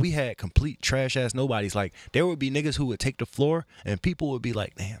felt like we had complete trash-ass nobodies. Like, there would be niggas who would take the floor, and people would be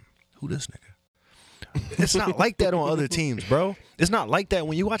like, damn, who this nigga? It's not like that on other teams, bro. It's not like that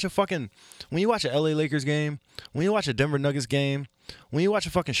when you watch a LA Lakers game, when you watch a Denver Nuggets game, when you watch a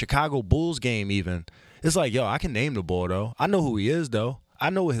fucking Chicago Bulls game even. It's like, yo, I can name the boy, though. I know who he is, though. I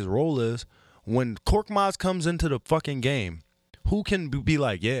know what his role is. When Korkmaz comes into the fucking game, who can be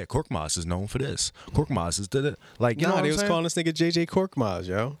like, yeah, Korkmaz is known for this. Korkmaz is did it. Like, you know what they I'm was calling this nigga JJ Korkmaz,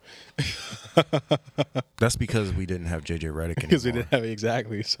 yo. That's because we didn't have JJ Redick anymore. Because we didn't have it,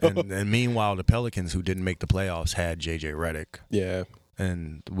 exactly. So. And meanwhile, the Pelicans, who didn't make the playoffs, had JJ Redick. Yeah.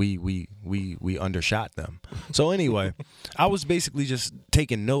 And we undershot them. So anyway, I was basically just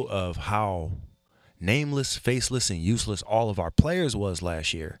taking note of how nameless, faceless, and useless all of our players was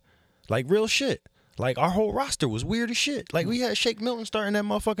last year. Like, real shit. Like, our whole roster was weird as shit. Like, we had Shake Milton starting that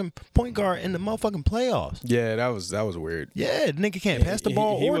motherfucking point guard in the motherfucking playoffs. Yeah, that was weird. Yeah, the nigga can't pass the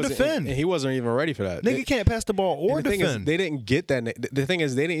ball or defend. He wasn't even ready for that. Nigga can't pass the ball or defend. Thing is, they didn't get that. The thing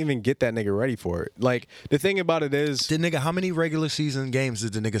is, they didn't even get that nigga ready for it. Like, the thing about it is, how many regular season games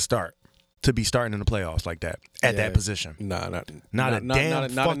did the nigga start to be starting in the playoffs like that at that position? Nah, not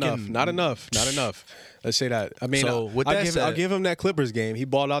enough. Let's say that. I mean, so I'll give him that Clippers game. He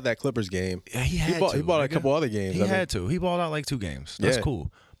balled out that Clippers game. Yeah, he balled a couple other games. He had to. He balled out like 2 games. That's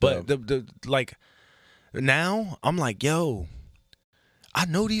cool. But now I'm like, yo, I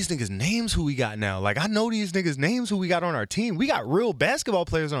know these niggas' names who we got now. Like, I know these niggas' names who we got on our team. We got real basketball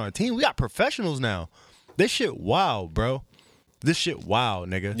players on our team. We got professionals now. This shit wild, bro. This shit wild,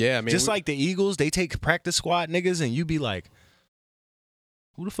 nigga. Yeah, I mean, just like the Eagles, they take practice squad niggas, and you be like,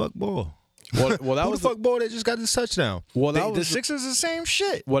 who the fuck ball? Well, that who was the fuck boy that just got this touchdown? Well, the Sixers the same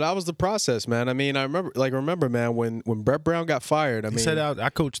shit. Well, that was the process, man. I mean, I remember, man, when Brett Brown got fired. He said I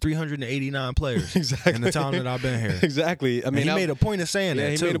coached 389 players exactly in the time that I've been here. Exactly. I mean, he made a point of saying that.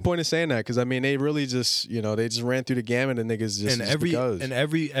 Yeah, he made a point of saying that because I mean, they really just they just ran through the gamut and niggas just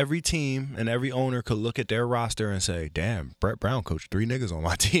every team and every owner could look at their roster and say, damn, Brett Brown coached 3 niggas on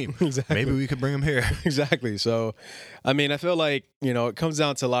my team. Exactly. Maybe we could bring him here. Exactly. So, I mean, I feel like it comes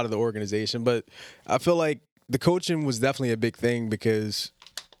down to a lot of the organization, but I feel like the coaching was definitely a big thing because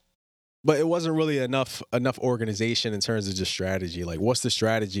but it wasn't really enough organization in terms of just strategy. Like, what's the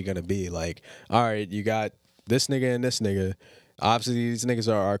strategy gonna be? Like, all right, you got this nigga and this nigga. Obviously, these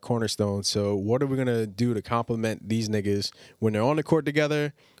niggas are our cornerstone. So, what are we gonna do to complement these niggas when they're on the court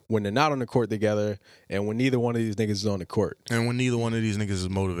together, when they're not on the court together, and when neither one of these niggas is on the court? And when neither one of these niggas is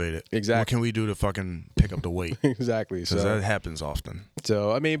motivated. Exactly. What can we do to fucking pick up the weight? Exactly. Because that happens often.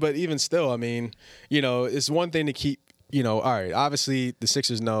 So, I mean, but even still, I mean, you know, it's one thing to keep, you know, all right, obviously the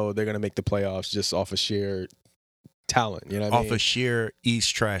Sixers know they're going to make the playoffs just off of sheer talent, you know what I mean? Off of sheer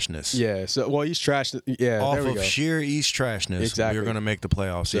East trashness. Yeah. So, well, East trash, yeah, Off there we of go. sheer East trashness, Exactly. we're going to make the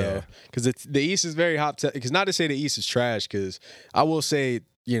playoffs. Yeah. Because the East is very hot. Because not to say the East is trash, because I will say,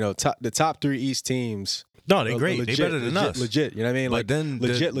 you know, the top 3 East teams. No, they great. They better than us. Legit, you know what I mean? But like, then,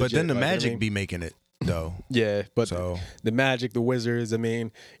 legit. but then the like, Magic I mean, be making it, though. Yeah, but So the Magic, the Wizards, I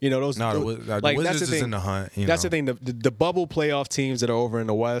mean, you know, those. No, the like, Wizards that's the is thing. in the hunt. That's the thing. The bubble playoff teams that are over in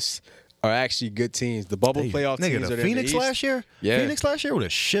the West are actually good teams. The bubble playoff teams the are Phoenix in the East. last year. Yeah. Phoenix last year would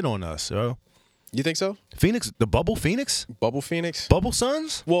have shit on us, bro. You think so? Phoenix, the bubble Phoenix, Bubble Phoenix? bubble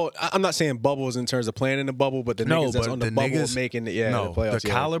Suns. Well, I'm not saying bubbles in terms of playing in the bubble, but the niggas that's on the bubble making the the playoffs. The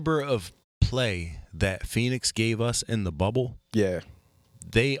caliber of play that Phoenix gave us in the bubble,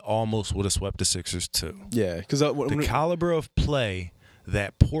 they almost would have swept the Sixers too. Yeah, because the caliber of play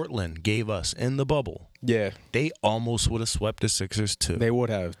that Portland gave us in the bubble, they almost would have swept the Sixers too. They would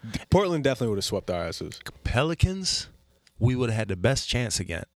have. Portland definitely would have swept our asses. Pelicans, we would have had the best chance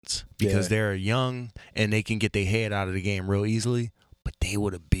against because they're young and they can get their head out of the game real easily. But they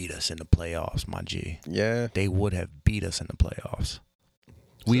would have beat us in the playoffs, my G. Yeah, they would have beat us in the playoffs.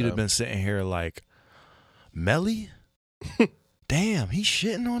 We'd have been sitting here like, Melly? Damn, he's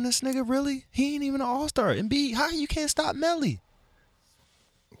shitting on this nigga, really? He ain't even an all-star. And B, how you can't stop Melly?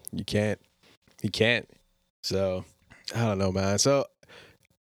 You can't. He can't. So, I don't know, man. So,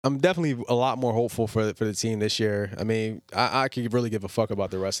 I'm definitely a lot more hopeful for the team this year. I mean, I could really give a fuck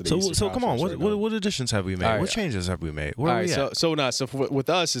about the rest of the Eastern So come on, Conference what additions have we made? What changes have we made? Where are we at? So with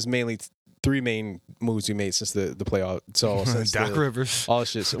us is mainly 3 main moves we made since the playoff. So since Doc Rivers, all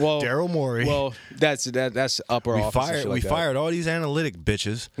shit. Well, Daryl Morey. Well, that's upper office. We fired all these analytic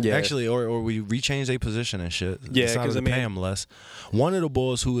bitches. Yeah. Actually, or we rechanged their position and shit. Yeah, decided to pay them less. One of the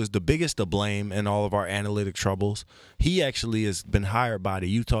boys who is the biggest to blame in all of our analytic troubles, he actually has been hired by the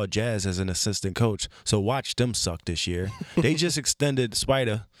Utah Jazz as an assistant coach. So watch them suck this year. They just extended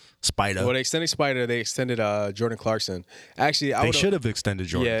Spider. Well, they extended Spider. They extended Jordan Clarkson. Actually, they should have extended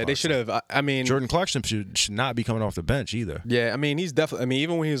Jordan. Yeah, Clarkson. They should have. I mean, Jordan Clarkson should not be coming off the bench either. Yeah, I mean, he's definitely. I mean,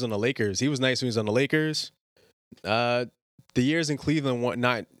 even when he was on the Lakers, he was nice when he was on the Lakers. The years in Cleveland,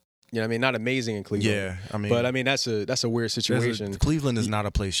 not. You know what I mean? Not amazing in Cleveland. Yeah, I mean, but I mean that's a weird situation. Cleveland is not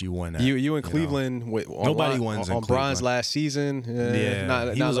a place you win at. You in Cleveland with nobody wins on in Bron's Cleveland. last season.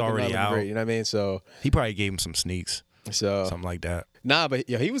 He was already out. Great, you know what I mean? So he probably gave him some sneaks. So something like that. Nah, but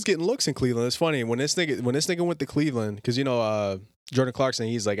yeah, he was getting looks in Cleveland. It's funny when this nigga went to Cleveland because you know Jordan Clarkson,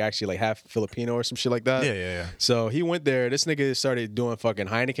 he's like actually like half Filipino or some shit like that. Yeah. So he went there. This nigga started doing fucking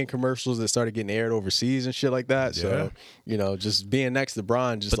Heineken commercials that started getting aired overseas and shit like that. Yeah. So you know, just being next to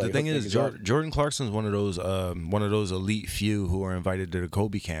Bron, just. But like the thing is, Jordan Clarkson's one of those elite few who are invited to the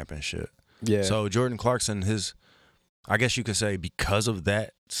Kobe camp and shit. Yeah. So Jordan Clarkson, I guess you could say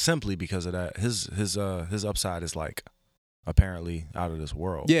simply because of that, his upside is like apparently out of this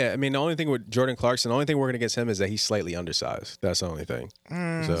world. Yeah, I mean the only thing with Jordan Clarkson, the only thing working against him is that he's slightly undersized. That's the only thing.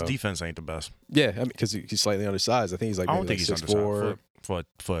 His defense ain't the best. Yeah, I mean because he's slightly undersized. I think he's like. I don't think he's 6'4"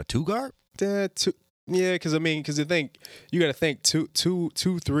 for a 2 guard. Yeah, because you think you got to think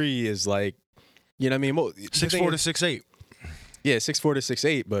 2'3" is like, you know what I mean 6'4" to 6'8". Yeah, 6'4" to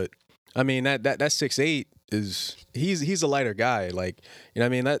 6'8", but I mean that 6'8" is he's a lighter guy. Like, you know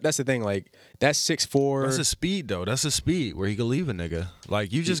what I mean? That's the thing. Like, that's 6'4". That's a speed though. That's a speed where he can leave a nigga.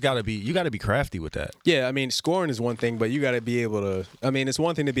 Like, you just gotta be crafty with that. Yeah, I mean, scoring is one thing, but you gotta be able to. I mean, it's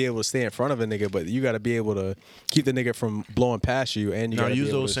one thing to be able to stay in front of a nigga, but you gotta be able to keep the nigga from blowing past you. And you gotta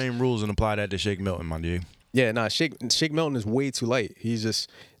use those same rules and apply that to Shake Milton, my dude. Yeah, nah, Shake Milton is way too light. He's just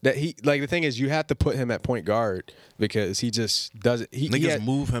the thing is you have to put him at point guard because he just doesn't. Niggas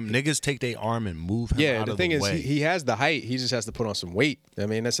move him. Niggas take their arm and move him. Yeah, out the of thing the is way. he has the height. He just has to put on some weight. I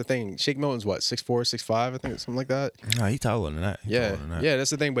mean, that's the thing. Shake Milton's what 6'4", 6'5", I think something like that. Nah, he taller than that. Yeah, that's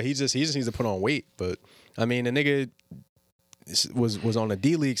the thing. But he just needs to put on weight. But I mean, the nigga was on a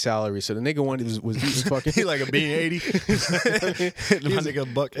D-League salary, so the nigga was eating fucking. He like a B80. My nigga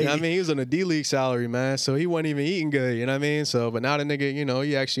 $180. You know what I mean, he was on a D-League salary, man. So he wasn't even eating good. You know what I mean? So, but now the nigga, you know,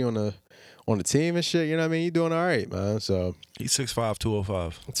 he actually on the team and shit. You know what I mean? He doing all right, man. So he's 6'5",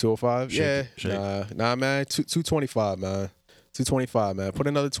 205. 205. Shake Yeah. it. Nah, man. 225, man. 225, man. Put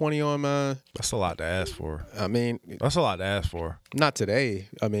another 20 on, man. That's a lot to ask for. I mean, that's a lot to ask for. Not today.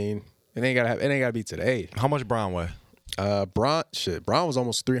 I mean, it ain't gotta be today. How much Bron weigh? Bron was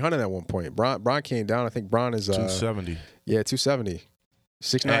almost 300 at one point. Bron came down. I think Bron is 270. Yeah, 270.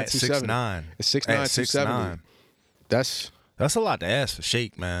 6'9", 270. 6'9", 270. That's a lot to ask for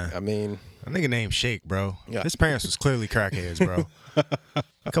Shake, man. I mean, a nigga named Shake, bro. Yeah. His parents was clearly crackheads, bro.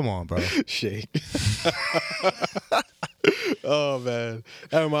 Come on, bro. Shake. Oh man,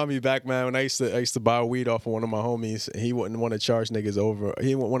 that remind me back, man, when I used to buy weed off of one of my homies. And he wouldn't want to charge niggas over.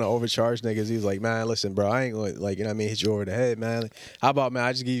 He wouldn't want to overcharge niggas. He was like, man, listen, bro, I ain't going to, like, you know what I mean, hit you over the head, man. How about, man,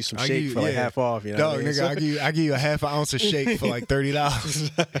 I just give you some shake for like half off, you know? Dog, nigga, I give you a half an ounce of shake for like $30.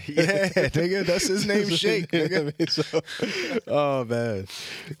 Yeah, nigga, that's his name, Shake, nigga. Oh man,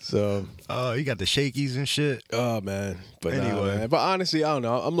 so you got the shakies and shit. Oh man, but anyway, man. But honestly, I don't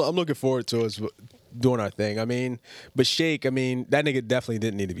know. I'm looking forward to us doing our thing. I mean, but Shake, I mean, that nigga definitely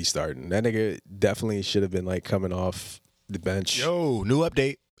didn't need to be starting. That nigga definitely should have been like coming off the bench. Yo, new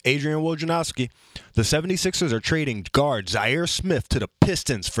update. Adrian Wojnarowski. The 76ers are trading guard Zaire Smith to the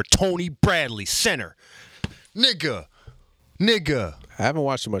Pistons for Tony Bradley, center. Nigga. I haven't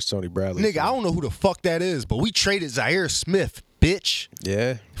watched too much Tony Bradley. Nigga, so. I don't know who the fuck that is, but we traded Zaire Smith, bitch.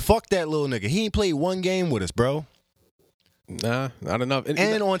 Yeah. Fuck that little nigga. He ain't played one game with us, bro. Nah, not enough.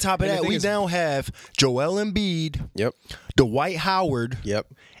 And on top of that, we now have Joel Embiid. Yep. Dwight Howard. Yep.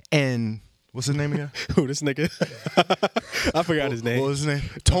 And what's his name again? Who, this nigga? I forgot his name. What was his name?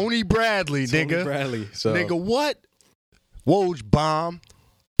 Tony Bradley, nigga. Tony Bradley. So. Nigga, what? Woj bomb.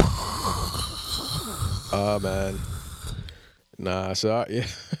 Oh, man. Nah, so, yeah.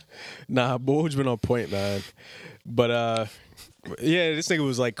 Nah, Woj been on point, man. But, yeah, this nigga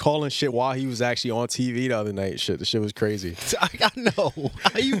was like calling shit while he was actually on TV the other night. Shit, the shit was crazy. I know.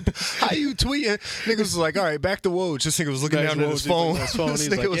 How you tweeting? Niggas was like, all right, back to Woj. This nigga was looking down at his phone.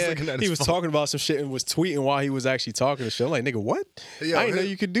 He was talking about some shit and was tweeting while he was actually talking to shit. I'm like, nigga, what? Yo, I didn't know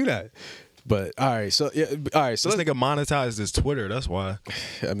you could do that. But all right, so this nigga monetized his Twitter. That's why.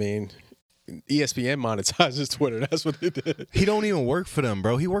 I mean, ESPN monetized his Twitter. That's what they did. He don't even work for them,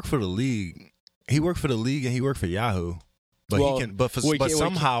 bro. He worked for the league. He worked for the league and he worked for Yahoo. But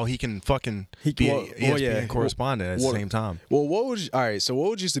somehow he can fucking be an ESPN correspondent at the same time. Well,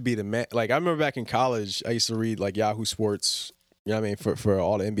 Woj used to be the man. Like, I remember back in college, I used to read like Yahoo Sports. You know what I mean, for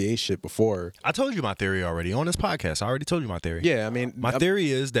all the NBA shit before. I told you my theory already on this podcast. I already told you my theory. Yeah, I mean, my theory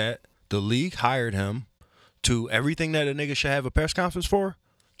is that the league hired him to everything that a nigga should have a press conference for.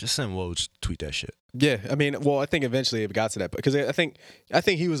 Just send Woj tweet that shit. Yeah, I mean, well, I think eventually it got to that because I think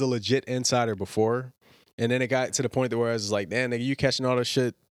he was a legit insider before. And then it got to the point where I was like, damn, nigga, you catching all this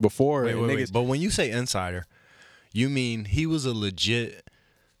shit before. Wait. But when you say insider, you mean he was a legit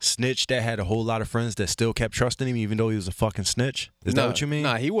snitch that had a whole lot of friends that still kept trusting him even though he was a fucking snitch? Is that what you mean?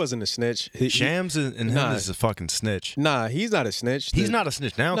 Nah, he wasn't a snitch. Shams and him is a fucking snitch. Nah, he's not a snitch. He's not a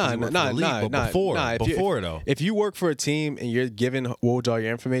snitch now because he worked for the league, but before though. If you work for a team and you're giving Woj all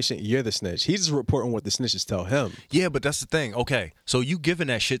your information, you're the snitch. He's just reporting what the snitches tell him. Yeah, but that's the thing. Okay, so you giving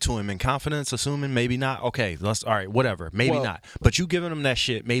that shit to him in confidence, assuming maybe not. Okay, all right, whatever, maybe not. But you giving him that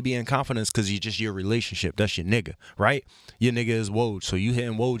shit maybe in confidence because he's just your relationship. That's your nigga, right? Your nigga is Woj, so you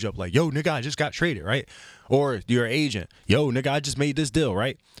hitting Woj up like, yo, nigga, I just got traded, right? Or your agent, yo, nigga, I just made this deal,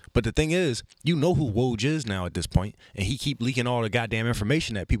 right? But the thing is, you know who Woj is now at this point, and he keep leaking all the goddamn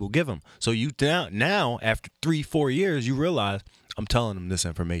information that people give him. So you now after 3-4 years, you realize I'm telling them this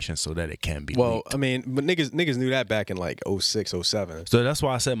information so that it can be leaked. I mean, but niggas knew that back in like 06, 07. So that's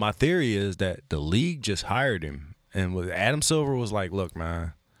why I said my theory is that the league just hired him, and with Adam Silver was like, look,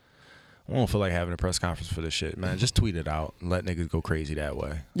 man, I don't feel like having a press conference for this shit, man. Just tweet it out and let niggas go crazy that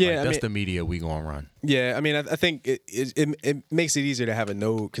way. Yeah, that's the media we gonna run. Yeah, I mean, I think it makes it easier to have a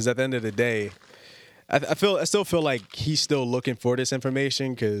note because at the end of the day, I still feel like he's still looking for this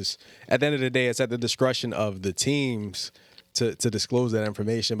information because at the end of the day, it's at the discretion of the teams to disclose that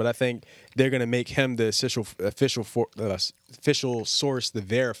information. But I think they're gonna make him the official source to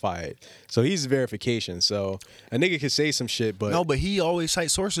verify it. So he's verification. So a nigga could say some shit, but no, but he always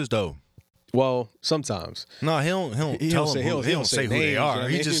cites sources though. Well, sometimes. No, he don't say who they are.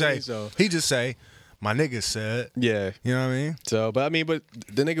 He just say, my nigga said. Yeah. You know what I mean? So, but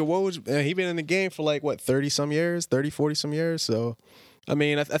the nigga Woj, he been in the game for like, what, 30-some years? 30, 40-some years? So, I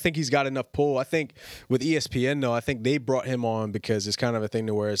mean, I think he's got enough pull. I think with ESPN, though, I think they brought him on because it's kind of a thing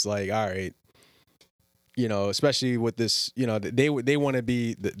to where it's like, all right, you know, especially with this, you know, they want to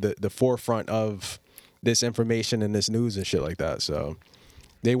be the forefront of this information and this news and shit like that. So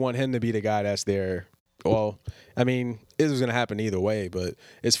they want him to be the guy that's there. Well, I mean, it was going to happen either way, but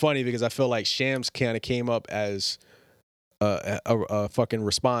it's funny because I feel like Shams kind of came up as a fucking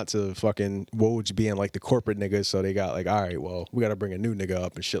response of fucking Woj being like the corporate niggas. So they got like, all right, well, we got to bring a new nigga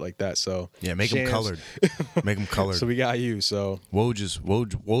up and shit like that. So yeah, make them colored. Make them colored. So we got you. So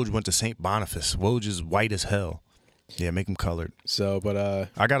Woj went to St. Boniface. Woj is white as hell. Yeah, make them colored. So, but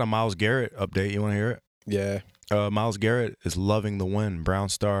I got a Myles Garrett update. You want to hear it? Yeah. Myles Garrett is loving the win. Brown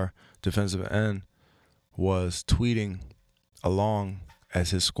Star defensive end was tweeting along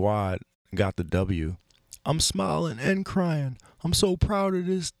as his squad got the W. I'm smiling and crying. I'm so proud of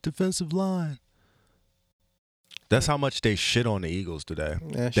this defensive line. That's how much they shit on the Eagles today.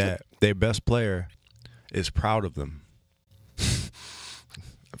 Yeah, that their best player is proud of them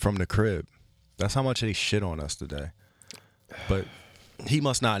from the crib. That's how much they shit on us today. But he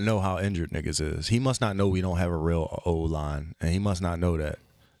must not know how injured niggas is. He must not know we don't have a real O-line. And he must not know that.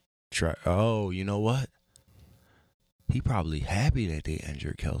 Oh, you know what? He probably happy that they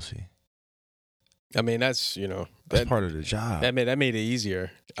injured Kelsey. I mean, that's, you know. That's part of the job. That made it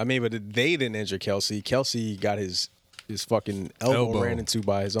easier. I mean, but they didn't injure Kelsey. Kelsey got his fucking elbow ran into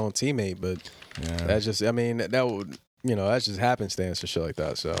by his own teammate. But that's just, I mean, that would, you know, that's just happenstance and shit like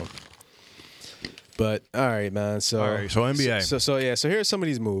that. So. But all right, man. So NBA. So here's some of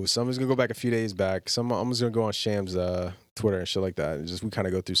these moves. So I'm just gonna go back a few days back. I'm just gonna go on Sham's Twitter and shit like that, and just we kind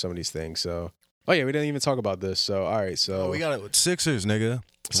of go through some of these things. So we didn't even talk about this. So all right, so we got it with Sixers, nigga.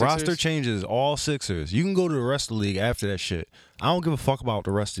 Sixers? Roster changes, all Sixers. You can go to the rest of the league after that shit. I don't give a fuck about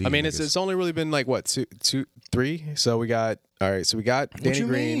the rest of the I mean, niggas. it's only really been like what 2, 3. So we got we got Danny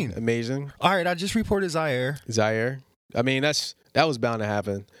Green, amazing. All right, I just reported Zaire. I mean, that was bound to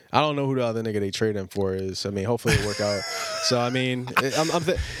happen. I don't know who the other nigga they trade him for is. I mean, hopefully it work out. So I mean,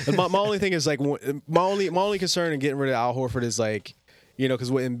 my only thing is like my only concern in getting rid of Al Horford is like, you know,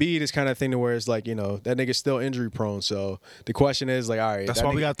 because with Embiid is kind of thing to where it's like, you know, that nigga's still injury prone. So the question is like, all right, that's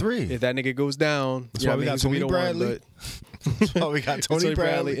why we got 3. If that nigga goes down, that's why we got Tony Bradley. That's why we got Tony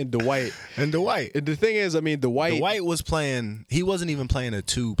Bradley and Dwight. And the thing is, I mean, Dwight was playing. He wasn't even playing a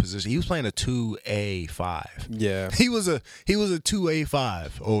 2 position. He was playing a 2A5. Yeah, he was a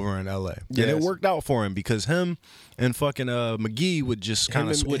 2A5 over in LA, and it worked out for him because him and fucking McGee would just kind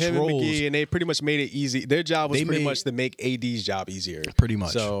of switch roles. And McGee, and they pretty much made it easy. Their job was pretty much to make AD's job easier. Pretty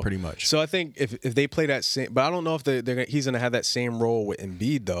much. So I think if they play that same, but I don't know if he's gonna have that same role with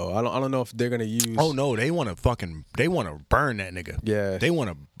Embiid though. I don't know if they're gonna use. Oh no, they want to burn that nigga. Yeah, they want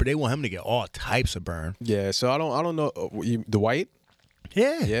him to get all types of burn. Yeah, so I don't know Dwight.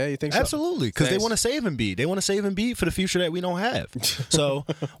 Yeah, you think so? Absolutely, because they want to save Embiid. They want to save Embiid for the future that we don't have. So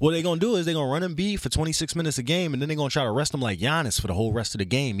what they're gonna do is they're gonna run Embiid for 26 minutes a game, and then they're gonna try to rest him like Giannis for the whole rest of the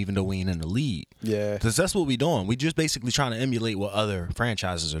game, even though we ain't in the league. Yeah, because that's what we doing. We just basically trying to emulate what other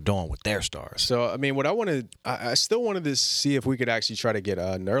franchises are doing with their stars. So I mean, I still wanted to see if we could actually try to get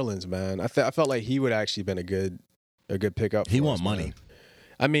Nerlens, man. I felt like he would actually been a good pickup. He want money. Man.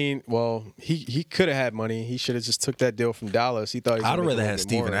 I mean, well, he could have had money. He should have just took that deal from Dallas. He thought he was I'd rather have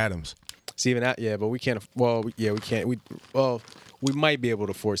Steven Adams. But we can't. Well, yeah, we can't. We might be able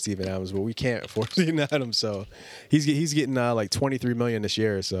to afford Steven Adams, but we can't afford Steven Adams. So he's getting like $23 million this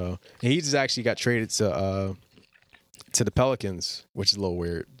year. So and he just actually got traded to the Pelicans, which is a little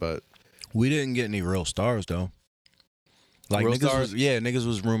weird. But we didn't get any real stars though. Like real stars? Niggas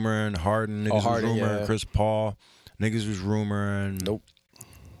was rumoring Harden. Niggas was rumoring Chris Paul. Niggas was rumoring. Nope.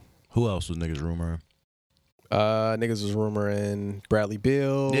 Who else was niggas rumoring? Niggas was rumoring Bradley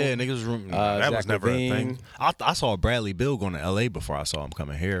Beal. Yeah, niggas was rumoring. That was never a thing. I saw Bradley Beal going to LA before I saw him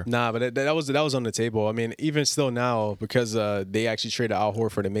coming here. Nah, but that was on the table. I mean, even still now, because they actually traded Al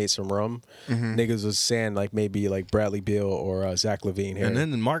Horford and made some room, niggas was saying like maybe like Bradley Beal or Zach LaVine here. And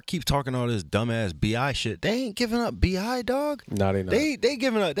then Mark keeps talking all this dumbass BI shit. They ain't giving up BI, dog. No, they not. They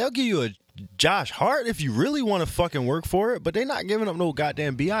giving up. They'll give you a Josh Hart if you really want to fucking work for it, but they're not giving up no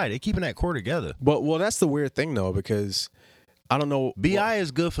goddamn BI. They keeping that core together. But well, that's the weird thing though, because I don't know. BI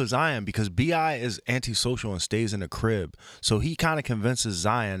is good for Zion because BI is antisocial and stays in the crib. So he kind of convinces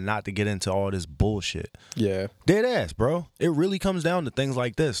Zion not to get into all this bullshit. Yeah. Dead ass, bro. It really comes down to things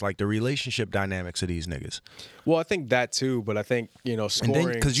like this, like the relationship dynamics of these niggas. Well, I think that too, but I think, scoring.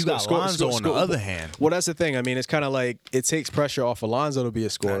 Because you got Lonzo on the other hand. Well, that's the thing. I mean, it's kind of like it takes pressure off of Lonzo to be a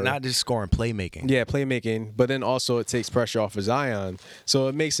scorer. Not just scoring, playmaking. Yeah, playmaking. But then also it takes pressure off of Zion. So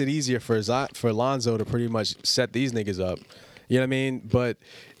it makes it easier for Lonzo to pretty much set these niggas up. You know what I mean? But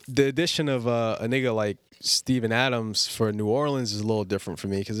the addition of a nigga like Steven Adams for New Orleans is a little different for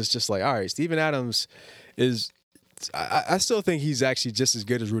me because it's just like, all right, Steven Adams is – I still think he's actually just as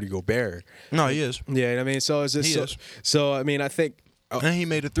good as Rudy Gobert. No, he is. Yeah, you know what I mean? So it's just so I mean, I think – and he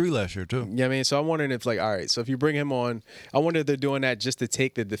made a 3 last year, too. Yeah, you know I mean? So I'm wondering if, like, all right, so if you bring him on, I wonder if they're doing that just to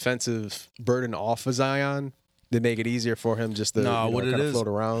take the defensive burden off of Zion. make it easier for him just to kind of float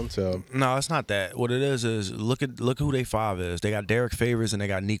around. So no, it's not that. What it is look who they 5 is. They got Derek Favors and they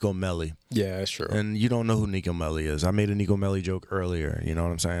got Nico Melli. Yeah, that's true. And you don't know who Nico Melli is. I made a Nico Melli joke earlier. You know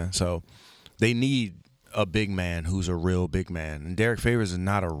what I'm saying? So they need a big man who's a real big man, and Derek Favors is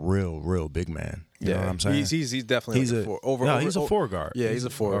not a real big man. You know what I'm saying? He's definitely he's a 4 guard. Yeah, he's a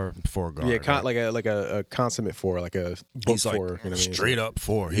 4 guard. Yeah, like a consummate 4, like a book 4. Like, you know straight up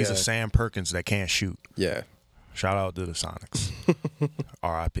 4. He's a Sam Perkins that can't shoot. Yeah. Shout out to the Sonics.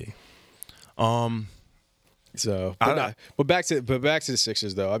 R.I.P. So, but back to the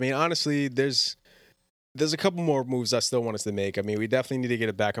Sixers though. I mean, honestly, there's a couple more moves I still want us to make. I mean, we definitely need to get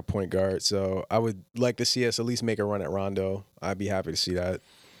a backup point guard. So I would like to see us at least make a run at Rondo. I'd be happy to see that.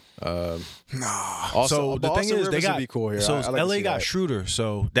 So the thing is, they got be cool here. So like LA got Schroeder,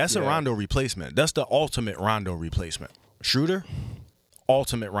 so that's a Rondo replacement. That's the ultimate Rondo replacement. Schroeder,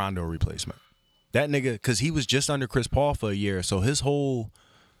 ultimate Rondo replacement. That nigga, because he was just under Chris Paul for a year, so his whole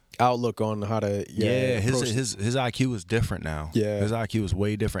outlook on how to his IQ is different now. Yeah, his IQ is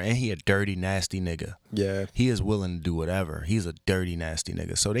way different, and he a dirty, nasty nigga. Yeah, he is willing to do whatever. He's a dirty, nasty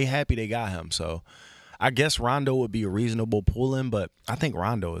nigga. So they happy they got him. So I guess Rondo would be a reasonable pull-in, but I think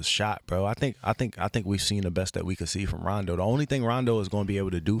Rondo is shot, bro. I think we've seen the best that we could see from Rondo. The only thing Rondo is going to be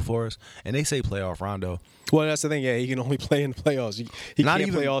able to do for us, and they say playoff Rondo. Well, that's the thing. Yeah, he can only play in the playoffs. He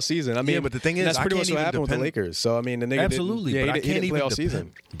can't play all season. I mean, but the thing is, that's pretty much what happened with the Lakers. So I mean, the nigga absolutely, didn't, but I can't even play all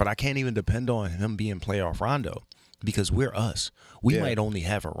season. But I can't even depend on him being playoff Rondo. Because we're us. We might only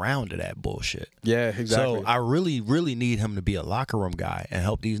have a round of that bullshit. Yeah, exactly. So I really, really need him to be a locker room guy and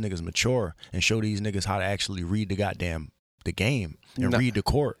help these niggas mature and show these niggas how to actually read the game and read the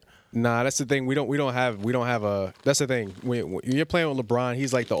court. Nah, that's the thing. We don't have a. That's the thing. When you're playing with LeBron,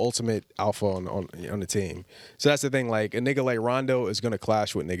 he's like the ultimate alpha on the team. So that's the thing. Like a nigga like Rondo is gonna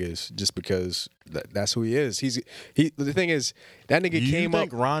clash with niggas just because that's who he is. The thing is that nigga came up. You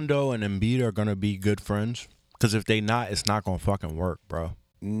think Rondo and Embiid are gonna be good friends? Because if they not, it's not gonna fucking work, bro.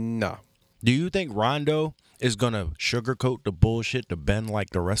 No. Do you think Rondo is gonna sugarcoat the bullshit to Ben like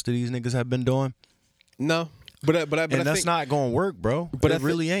the rest of these niggas have been doing? No. But that's not gonna work, bro. But it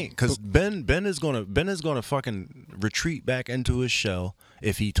really ain't. Because Ben is gonna fucking retreat back into his shell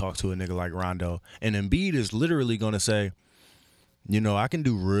if he talks to a nigga like Rondo. And Embiid is literally gonna say, I can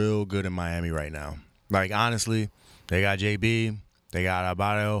do real good in Miami right now. Like honestly, they got JB, they got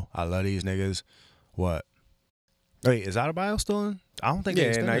Adebayo. I love these niggas. What? Wait, is Adebayo still in? I don't think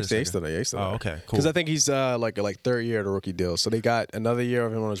they still there. Oh, okay, cool. Because I think he's like third year of the rookie deal, so they got another year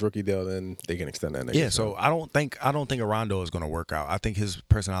of him on his rookie deal. Then they can extend that. Yeah, so I don't think a Rondo is going to work out. I think his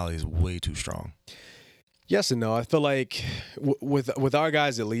personality is way too strong. Yes and no. I feel like with our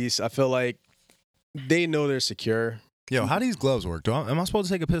guys at least, I feel like they know they're secure. Yo, how do these gloves work? Am I supposed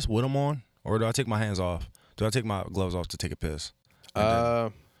to take a piss with them on, or do I take my hands off? Do I take my gloves off to take a piss?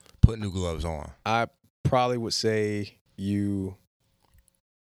 Put new gloves on. I probably would say you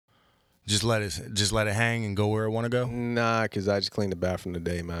just let it hang and go where it want to go. Nah, because I just cleaned the bathroom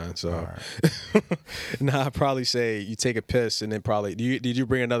today, man. So right. Nah, I'd probably say you take a piss and then probably did you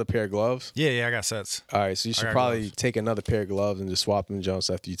bring another pair of gloves? Yeah, I got sets. All right, so you should probably take another pair of gloves and just swap them jumps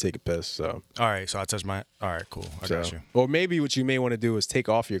after you take a piss. So all right, so I touch my. All right, cool. I got you. Or maybe what you may want to do is take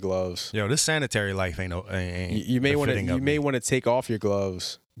off your gloves. Yo, this sanitary life ain't. You may want to take off your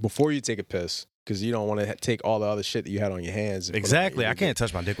gloves before you take a piss. Because you don't want to take all the other shit that you had on your hands. Exactly. I can't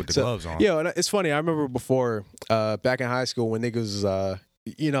touch my dick with the gloves on. Yeah, and it's funny. I remember before, back in high school, when niggas,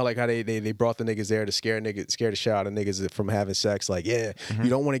 like how they brought the niggas there to scare the shit out of niggas from having sex. Like, you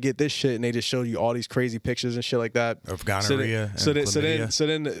don't want to get this shit, and they just showed you all these crazy pictures and shit like that of gonorrhea. So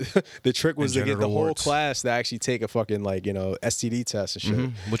then the trick was to get the whole class to actually take a fucking STD test and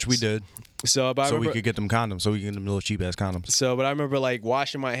shit, which we did. So we could get them condoms, so we could get them little cheap ass condoms. So, but I remember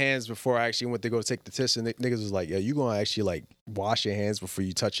washing my hands before I actually went to go take the test, and niggas was like, "Yeah, you gonna actually wash your hands before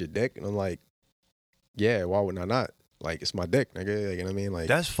you touch your dick?" And I'm like, "Yeah, why would I not? It's my dick, nigga." You know what I mean?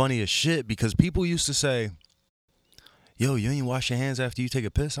 That's funny as shit because people used to say, "Yo, you ain't wash your hands after you take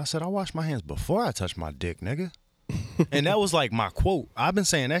a piss." I said, "I wash my hands before I touch my dick, nigga." And that was my quote. I've been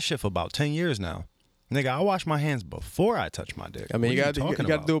saying that shit for about 10 years now. Nigga, I wash my hands before I touch my dick. I mean, you got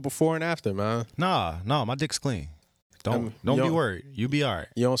to do it before and after, man. Nah, my dick's clean. Don't be worried. You be all right.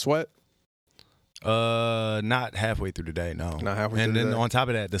 You don't sweat? Not halfway through the day, no. Not halfway through the day. And then on top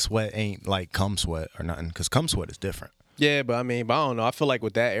of that, the sweat ain't like cum sweat or nothing, because cum sweat is different. Yeah, but I don't know. I feel like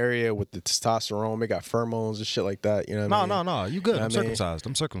with that area, with the testosterone, they got pheromones and shit like that. You know what I mean? No. You good. You know I'm circumcised.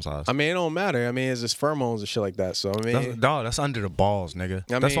 I'm circumcised. I mean, it don't matter. I mean, it's just pheromones and shit like that. So, I mean. That's under the balls, nigga.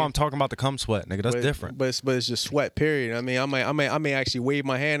 That's why I'm talking about the cum sweat, nigga. That's different. But it's just sweat, period. I mean, I may actually wave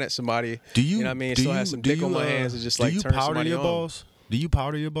my hand at somebody. You know what I mean? Still have some dick on my hands and just like turn somebody on. Balls? Do you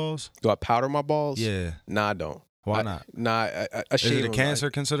powder your balls? Do I powder my balls? Yeah. Nah, I don't. Why not? Nah, I shave them. Is it a cancer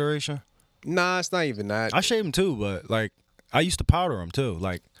consideration? Nah, it's not even that. I shave them too, but like I used to powder them too,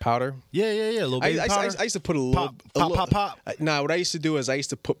 like powder. Yeah, little baby powder. I used to put a little pop. Nah, what I used to do is I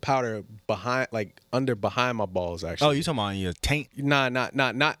used to put powder behind my balls. Actually. Oh, you talking about your taint? Nah, not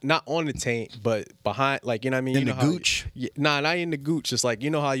on the taint, but behind, like, you know what I mean. In the gooch? Nah, not in the gooch. Just like, you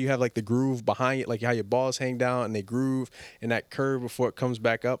know how you have like the groove behind it, like how your balls hang down and they groove in that curve before it comes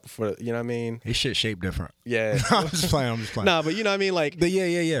back up. You know what I mean? This shit shaped different. Yeah. I'm just playing. Nah, but you know what I mean, like.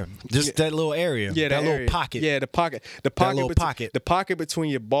 Yeah. Just that little area. Yeah, that little area. pocket. Yeah, the pocket. The pocket between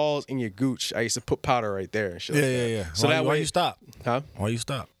your balls and your gooch. I used to put powder right there and shit. Yeah. So why you stop? Huh? Why you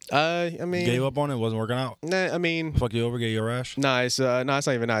stop? I mean, gave up on it. Wasn't working out. Nah, I mean, fuck you over, gave you a rash. Nah, it's not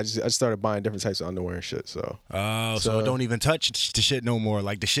even that. I just started buying different types of underwear and shit. So. So don't even touch the shit no more.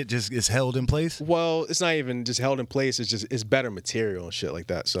 Like the shit just is held in place. Well, it's not even just held in place. It's better material and shit like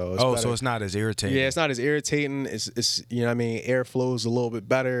that. So. So it's not as irritating. Yeah, it's not as irritating. It's you know what I mean. Airflow is a little bit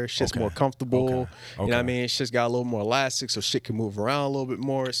better. Shit's more comfortable. Okay. You know what I mean. Shit's got a little more elastic, so shit can move around a little bit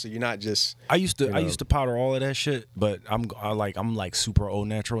more. So you're not just. I used to powder all of that shit, but I'm like super au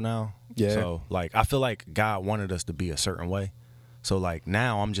natural now. Yeah. So like I feel like God wanted us to be a certain way. So like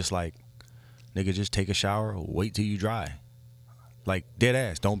now I'm just like, nigga, just take a shower, wait till you dry. Like dead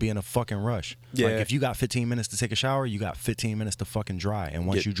ass, don't be in a fucking rush. Yeah. Like if you got 15 minutes to take a shower, you got 15 minutes to fucking dry. And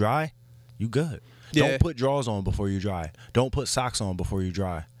once you dry, you good. Yeah. Don't put drawers on before you dry. Don't put socks on before you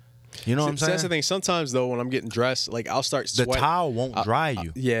dry. You know what I'm saying? That's the thing. Sometimes though, when I'm getting dressed, like I'll start sweating. The towel won't dry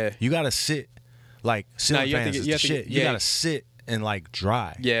you. Yeah. You gotta sit like ceiling fans is the shit. You gotta sit and like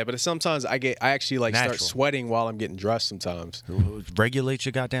dry. Yeah, but sometimes I actually like Natural. start sweating while I'm getting dressed sometimes. Regulate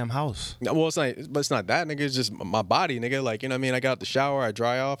your goddamn house. Well, it's not that, nigga. It's just my body, nigga. Like, you know what I mean? I got out the shower, I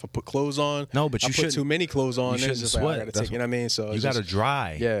dry off, I put clothes on. No, but I put too many clothes on. You shouldn't sweat. Like, I gotta take, you know what I mean? So you gotta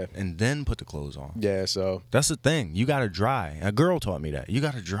dry. Yeah. And then put the clothes on. Yeah, so. That's the thing. You gotta dry. A girl taught me that. You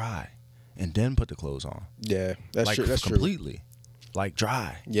gotta dry and then put the clothes on. Yeah, that's true. That's completely. True. Like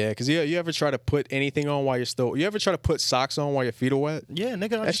dry. Yeah, because you ever try to put anything on while you're still. You ever try to put socks on while your feet are wet? Yeah,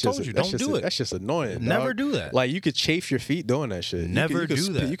 nigga, I just told you. Don't do it. That's just annoying. Never dog. do that. Like, you could chafe your feet doing that shit. Never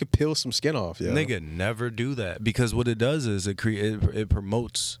do that. You could peel some skin off, yo. Nigga, never do that. Because what it does is it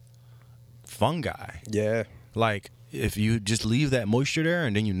promotes fungi. Yeah. Like, if you just leave that moisture there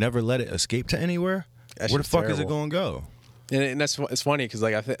and then you never let it escape to anywhere, where the fuck is it going to go? And it's funny because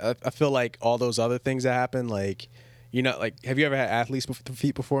like I feel like all those other things that happen, like, you know, like, have you ever had athletes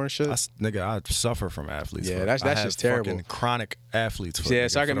feet before and shit? Nigga, I suffer from athlete's foot. Yeah, that's just terrible. Fucking chronic athlete's foot. Yeah,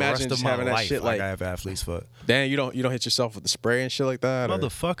 nigga. so I can imagine just having that shit like I have athlete's foot. Damn, you don't hit yourself with the spray and shit like that?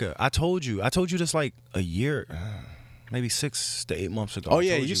 Motherfucker, I told you this like a year, maybe 6 to 8 months ago. Oh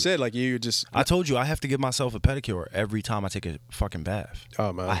yeah, you said like you just. I told you I have to give myself a pedicure every time I take a fucking bath.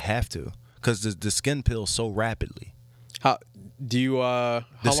 Oh man, I have to because the skin peels so rapidly. How do you? The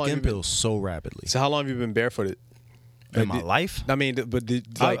skin peels so rapidly. So how long have you been barefooted? In my life? I mean, but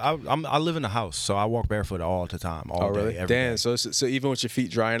I live in a house, so I walk barefoot all the time, all day, every day. So even with your feet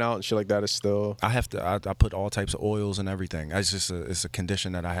drying out and shit like that, it's still. I have to. I put all types of oils and everything. It's just it's a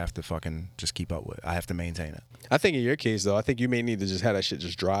condition that I have to fucking just keep up with. I have to maintain it. I think in your case though, I think you may need to just have that shit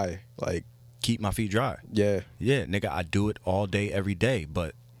just dry, like keep my feet dry. Yeah, nigga, I do it all day, every day,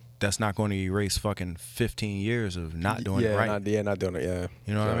 but that's not going to erase fucking 15 years of not doing it right. Not doing it, yeah.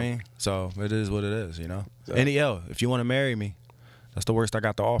 You know what I mean? So it is what it is, you know? So. NEL, if you want to marry me, that's the worst I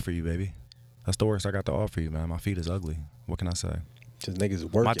got to offer you, baby. That's the worst I got to offer you, man. My feet is ugly. What can I say? Just niggas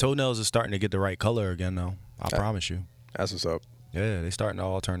working. My toenails are starting to get the right color again, though. I promise you. That's what's up. Yeah, they starting to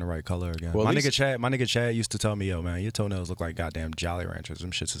all turn the right color again. Well, my nigga Chad used to tell me, yo, man, your toenails look like goddamn Jolly Ranchers. Them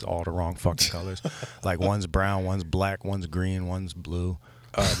shits is all the wrong fucking colors. Like one's brown, one's black, one's green, one's blue.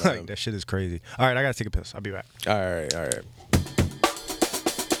 Like, that shit is crazy. All right, I gotta take a piss. I'll be back. All right.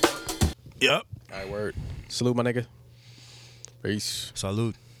 Yep. All right, word. Salute, my nigga. Peace.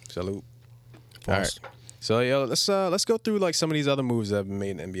 Salute. All right. So yo, let's go through like some of these other moves that have been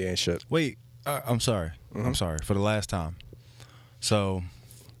made in the NBA and shit. Wait, I'm sorry. Mm-hmm. I'm sorry for the last time. So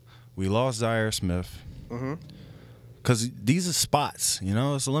we lost Zaire Smith. Because these are spots, you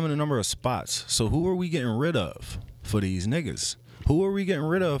know, it's a limited number of spots. So who are we getting rid of for these niggas? Who are we getting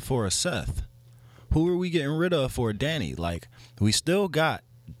rid of for a Seth? Who are we getting rid of for a Danny? Like, we still got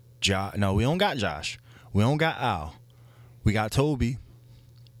No, we don't got Josh. We don't got Al. We got Toby.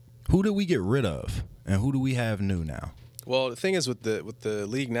 Who did we get rid of, and who do we have new now? Well, the thing is with the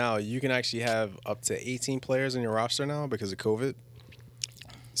league now, you can actually have up to 18 players in your roster now because of COVID.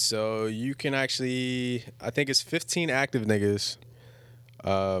 So you can actually, I think it's 15 active niggas,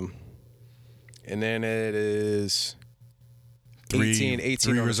 and then it is 18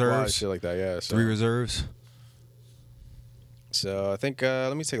 three on reserves, the squad, shit like that. Yeah, so. 3 reserves. So I think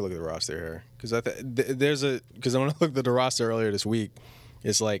let me take a look at the roster here because because when I looked at the roster earlier this week,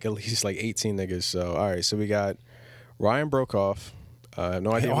 it's like at least like 18 niggas. So all right, so we got Ryan Brokoff. I have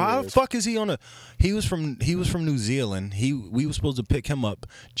no idea. How the fuck is he on a? He was from New Zealand. We were supposed to pick him up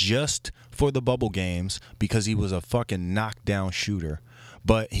just for the bubble games because he was a fucking knockdown shooter,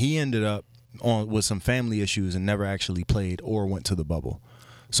 but he ended up with some family issues and never actually played or went to the bubble.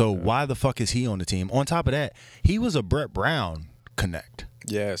 So why the fuck is he on the team? On top of that, he was a Brett Brown connect.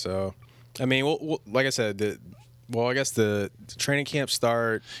 Yeah. So, I mean, like I said, I guess the training camp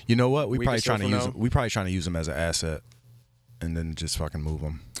start. You know what? We probably trying to use him as an asset, and then just fucking move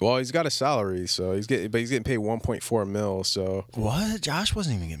him. Well, he's got a salary, so he's getting paid 1.4 mil. So what? Josh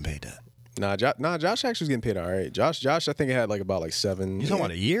wasn't even getting paid that. Nah, Josh actually was getting paid all right. Josh, I think it had about 7. You talking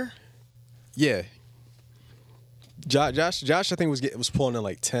about a year? Yeah. Josh, I think was pulling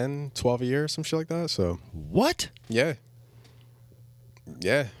in 10, 12 a year, some shit like that. So what? Yeah.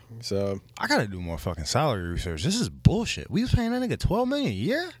 So I gotta do more fucking salary research. This is bullshit. We was paying that nigga $12 million a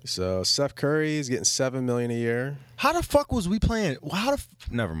year. So Seth Curry is getting $7 million a year. How the fuck was we playing?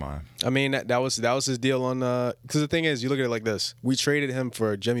 Never mind. I mean that was his deal on because the thing is, you look at it like this: we traded him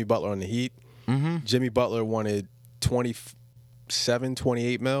for Jimmy Butler on the Heat. Mm-hmm. Jimmy Butler wanted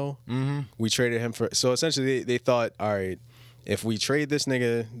 28 mil. Mm-hmm. We traded him for. So essentially, they thought, all right, if we trade this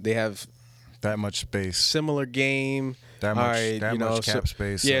nigga, they have that much space, similar game. That much cap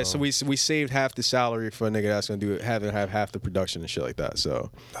space. Yeah, so we saved half the salary for a nigga that's gonna have half the production and shit like that. So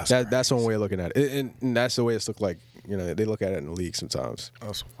that's one way of looking at it, and that's the way it's looked like. They look at it in the league sometimes.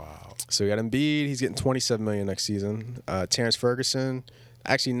 That's wild. So we got Embiid. He's getting $27 million next season. Terrence Ferguson,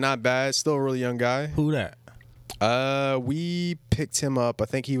 actually not bad. Still a really young guy. Who that? We picked him up. I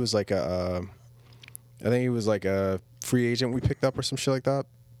think he was like a free agent we picked up or some shit like that.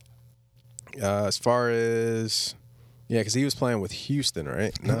 As far as because he was playing with Houston,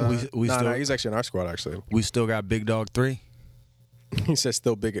 right? No, he's actually in our squad. Actually, we still got Big Dog 3. He said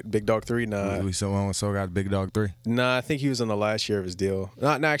still Big Dog 3. Nah, we still got Big Dog 3. Nah, I think he was on the last year of his deal.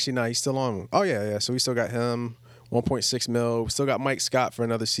 No, he's still on. Oh yeah. So we still got him, 1.6 mil. We still got Mike Scott for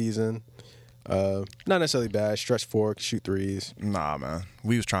another season. Not necessarily bad. Stretch 4, shoot 3s. Nah, man.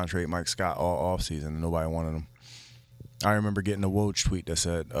 We was trying to trade Mike Scott all off season, and nobody wanted him. I remember getting a Woj tweet that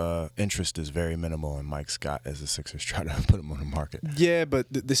said interest is very minimal in Mike Scott as the Sixers try to put him on the market. Yeah, but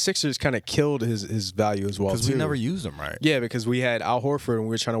the Sixers kind of killed his value as well, because we never used him right. Yeah, because we had Al Horford and we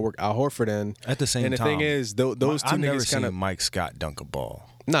were trying to work Al Horford in at the same time. And the thing is, those two I've never niggas kind of Mike Scott dunk a ball.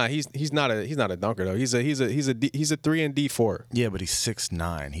 Nah, he's not a dunker though. He's a 3 and D4. Yeah, but he's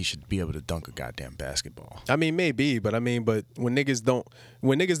 6'9". He should be able to dunk a goddamn basketball. I mean, maybe, but when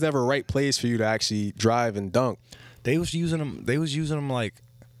niggas never write plays for you to actually drive and dunk. They was using him like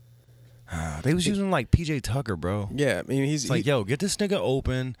PJ Tucker, bro. Yeah, I mean yo, get this nigga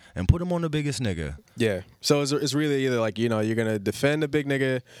open and put him on the biggest nigga. Yeah, so it's really either you're gonna defend a big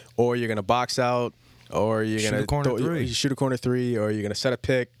nigga or you're gonna box out. Or you're gonna shoot a corner 3, or you're gonna set a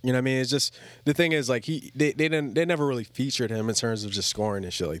pick. You know what I mean? It's just the thing is they never really featured him in terms of just scoring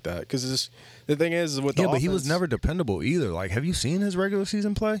and shit like that. Because the thing is with the offense, but he was never dependable either. Like, have you seen his regular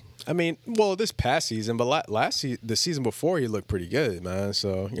season play? I mean, well, this past season, but the season before he looked pretty good, man.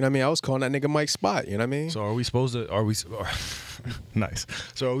 So you know what I mean? I was calling that nigga Mike Spot. You know what I mean? So are we supposed to? Nice.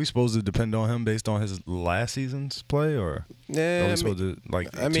 So are we supposed to depend on him based on his last season's play, or are we supposed to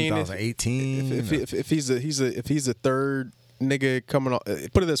 2018? If he's a third nigga coming off,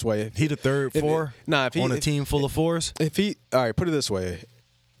 put it this way: he the third four. On a team full of fours. All right, put it this way: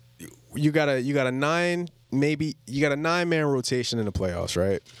 you got a 9, maybe you got a 9-man rotation in the playoffs,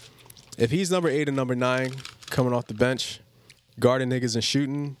 right? If he's number 8 and number 9 coming off the bench, guarding niggas and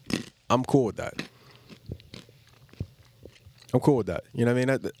shooting, I'm cool with that. I'm cool with that. You know what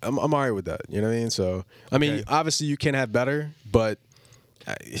I mean? I'm all right with that. You know what I mean? So, I mean, obviously you can have better, but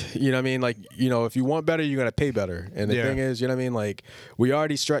you know what I mean? If you want better, you got to pay better. And the thing is, you know what I mean? We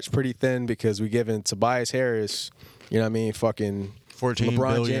already stretched pretty thin because we given Tobias Harris, you know what I mean? Fucking $14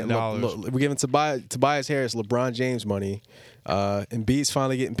 billion. We're giving Tobias Harris LeBron James money. Embiid's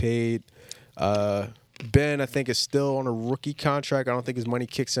finally getting paid. Ben, I think, is still on a rookie contract. I don't think his money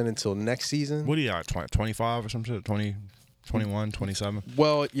kicks in until next season. What do you got? 25 or some shit? 20? 21, 27.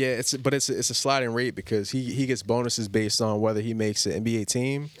 Well, yeah, it's a sliding rate because he gets bonuses based on whether he makes an NBA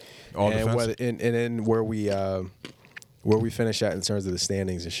team, All and defense? whether and then where we finish at in terms of the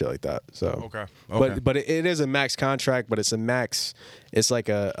standings and shit like that. So Okay. but it is a max contract, but it's a max. It's like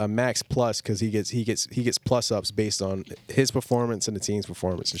a max plus because he gets plus ups based on his performance and the team's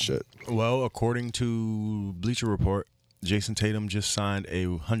performance and shit. Well, according to Bleacher Report, Jason Tatum just signed a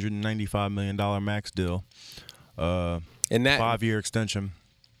 $195 million max deal, And that 5-year extension.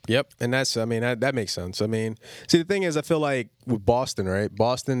 Yep, and that makes sense. I mean, see, the thing is, I feel like with Boston, right?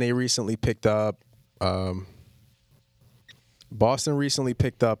 Boston, they recently picked up.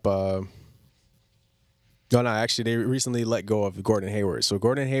 Actually, they recently let go of Gordon Hayward. So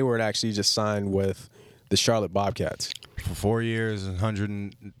Gordon Hayward actually just signed with the Charlotte Bobcats For 4 years and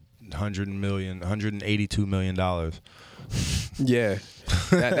 $182 million. Yeah,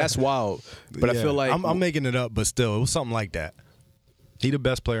 that's wild. But I feel like I'm making it up, but still, it was something like that. He the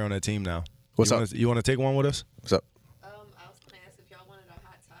best player on that team now. What's up? You want to take one with us? What's up? I was gonna ask if y'all wanted a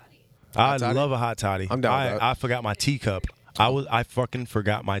hot toddy. I toddy? love a hot toddy. I'm down with that. I forgot my teacup. I fucking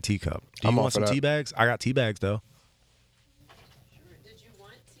forgot my teacup. Do I'm you all want for some that. tea bags? I got tea bags though. Sure. Did you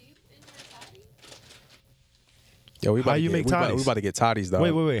want tea in your toddy? Yo, we about How to you get, make we about, toddies? we about to get toddies though.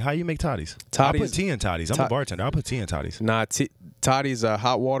 Wait. How you make toddies? I Toddies- put tea in toddies. I'm a bartender. I put tea in toddies. Nah, toddies,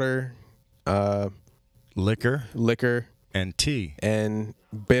 hot water, Liquor liquor, and tea. and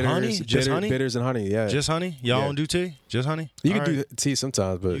bitters, Honey? Just honey? bitters and honey. Yeah, Just honey? Y'all Yeah. don't do tea? Just honey? you can All do right. tea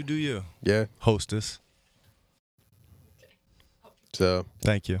sometimes, but You do you. yeah. Hostess. So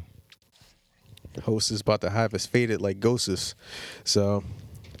Thank you. host is about to have us faded like ghosts. So,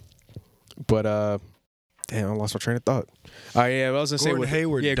 but damn, I lost my train of thought. All right, yeah, I was gonna say Gordon with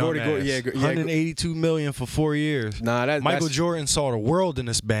Hayward, yeah, Gordon, dumbass. $182 million for 4 years. Nah, Michael that's, Jordan saw the world in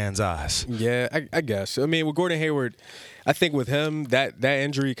this man's eyes. Yeah, I guess. I mean, with Gordon Hayward, I think with him that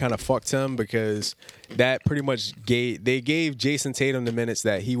injury kind of fucked him because that pretty much gave Jason Tatum the minutes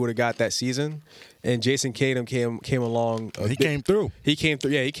that he would have got that season, and Jason Tatum came along. He came through. He came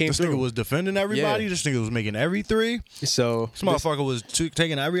through. Yeah, he came This through. nigga was defending everybody. Yeah. This nigga was making every three. So This motherfucker was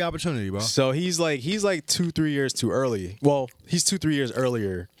taking every opportunity, bro. So he's like 2-3 years too early. Well, he's 2-3 years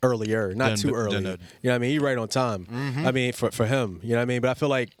earlier, not Than- too early. than You a- know what I mean? He right on time. I mean, for him, you know what I mean? But I feel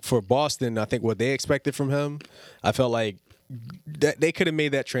like for Boston, I think what they expected from him, I felt like that they could have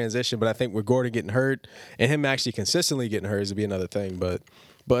made that transition. But I think with Gordon getting hurt and him actually consistently getting hurt would be another thing. But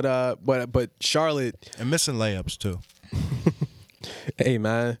Charlotte, And missing layups too. hey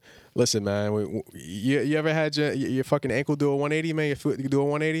man, listen man, you ever had your fucking ankle do a 180, man? Your foot do a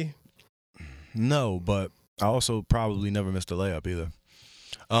 180? No, but I also probably never missed a layup either.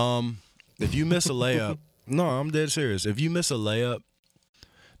 If you miss a layup, no, I'm dead serious. If you miss a layup,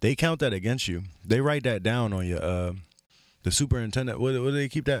 they count that against you. They write that down on your the superintendent. What do they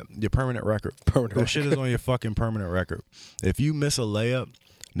keep that? Your permanent record. Permanent That shit is on your fucking permanent record. If you miss a layup,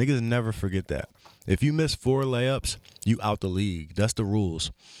 niggas never forget that. If you miss 4 layups, you out the league. That's the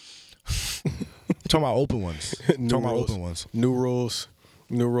rules. Talking about open ones. New rules.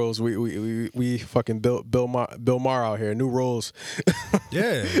 New rules. We fucking Bill Maher out here. New rules.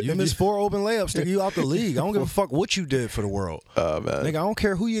 Yeah, you miss 4 open layups, nigga, you out the league. I don't give a fuck what you did for the world. Man. Nigga, I don't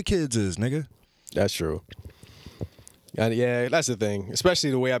care who your kids is, nigga. That's true. And yeah, that's the thing.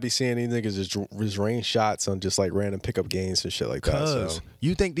 Especially the way I be seeing these niggas just rain shots on just like random pickup games and shit like that. Cause So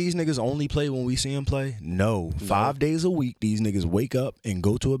you think these niggas only play when we see them play? No. 5 days a week, these niggas wake up and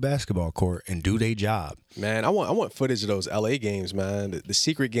go to a basketball court and do their job. man, I want footage of those LA games, man. The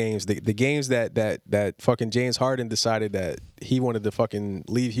secret games, the games that fucking James Harden decided that he wanted to fucking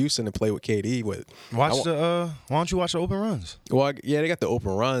leave Houston and play with KD with. Why don't you watch the open runs? Well, yeah, they got the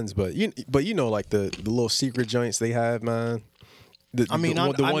open runs, but you know, like the little secret joints they have, man. The I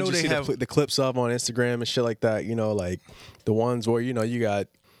know ones you they see have- the clips of on Instagram and shit like that. You know, like the ones where you got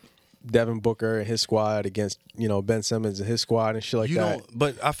Devin Booker and his squad against Ben Simmons and his squad and shit like that.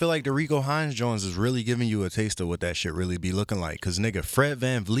 But I feel like the Rico Hines Jones is really giving you a taste of what that shit really be looking like. Cause nigga, Fred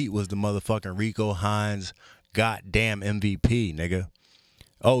VanVleet was the motherfucking Rico Hines goddamn MVP, nigga.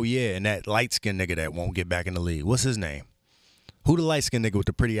 Oh yeah, and that light skinned nigga that won't get back in the league. What's his name? Who the light skinned nigga with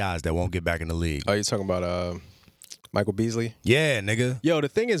the pretty eyes that won't get back in the league? Oh, you talking about Michael Beasley? Yeah, nigga. Yo, the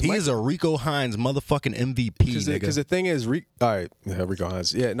thing is, He's a Rico Hines motherfucking MVP, nigga. because the thing is, all right, yeah, Rico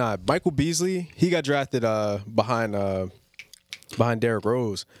Hines. Yeah, nah, Michael Beasley, he got drafted behind Derrick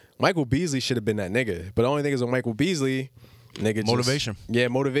Rose. Michael Beasley should have been that nigga. But the only thing is with Michael Beasley, nigga, just- Motivation. Yeah,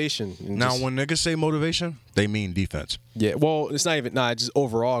 motivation. And Now, just- when niggas say motivation, they mean defense. yeah, well, it's not even just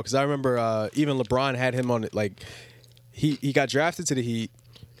overall. Because I remember even LeBron had him on it. Like he got drafted to the Heat.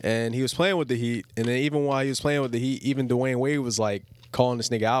 and he was playing with the Heat. And then even while he was playing with the Heat, even Dwayne Wade was like calling this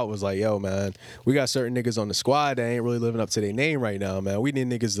nigga out. Was like, yo, man, we got certain niggas on the squad that ain't really living up to their name right now, man. We need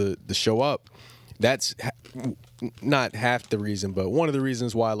niggas to show up. That's not half the reason, but one of the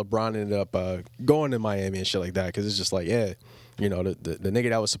reasons why LeBron ended up going to Miami and shit like that. Because it's just like, yeah, you know, the nigga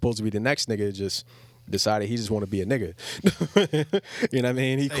that was supposed to be the next nigga just decided he just want to be a nigga. You know what I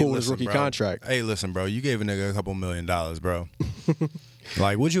mean? He cool with his rookie contract. Hey, listen, bro. You gave a nigga a couple $1 million, bro.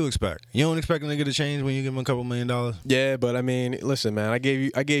 Like, what'd you expect? You don't expect a nigga to change when you give him a couple $1 million? Yeah, but I mean, listen, man. I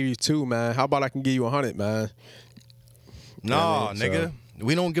gave you 2, man. How about I can give you 100, man? Nah, you know what I mean? nigga. So,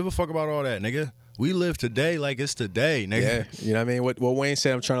 we don't give a fuck about all that, nigga. We live today like it's today, nigga. yeah, you know what I mean? What Wayne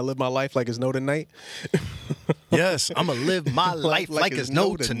said, I'm trying to live my life like it's no tonight. Yes, I'm gonna live my life like it's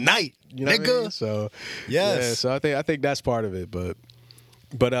no tonight, you know nigga. What I mean? So yes, yeah, so I think that's part of it, but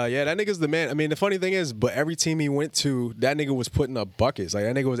yeah, that nigga's the man. I mean, the funny thing is, but every team he went to, that nigga was putting up buckets. Like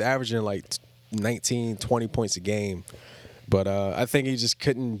that nigga was averaging like 19, 20 points a game. But I think he just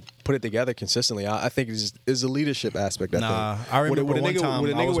couldn't put it together consistently. I think it's a leadership aspect. I remember with a one nigga, time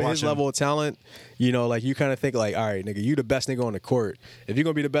with a I was nigga with his watching- level of talent, you know, like you kind of think like, all right, nigga, you the best nigga on the court. If you're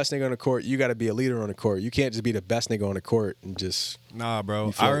gonna be the best nigga on the court, you got to be a leader on the court. You can't just be the best nigga on the court and just. Nah, bro.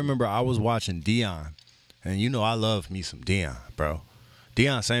 You feel I it? remember I was watching Deion, and you know I love me some Deion, bro.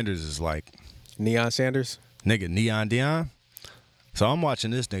 Deion Sanders is like Neon Sanders. nigga Deion. So I'm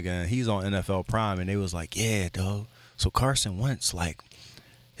watching this nigga, and he's on NFL Prime, and they was like, yeah, dog. So Carson Wentz, like,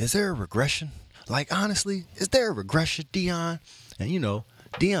 is there a regression? Like, honestly, is there a regression, Deion? And, you know,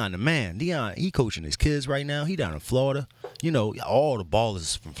 Deion the man. Deion, he coaching his kids right now. He down in Florida. You know, all the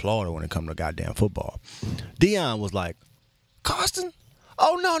ballers from Florida when it come to goddamn football. Deion was like, Carson?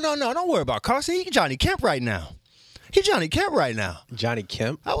 Oh, no. Don't worry about Carson. He Johnny Kemp right now. Johnny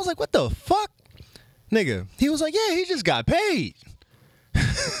Kemp. I was like, what the fuck? Nigga, he was like, yeah, he just got paid.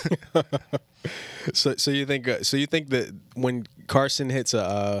 So you think that when Carson hits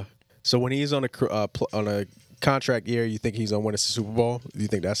so when he's on a contract year, you think he's gonna win a Super Bowl? Do you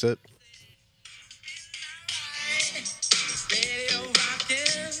think that's it?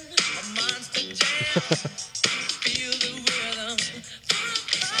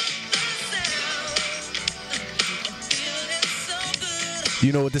 Do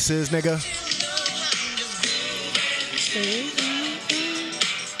you know what this is, nigga?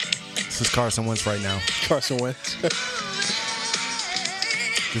 This is Carson Wentz right now. Carson Wentz.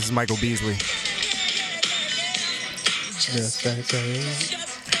 This is Michael Beasley.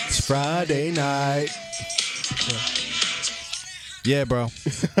 It's Friday night. Yeah, bro.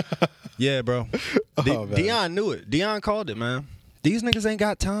 Yeah, bro. Oh, man. Deion knew it. Deion called it, man. These niggas ain't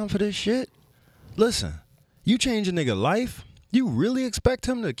got time for this shit. Listen, you change a nigga life, you really expect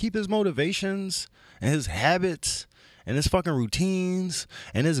him to keep his motivations and his habits and his fucking routines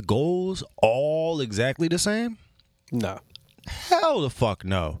and his goals all exactly the same? No. Hell the fuck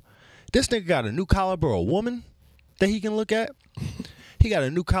no. This nigga got a new caliber of woman that he can look at. He got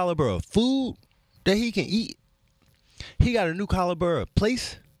a new caliber of food that he can eat. He got a new caliber of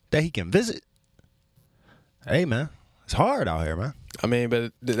place that he can visit. Hey, man. It's hard out here, man. I mean,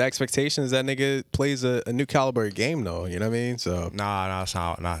 but the expectation is that nigga plays a new caliber game, though. You know what I mean? So Nah, that's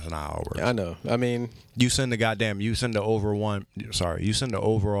not how it works. I know. I mean, You send the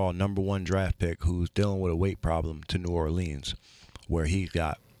overall number 1 draft pick who's dealing with a weight problem to New Orleans, where he's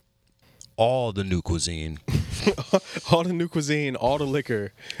got all the new cuisine, all the new cuisine, all the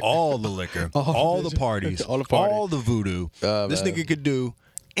liquor, all the liquor, all the parties, all the party. all the voodoo. This man. nigga could do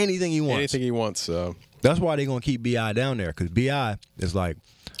anything he wants. anything he wants. So That's why they're going to keep B.I. down there, because B.I. is like,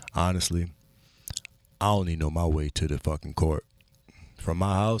 honestly, I only know my way to the fucking court. From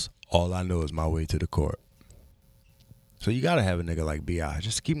my house, all I know is my way to the court. So you got to have a nigga like B.I.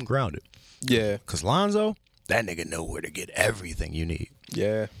 just to keep him grounded. yeah, Because Lonzo, that nigga know where to get everything you need.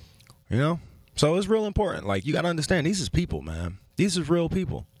 yeah. You know? So it's real important. Like, you got to understand, these is people, man. These is real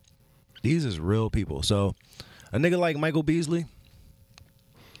people. These is real people. So a nigga like Michael Beasley,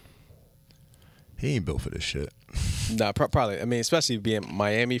 he ain't built for this shit. Nah, probably. I mean, especially being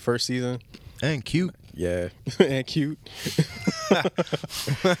Miami first season. And cute. Yeah, and cute.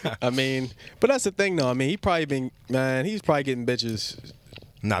 I mean, but that's the thing, though. I mean, he's probably getting bitches.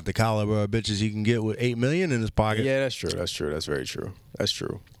 Not the caliber of bitches he can get with $8 million in his pocket. Yeah, that's true. That's true. That's very true. That's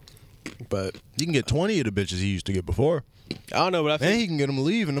true. But You can get 20 of the bitches he used to get before. I don't know. But I think And he can get them to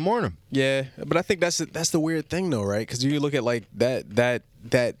leave in the morning. yeah. But I think that's the weird thing, though, right? Because you look at like that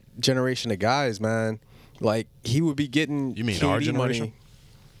generation of guys, man. Like he would be getting. You mean KD our money. generation?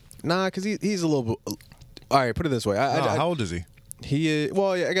 Nah, because he's a little bit. All right, put it this way. How old is he? He is,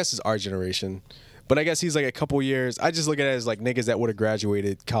 well, yeah, I guess it's our generation, But I guess he's like a couple years. I just look at it as like niggas that would have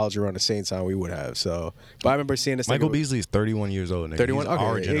graduated college around the same time we would have. So, but I remember seeing this. Michael Beasley is 31 years old. Nigga. 31. He's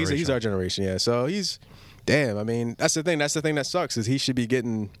our Okay, generation. he's our generation. Yeah. So he's, damn. I mean, that's the thing. That's the thing that sucks is he should be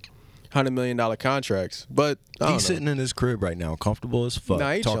getting $100 million contracts. But I don't He's know. sitting in his crib right now, comfortable as fuck,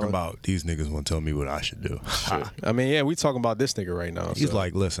 Nah, he talking chilling. about these niggas want to tell me what I should do. I mean, yeah, we talking about this nigga right now. He's so.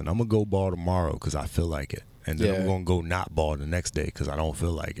 like, listen, I'm gonna go ball tomorrow because I feel like it, and then I'm Yeah. gonna go not ball the next day because I don't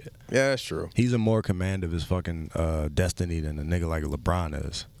feel like it. Yeah, that's true. He's in more command of his fucking destiny than a nigga like LeBron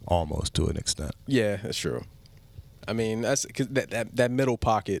is, almost to an extent. Yeah, that's true. I mean, that's cause that middle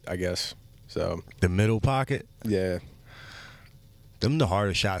pocket, I guess. So The middle pocket, yeah, them the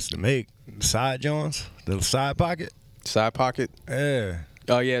hardest shots to make. The side Jones, the side pocket, side pocket. yeah.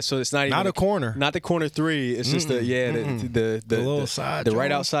 Oh yeah, so it's not even Not a corner. not the corner three. It's just the the little side the right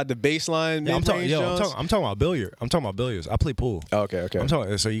Jones. outside the baseline. Yeah, I'm talking. mid-range Yo, Jones. I'm talking about billiard. I'm talking about billiards. I play pool. Okay. I'm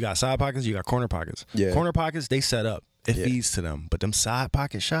talking. So you got side pockets, you got corner pockets. Yeah. Corner pockets, they set up. It Yeah. feeds to them. But them side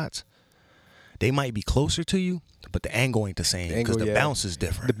pocket shots, they might be closer to you, but the angle ain't the same because angle, the yeah. bounce is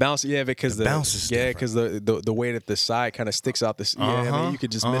different. The bounce, yeah, because The bounce is different. because the way that the side kind of sticks out. This, yeah, I mean, you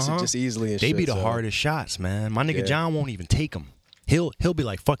could just miss it just easily. And They shit, be the so. hardest shots, man. My nigga Yeah. John won't even take them. He'll be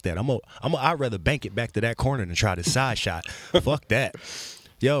like, fuck that. I'd rather bank it back to that corner than try this side shot. Fuck that.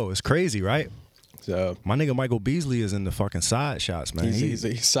 Yo, it's crazy, right? So My nigga Michael Beasley is in the fucking side shots, man.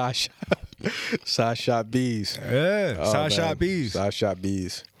 he's side shot, side shot bees. yeah, Oh, side man. shot bees. Side shot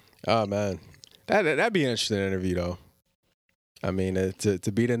bees. Oh man, that'd be an interesting interview though. I mean,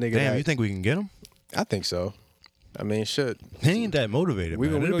 to beat a nigga. Damn, that, you think we can get him? I think so. I mean, shit. He ain't that motivated,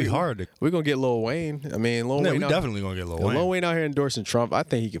 man. It'll be hard to. We're gonna get Lil Wayne. I mean, Lil No, Wayne. we definitely gonna get Lil Wayne. Lil Wayne out here endorsing Trump. I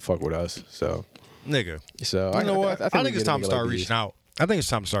think he can fuck with us. So, Nigga. I know what? I we think it's get a time to nigga start like reaching out. I think it's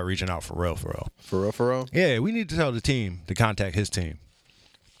time to start reaching out for real, for real. For real, for real. Yeah, we need to tell the team to contact his team.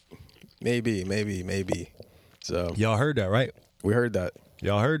 Maybe. So Y'all heard that, right? we heard that.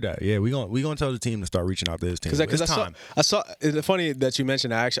 Y'all heard that? Yeah, we gonna tell the team to start reaching out to his team. Because It's time. I saw. It's funny that you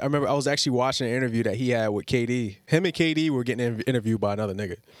mentioned that. I remember I was actually watching an interview that he had with KD. Him and KD were getting interviewed by another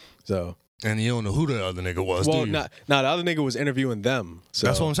nigga. So, And you don't know who the other nigga was, well, do you? the other nigga was interviewing them. So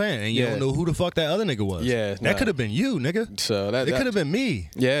That's what I'm saying. And you Yeah. don't know who the fuck that other nigga was. Yeah, That nah. could have been you, nigga. So It could have been me.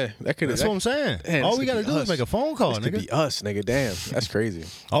 Yeah, that could. That's what I'm saying. Man, All this we could gotta be do is us. make a phone call, This could nigga. be us, nigga. Damn, that's crazy.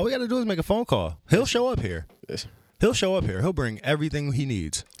 All we gotta do is make a phone call. He'll show up here. Yes. He'll show up here. He'll bring everything he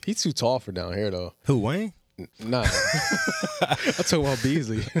needs. He's too tall for down here, though. Who, Wayne? Nah, I'm talking about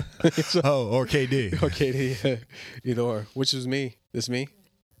Beasley. Oh, or KD. Okay, yeah. Either or. Which is me? This me?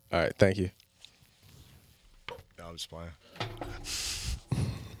 All right, thank you. No, I'm just playing.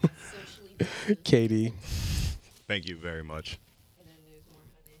 Socially KD. Thank you very much. and then there's more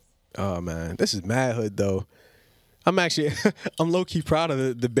honeys. Oh man, this is mad hood though. I'm actually, I'm low key proud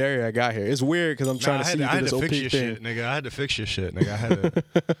of the barrier I got here. It's weird because I'm trying to see you I do had this to OP fix your thing. shit, nigga. I had to fix your shit, nigga. I had to.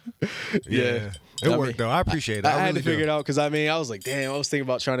 Yeah. It I worked mean, though. I appreciate it. I had really to figure do. it out because I mean I was like, damn. I was thinking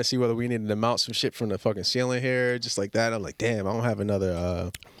about trying to see whether we needed to mount some shit from the fucking ceiling here, just like that. I'm like, damn, I don't have another. I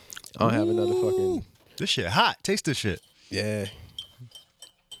don't have another fucking. This shit hot. Taste this shit. Yeah.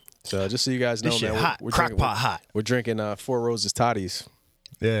 So just so you guys know, This shit man, hot. we're Crock drinking, pot hot. We're drinking Four Roses Toddies.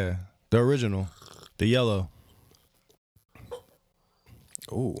 Yeah, the original, the yellow.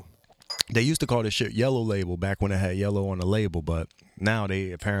 Ooh. They used to call this shit Yellow Label back when it had yellow on the label, but now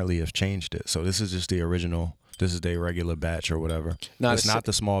they apparently have changed it. So this is just the original. This is their regular batch or whatever. Nah, It's the not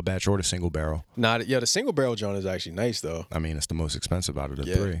the small batch or the single barrel. The single barrel John is actually nice though. I mean, it's the most expensive out of the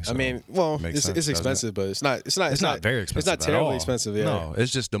Yeah. three. so I mean, well, makes it's sense, doesn't it? expensive, but it's not. It's not very expensive. It's not at terribly all. expensive. Yeah. No,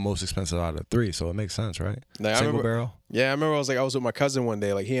 it's just the most expensive out of the three, so it makes sense, right? Like, I Single remember- barrel. Yeah, I remember I was with my cousin one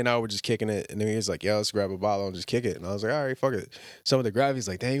day. Like he and I were just kicking it, and then he was like, "Yeah, let's grab a bottle and just kick it." And I was like, "All right, fuck it." Someone to grab. He's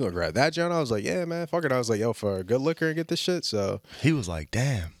like, "Dang, you gonna grab that, John?" I was like, "Yeah, man, fuck it." I was like, "Yo, for a good liquor and get this shit." So He was like,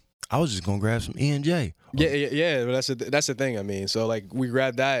 "Damn, I was just gonna grab some E&J, yeah. But that's the thing. I mean, so like we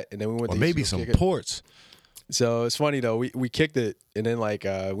grabbed that, and then we went or to maybe go some kick it. ports." So it's funny though. We kicked it, and then like we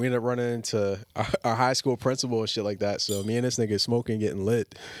ended up running into our high school principal and shit like that. So me and this nigga smoking, getting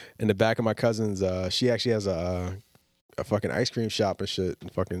lit in the back of my cousin's. She actually has a fucking ice cream shop and shit in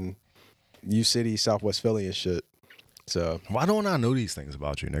fucking U City, Southwest Philly and shit. So Why don't I know these things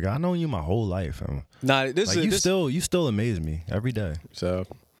about you, nigga? I know you my whole life. And this like is you still amaze me every day. So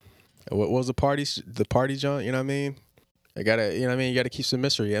what was the party? The party joint? You know what I mean? I gotta, you know what I mean? You gotta keep some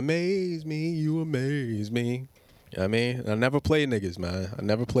mystery. Amaze me, you amaze me. You know what I mean? I never played niggas, man. I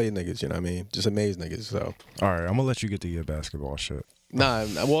never played niggas, you know what I mean? Just amaze niggas, so. All right, I'm gonna let you get to your basketball shit. Nah,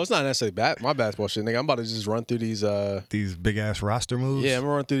 well, it's not necessarily my basketball shit, nigga. I'm about to just run through these big ass roster moves. Yeah, I'm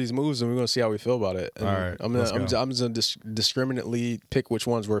gonna run through these moves and we're gonna see how we feel about it. And All right, I'm let's gonna go. I'm just gonna discriminately pick which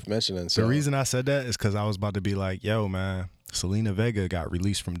one's worth mentioning. So The reason I said that is because I was about to be like, yo, man, Selena Vega got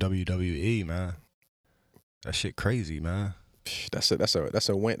released from WWE, man. That shit crazy, man. that's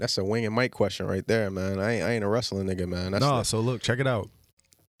a wing and Mike question right there, man. I ain't a wrestling nigga, man. That's So look, check it out.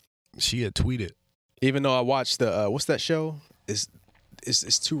 She had tweeted. even though I watched the what's that show?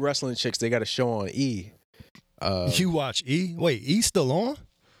 It's two wrestling chicks. They got a show on E. You watch E? Wait, E still on?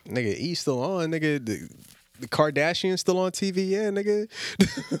 Nigga, E still on. Nigga, the Kardashians still on TV. Yeah, nigga.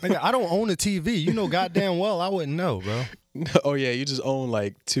 Nigga, I don't own a TV. You know goddamn well I wouldn't know, bro. Oh yeah, you just own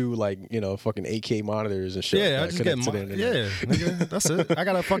like two fucking 8K monitors and shit. Yeah, like I that just get connected to the internet. nigga, that's it. I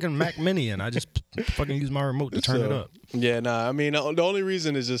got a fucking Mac Mini and I just fucking use my remote to turn it up. Yeah, nah. I mean, the only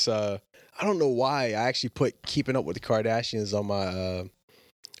reason is just I don't know why I actually put Keeping Up with the Kardashians on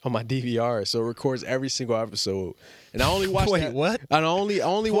my DVR, so it records every single episode. And I only watch Wait, that. what? I only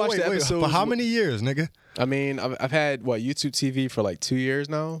watch the episodes. For how many years, nigga? I mean, I've had YouTube TV for like 2 years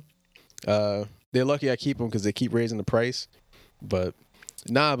now. They're lucky I keep them because they keep raising the price. But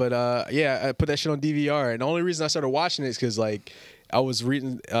yeah, I put that shit on DVR, and the only reason I started watching it is because like I was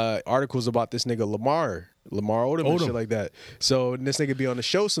reading articles about this nigga Lamar Odom and shit like that. So this nigga be on the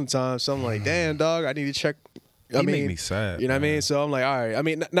show sometimes. So I'm like, damn dog, I need to check. He make me sad. You know what I man. mean? So I'm like, all right. I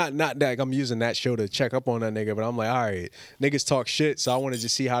mean, not that I'm using that show to check up on that nigga, but I'm like, all right, niggas talk shit, so I want to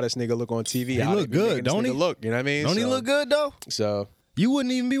just see how this nigga look on TV. He how look they be good, making this don't nigga he? Look, you know what I mean? Don't he look good though? So You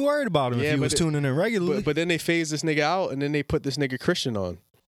wouldn't even be worried about him if he was tuning in regularly. But then they phased this nigga out, and then they put this nigga Christian on,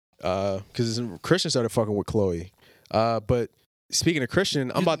 because Christian started fucking with Chloe. But speaking of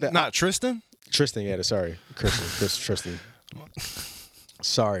Christian, I'm about that. Not Tristan. Tristan, yeah, sorry, Tristan.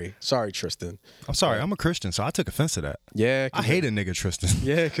 Sorry, Tristan. I'm sorry, I'm a Christian, so I took offense to that. Yeah, I hate a nigga Tristan.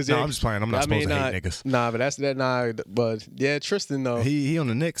 Yeah, because no, I'm just playing. I'm not supposed to hate niggas. Nah, but that's that. Nah, but yeah, Tristan though. He on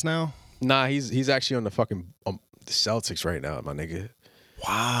the Knicks now. Nah, he's actually on the fucking the Celtics right now, my nigga.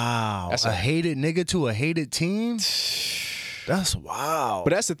 Wow, That's a hated nigga to a hated team. That's wow.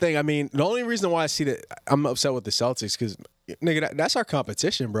 But that's the thing. I mean, the only reason why I see that I'm upset with the Celtics because, nigga, that's our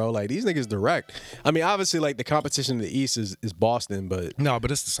competition, bro. Like, these niggas direct. I mean, obviously, like, the competition in the East is Boston, but... No,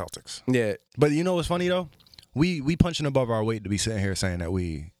 but it's the Celtics. Yeah. But you know what's funny, though? We punching above our weight to be sitting here saying that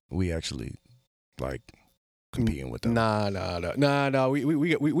we actually, like, competing with them. Nah.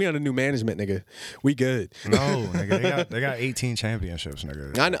 We under new management, nigga. We good. No, nigga, they got 18 championships,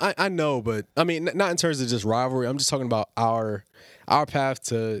 nigga. I know, but I mean, not in terms of just rivalry. I'm just talking about our path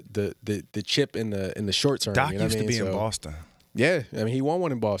to the chip in the short term. Doc you know used what I to mean? be in Boston. Yeah, I mean, he won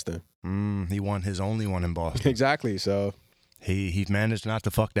one in Boston. He won his only one in Boston. Exactly. So he managed not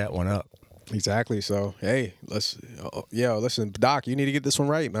to fuck that one up. exactly. So hey, listen, Doc, you need to get this one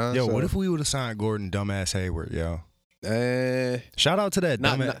right, man. Yo, So, what if we would have signed Gordon Dumbass Hayward, yo? Shout out to that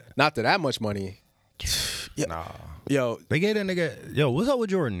not to that much money. Yeah. Nah. Yo, They gave that nigga, yo, what's up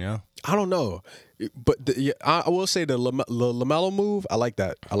with Jordan, yo? I don't know, but I will say the LaMelo move. I like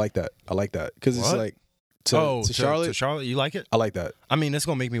that because it's What? like to Charlotte. To Charlotte, you like it? I like that. I mean, it's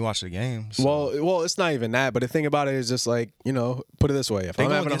gonna make me watch the game. So. Well, it's not even that. But the thing about it is just like, put it this way: if They I'm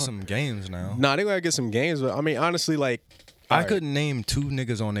gonna having get some games now. nah, they gonna get some games. But I mean, honestly, like I couldn't name 2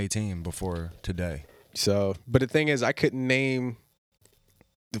 niggas on their team before today. So, but the thing is, I couldn't name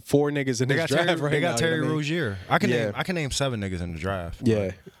the 4 niggas in this draft right now. They got Terry you know what Rozier. I can name 7 niggas in the draft. I mean?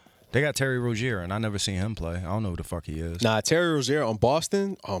 Yeah. They got Terry Rozier, and I never seen him play. I don't know who the fuck he is. Nah, Terry Rozier on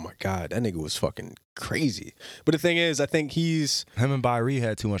Boston. Oh my God, that nigga was fucking crazy. But the thing is, I think he's Him and Kyrie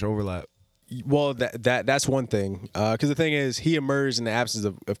had too much overlap. well. That's one thing. Because the thing is, he emerged in the absence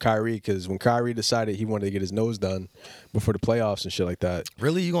of Kyrie. Because when Kyrie decided he wanted to get his nose done before the playoffs and shit like that.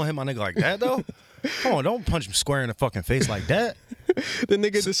 Really? You gonna hit my nigga like that, though? Come on, don't punch him square in the fucking face like that. The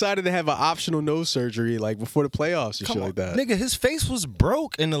nigga decided to have an optional nose surgery like before the playoffs and shit like that. Nigga, his face was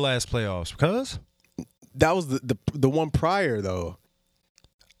broke in the last playoffs, cuz. That was the one prior though.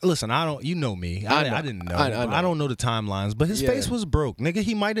 Listen, you know me. I didn't know. I know. I don't know the timelines, but his face was broke. Nigga,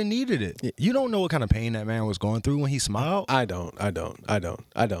 he might have needed it. You don't know what kind of pain that man was going through when he smiled. I don't.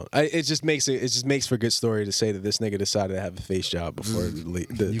 It just makes for a good story to say that this nigga decided to have a face job before the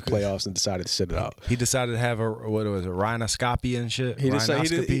playoffs and decided to sit it out. He decided to have a rhinoscopy and shit. He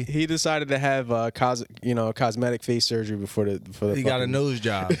Rhinoscopy. decided to have cosmetic face surgery before the. He got a nose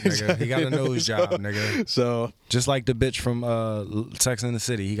job, nigga. He got a nose job, nigga. So just like the bitch from Sex and the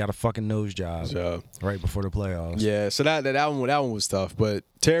City, he got a fucking nose job right before the playoffs. Yeah, so that one was tough, but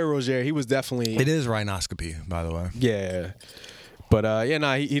Terry Rozier, he was definitely. It is rhinoscopy, by the way. Yeah. But yeah,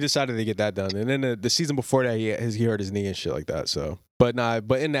 nah, he decided to get that done, and then the season before that, he hurt his knee and shit like that. So, but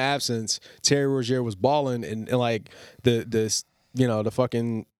in the absence, Terry Rozier was balling, and like the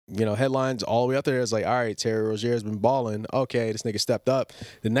fucking headlines all the way up there is like, all right, Terry Rozier's been balling. Okay, this nigga stepped up.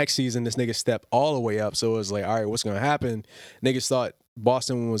 The next season, this nigga stepped all the way up. So it was like, all right, what's gonna happen? Niggas thought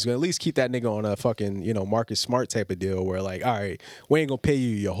Boston was gonna at least keep that nigga on a fucking Marcus Smart type of deal, where like, all right, we ain't gonna pay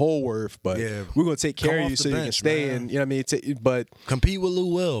you your whole worth, but we're gonna take care of you so you can stay in. You know what I mean? But compete with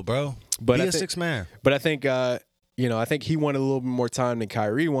Lou Will, bro. But be a six man. But I think I think he wanted a little bit more time than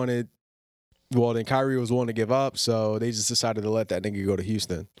Kyrie wanted. Well, then Kyrie was willing to give up, so they just decided to let that nigga go to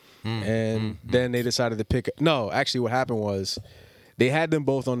Houston. Then they decided to pick. No, actually, what happened was they had them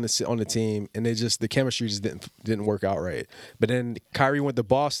both on the team, and the chemistry just didn't work out right. But then Kyrie went to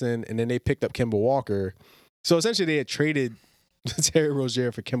Boston, and then they picked up Kemba Walker. So essentially, they had traded Terry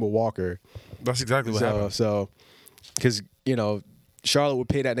Rozier for Kemba Walker. That's exactly what happened. So, because Charlotte would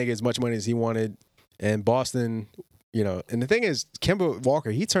pay that nigga as much money as he wanted, and Boston. And the thing is, Kemba Walker,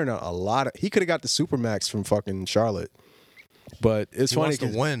 he turned out he could have got the Supermax from fucking Charlotte. But it's funny. He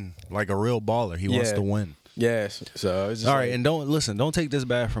wants to win like a real baller. He wants to win. Yes. So it's just all right, and don't take this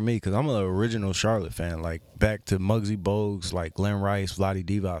bad from me because I'm an original Charlotte fan. Like back to Muggsy Bogues, like Glenn Rice, Vlade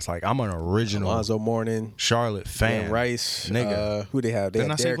Divac. Like I'm an original Alonzo Mourning, Charlotte fan. Glenn Rice, nigga. Who they have? They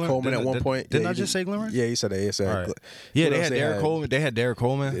had Derek Coleman at one point. Didn't I just say Glenn Rice? Yeah, you said that. Right. Yeah, they had Derek Coleman. They had Derek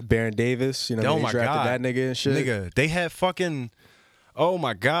Coleman. Baron Davis. Oh they my drafted god, that nigga and shit. Nigga, they had fucking. Oh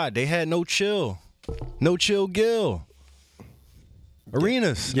my god, they had No Chill Gil.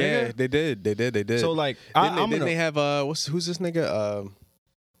 Arenas. Yeah, nigga. They did. So like, didn't they have who's this nigga?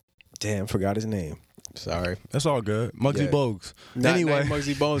 Damn, forgot his name. Sorry. That's all good. Muggsy Bogues. Anyway, not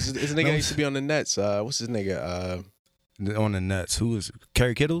Muggsy Bogues. It's a nigga that used to be on the Nets. What's his nigga? On the Nets. Who was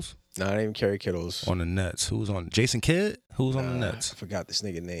Kerry Kittles? No, not even Kerry Kittles. On the Nets. Who was on Jason Kidd? Who was on the Nets? I forgot this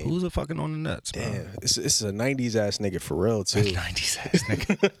nigga name. Who's fucking on the Nets, bro? Damn. It's a 90s ass nigga for real, too. 90s ass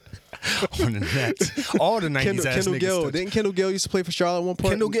nigga. On the Nets. All the 90s ass Kendall niggas. Gill. Didn't Kendall Gill used to play for Charlotte at one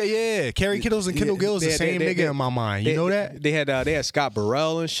point? Kendall Gill, yeah. Kerry Kittles and Kendall Gill is the same nigga in my mind. You know that? They had Scott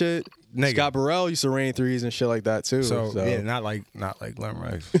Burrell and shit. Nigga. Scott Burrell used to rain threes and shit like that too. So yeah, not like Glenn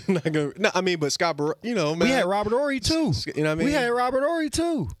Rice. But Scott Burrell, man. We had Robert Ory too. You know what I mean? We had Robert Ory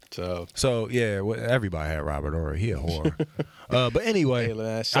too. So yeah, everybody had Robert Ory. He a whore. But anyway, hey,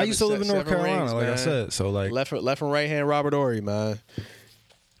 man, I used to live in North Carolina, rings, like man. I said. So like left and right hand Robert Ory, man.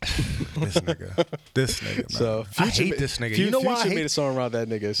 This nigga, man. So I hate this nigga. You know why I made a song around that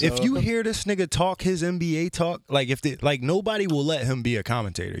nigga. So. If you hear this nigga talk his NBA talk, like nobody will let him be a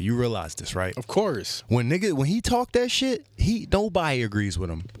commentator. You realize this, right? Of course. When he talk that shit, nobody agrees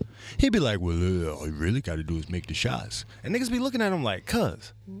with him. He'd be like, well, all you really got to do is make the shots, and niggas be looking at him like,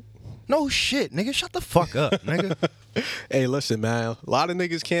 cuz. No shit, nigga. Shut the fuck up, nigga. Hey, listen, man. A lot of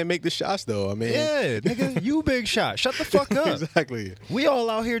niggas can't make the shots, though. I mean, yeah, nigga. You big shot. Shut the fuck up. Exactly. We all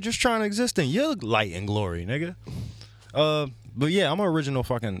out here just trying to exist in your light and glory, nigga. But yeah, I'm an original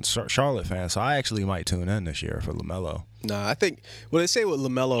fucking Charlotte fan, so I actually might tune in this year for LaMelo. Nah, I think what they say with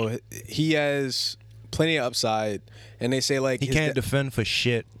LaMelo, he has plenty of upside, and they say like he can't defend for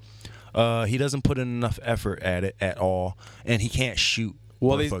shit. He doesn't put in enough effort at it at all, and he can't shoot.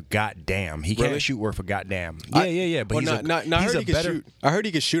 Worth a goddamn. He can't shoot worth a goddamn. Yeah. But I heard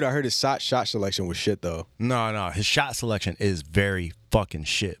he could shoot. I heard his shot selection was shit though. No. His shot selection is very fucking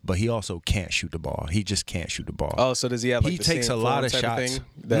shit. But he also can't shoot the ball. He just can't shoot the ball. Oh, so does he have? Like, he takes a lot of shots.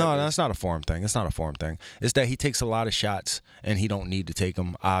 No, that's not a form thing. It's not a form thing. It's that he takes a lot of shots and he don't need to take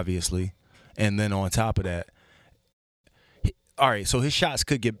them, obviously. And then on top of that. All right, so his shots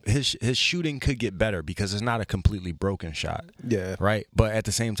could get his shooting could get better because it's not a completely broken shot. Yeah. Right? But at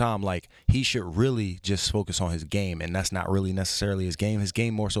the same time, like he should really just focus on his game, and that's not really necessarily his game. His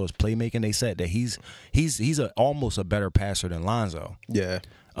game more so is playmaking. They said that he's almost a better passer than Lonzo. Yeah.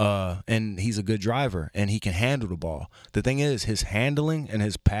 And he's a good driver and he can handle the ball. The thing is his handling and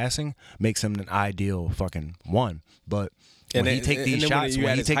his passing makes him an ideal fucking one. But when he take these shots,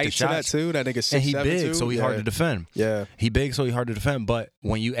 when he take the shots, too, that nigga 6'7", and he big, too? so he hard to defend. Yeah, he big, so he hard to defend. But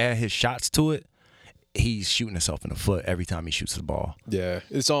when you add his shots to it, he's shooting himself in the foot every time he shoots the ball. Yeah,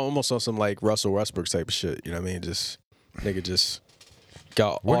 it's almost on some like Russell Westbrook type of shit. You know what I mean? Nigga just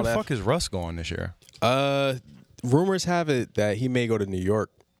got Where all the that. fuck is Russ going this year? Rumors have it that he may go to New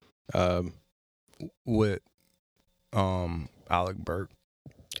York. With Alec Burke.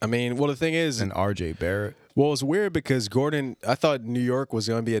 I mean, well, the thing is, and RJ Barrett. Well, it's weird because I thought New York was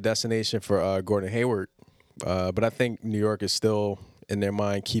going to be a destination for Gordon Hayward, but I think New York is still in their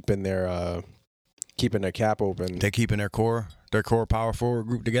mind keeping their cap open. They're keeping their core. their core power forward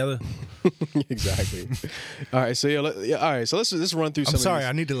group together. Exactly. All right, so all right, so let's run through. I'm sorry,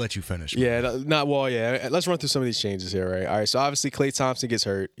 I need to let you finish. Yeah, not well. Yeah, let's run through some of these changes here, right? All right, so obviously Klay Thompson gets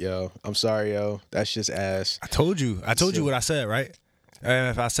hurt. Yo, I'm sorry, yo, that's just ass. I told you what I said, right? And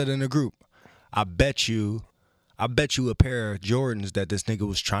if I said in the group, I bet you a pair of Jordans that this nigga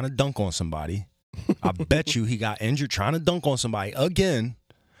was trying to dunk on somebody. I bet you he got injured trying to dunk on somebody again.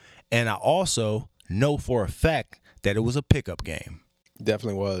 And I also know for a fact that it was a pickup game.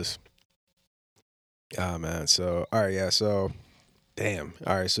 Definitely was. Ah, man. So, all right, yeah. So, damn.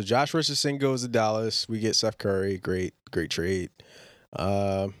 All right. So, Josh Richardson goes to Dallas. We get Seth Curry. Great trade.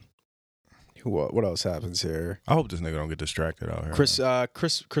 What else happens here? I hope this nigga don't get distracted out here.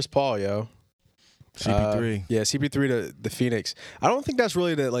 Chris Paul, yo. CP3. Yeah, CP3 to the Phoenix. I don't think that's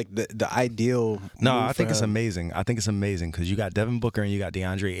really the ideal. No, move I think for it's him. amazing. I think it's amazing because you got Devin Booker and you got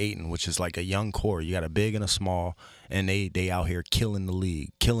DeAndre Ayton, which is like a young core. You got a big and a small, and they out here killing the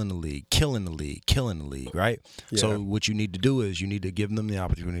league, right? Yeah. So what you need to do is you need to give them the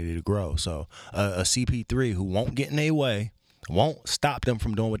opportunity to grow. So a CP3 who won't get in their way, won't stop them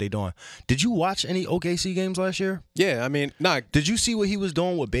from doing what they're doing. Did you watch any OKC games last year? Yeah, I mean, Did you see what he was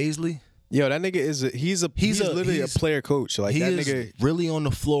doing with Baisley? Yo, that nigga he's literally a player coach. Like, that nigga really on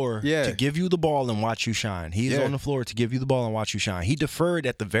the floor Yeah. to give you the ball and watch you shine. He's on the floor to give you the ball and watch you shine. He deferred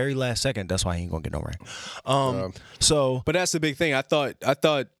at the very last second. That's why he ain't gonna get no ring. But that's the big thing. I thought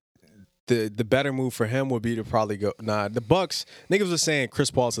the better move for him would be to probably go. Nah, the Bucks niggas was saying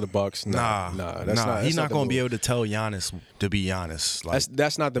Chris Paul to the Bucks. Nah, he's not gonna be able to tell Giannis to be Giannis. Like,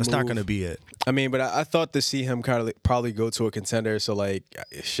 that's not the move. That's not gonna be it. I mean, but I thought to see him kind of probably go to a contender. So like,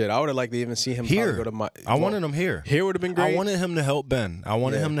 shit, I would have liked to even see him here. Go to I wanted him here. Here would have been great. I wanted him to help Ben. And I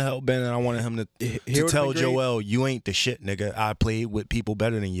wanted him to tell Joel, you ain't the shit, nigga. I played with people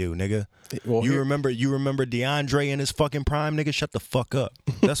better than you, nigga. Well, you remember DeAndre in his fucking prime, nigga? Shut the fuck up.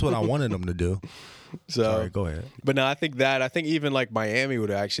 That's what I wanted him to do. So, sorry, go ahead. But no, I think even like Miami would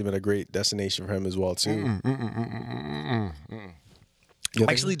have actually been a great destination for him as well too.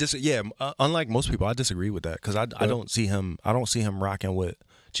 Actually, unlike most people, I disagree with that because I don't see him rocking with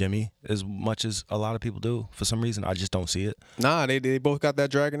Jimmy as much as a lot of people do. For some reason, I just don't see it. Nah, they both got that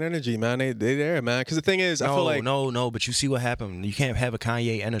dragon energy, man. They there, man. Because the thing is, I feel like no. But you see what happened. You can't have a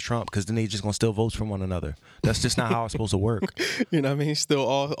Kanye and a Trump because then they just gonna steal votes from one another. That's just not how it's supposed to work. You know what I mean? Still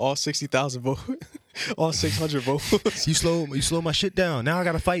all 60,000 votes, all 600 votes. You slow my shit down. Now I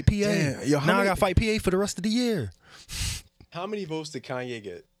gotta fight PA. Damn, I gotta fight PA for the rest of the year. How many votes did Kanye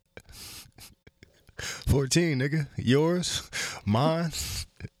get? 14, nigga. Yours, mine.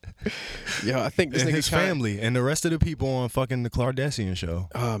 Yo, I think this and nigga his family and the rest of the people on fucking the Kardashian show.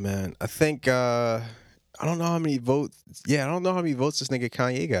 Oh man, I think I don't know how many votes. Yeah, I don't know how many votes this nigga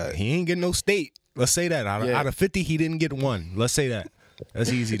Kanye got. He ain't getting no state. Let's say that out of 50, he didn't get one. Let's say that.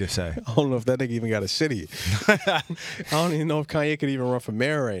 That's easy to say. I don't know if that nigga even got a city. I don't even know if Kanye could even run for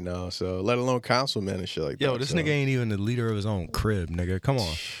mayor right now. So let alone councilman and shit like that. Yo, this nigga ain't even the leader of his own crib, nigga. Come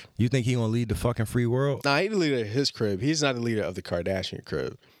on. You think he gonna lead the fucking free world? Nah, he's the leader of his crib. He's not the leader of the Kardashian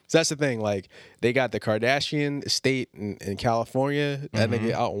crib. So that's the thing. Like, they got the Kardashian estate in California. That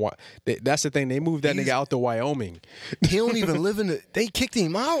nigga out. That's the thing. They moved that nigga out to Wyoming. He don't even live in the. They kicked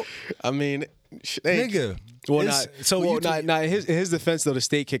him out. I mean, nigga. Well, in his defense though, the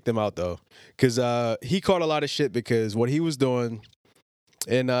state kicked him out though, because he caught a lot of shit because what he was doing,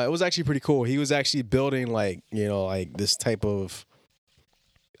 and it was actually pretty cool. He was actually building like this type of,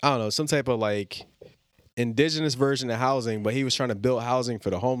 I don't know, some type of like indigenous version of housing, but he was trying to build housing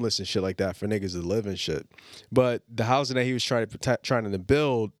for the homeless and shit like that for niggas to live and shit. But the housing that he was trying to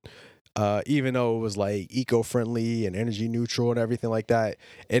build, even though it was like eco-friendly and energy neutral and everything like that,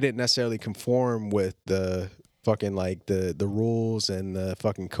 it didn't necessarily conform with the fucking like the rules and the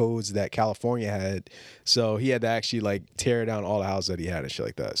fucking codes that California had. So he had to actually like tear down all the houses that he had and shit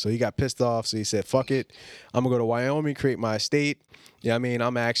like that. So he got pissed off. So he said, fuck it. I'm gonna go to Wyoming, create my estate. Yeah, I mean,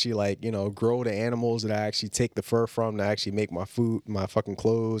 I'm actually like, grow the animals that I actually take the fur from to actually make my food, my fucking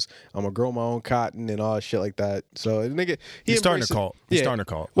clothes. I'm gonna grow my own cotton and all that shit like that. So nigga, he's starting a cult. He's starting a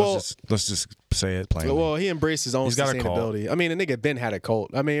cult. Well, let's just say it plainly. Well, he embraced his own sustainability. I mean, the nigga Ben had a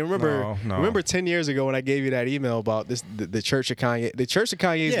cult. I mean, remember 10 years ago when I gave you that email about this, the Church of Kanye. The Church of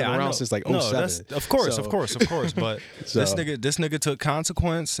Kanye's been around since like 07. Of course. But this nigga took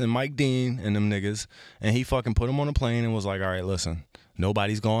Consequence and Mike Dean and them niggas, and he fucking put them on a plane and was like, all right, listen.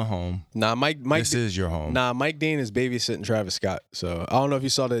 Nobody's going home. Nah, Mike. This is your home. Nah, Mike Dean is babysitting Travis Scott. So I don't know if you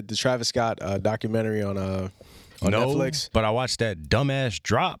saw the Travis Scott documentary on on no, Netflix? But I watched that dumbass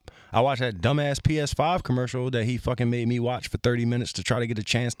drop. I watched that dumbass PS5 commercial that he fucking made me watch for 30 minutes to try to get a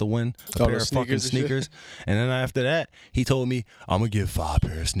chance to win a pair of fucking sneakers. And then after that, he told me, I'm going to give 5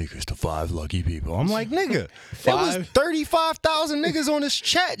 pair of sneakers to 5 lucky people. I'm like, nigga, there was 35,000 niggas on this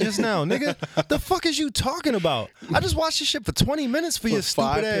chat just now, nigga. The fuck is you talking about? I just watched this shit for 20 minutes for your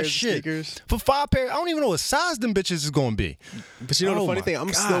stupid ass shit. For 5 pairs, I don't even know what size them bitches is going to be. But you know the funny thing?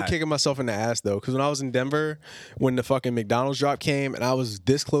 I'm still kicking myself in the ass, though, because when I was in Denver, when the fucking McDonald's drop came, and I was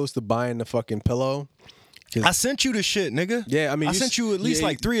this close to buying the fucking pillow. I sent you the shit, nigga. Yeah, I mean, I sent you at least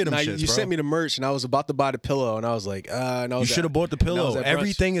like 3 of them shits, you bro. sent me the merch, and I was about to buy the pillow, and I was like, no. You should have bought the pillow.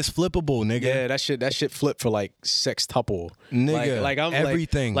 Everything is flippable, nigga. Yeah, that shit flipped for like sextuple. Nigga, like I'm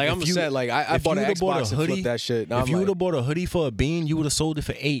everything. Like I'm upset. Like I bought an Xbox and flipped that shit. If you would have bought a hoodie for a bean, you would have sold it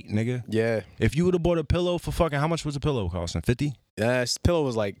for 8, nigga. Yeah. If you would have bought a pillow for fucking, how much was a pillow costing? 50? Yeah, this pillow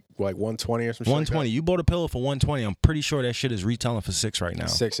was like 120 or something. 120. You bought a pillow for 120. I'm pretty sure that shit is retailing for 6 right now.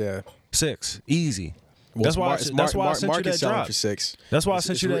 6, yeah. 6, easy. Well, that's why I sent you that drop. For 6. That's why I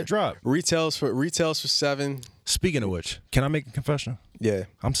sent you that drop. Retails for 7. Speaking of which, can I make a confession? Yeah.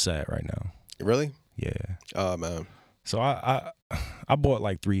 I'm sad right now. Really? Yeah. Oh man. So I bought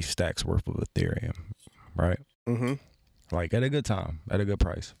like 3 stacks worth of Ethereum, right? Mm-hmm. Like at a good time, at a good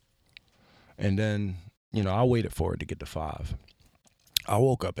price. And then, you know, I waited for it to get to 5. I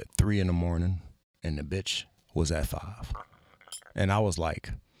woke up at 3 in the morning and the bitch was at 5. And I was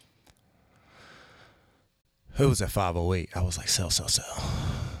like, it was at 5:08. I was like, sell.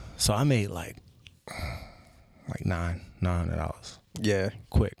 So I made like $900. Yeah.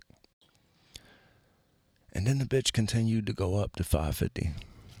 Quick. And then the bitch continued to go up to 550.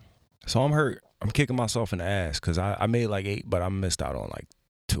 So I'm hurt. I'm kicking myself in the ass because I made like 8, but I missed out on like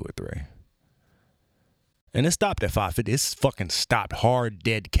 2 or 3. And it stopped at 550. It's fucking stopped hard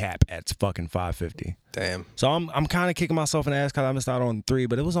dead cap at fucking 550. Damn. So I'm kind of kicking myself in the ass because I missed out on 3,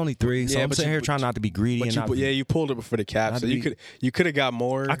 but it was only 3. So I'm sitting here trying not to be greedy. You pulled it before the cap, so you could have got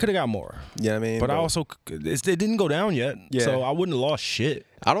more. I could have got more. Yeah, you know what I mean, but I also it didn't go down yet. Yeah. So I wouldn't have lost shit.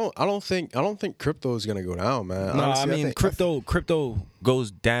 I don't think crypto is gonna go down, man. No, honestly, I mean crypto goes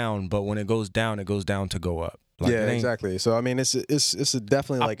down, but when it goes down to go up. Like, yeah, exactly. So I mean, it's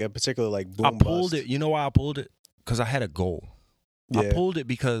definitely like a particular like boom. I pulled it. You know why I pulled it? Because I had a goal. Yeah. I pulled it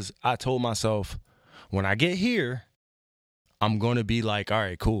because I told myself, when I get here, I'm going to be like, all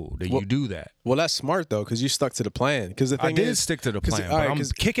right, cool. Then you do that. Well, that's smart, though, because you stuck to the plan. Because the thing I did stick to the plan, but I'm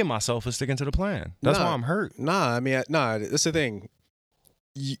kicking myself for sticking to the plan. That's why I'm hurt. Nah, I mean, that's the thing.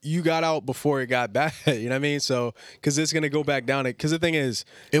 You got out before it got bad, you know what I mean? So, because it's going to go back down. Because the thing is...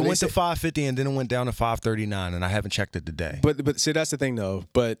 It went to 550 and then it went down to 539, and I haven't checked it today. But see, that's the thing, though.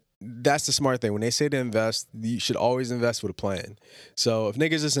 But that's the smart thing. When they say to invest, you should always invest with a plan. So, if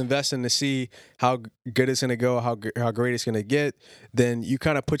niggas just investing to see how good it's going to go, how great it's going to get, then you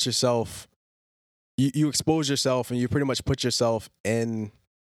kind of put yourself... You expose yourself, and you pretty much put yourself in...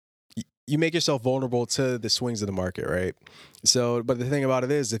 You make yourself vulnerable to the swings of the market, right? So, but the thing about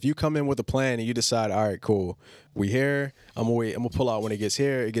it is, if you come in with a plan and you decide, all right, cool, we here, I'm gonna wait, I'm gonna pull out when it gets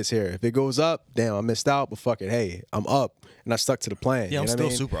here, it gets here. If it goes up, damn, I missed out, but fuck it, hey, I'm up, and I stuck to the plan. Yeah, I'm still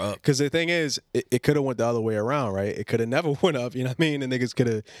super up. Because the thing is, it could have went the other way around, right? It could have never went up, you know what I mean? And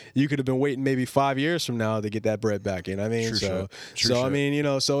niggas you could have been waiting maybe 5 years from now to get that bread back, you know what I mean? True. I mean, you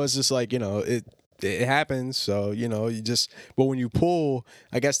know, so it's just like, you know, it happens. So, you know, but when you pull,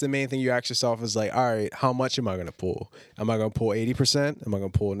 I guess the main thing you ask yourself is like, all right, how much am I going to pull? Am I going to pull 80%? Am I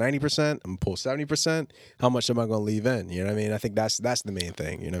going to pull 90%? I'm going to pull 70%? How much am I going to leave in? You know what I mean? I think that's the main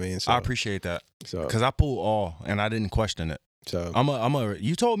thing. You know what I mean? So, I appreciate that. So, because I pull all and I didn't question it. So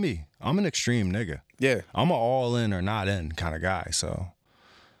you told me I'm an extreme nigga. Yeah. I'm an all in or not in kind of guy. So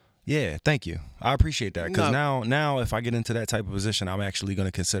yeah, thank you. I appreciate that. Because now if I get into that type of position, I'm actually going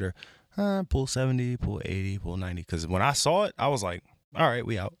to consider pull 70, pull 80, pull 90. Because when I saw it, I was like, all right,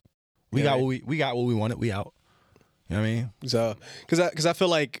 we out. We got what we wanted. We out. You know what I mean? So, because I feel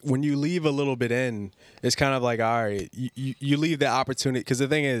like when you leave a little bit in, it's kind of like, all right, you leave the opportunity. Because the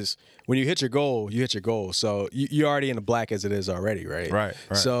thing is, when you hit your goal, you hit your goal. So you're already in the black as it is already, right? Right.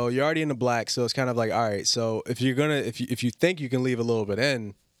 So you're already in the black. So it's kind of like, all right. So if you think you can leave a little bit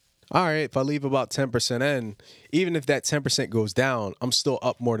in, all right. If I leave about 10% in, even if that 10% goes down, I'm still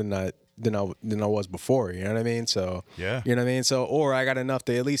up more than I was before. You know what I mean? So yeah, you know what I mean. So or I got enough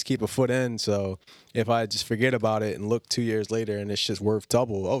to at least keep a foot in. So if I just forget about it and look 2 years later and it's just worth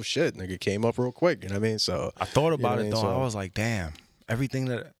double, oh shit, nigga came up real quick. You know what I mean? So I thought about it though. So, I was like, damn, everything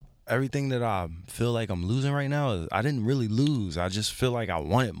that I feel like I'm losing right now, I didn't really lose. I just feel like I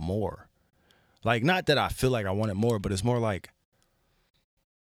wanted more. Like, not that I feel like I wanted more, but it's more like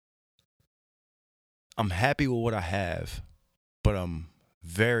happy with what I have, but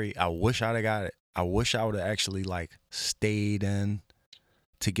I wish I'd have got it. I wish I would have actually like stayed in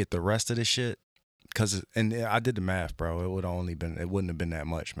to get the rest of the shit. And I did the math, bro. It wouldn't have been that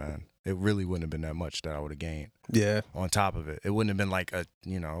much, man. It really wouldn't have been that much that I would have gained. Yeah. On top of it, it wouldn't have been like it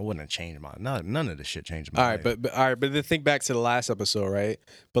wouldn't have changed none of the shit changed my life. But then think back to the last episode, right?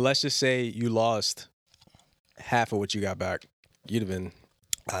 But let's just say you lost half of what you got back. You'd have been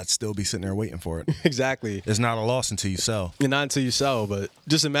I'd still be sitting there waiting for it. exactly. It's not a loss until you sell. And not until you sell, but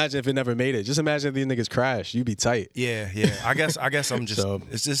just imagine if it never made it. Just imagine if these niggas crashed. You'd be tight. Yeah. I guess I'm just.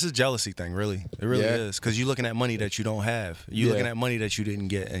 It's a jealousy thing, really. It really is, because you're looking at money that you don't have. You're looking at money that you didn't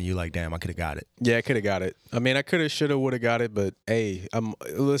get, and you're like, damn, I could have got it. Yeah, I could have got it. I mean, I could have, should have, would have got it, but hey,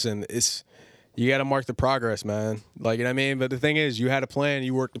 listen, you got to mark the progress, man. Like, you know what I mean? But the thing is, you had a plan,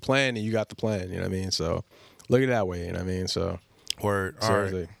 you worked the plan, and you got the plan. You know what I mean? So look at it that way. You know what I mean? So. Word.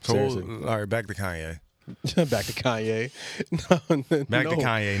 Seriously. All right, back to Kanye. Back to Kanye. Back to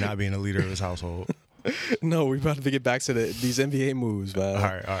Kanye not being the leader of his household. No, we're about to get back to these NBA moves, man. All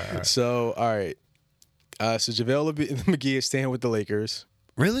right. So, all right. So JaVale McGee is staying with the Lakers.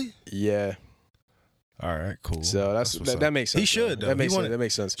 Really? Yeah. All right, cool. So that makes sense. He should. That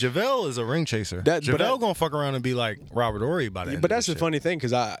makes sense. JaVale is a ring chaser. JaVale gonna fuck around and be like Robert Horry by the end. But that's the funny thing,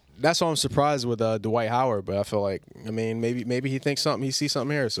 because that's why I'm surprised with Dwight Howard. But I feel like, I mean, maybe he thinks something, he sees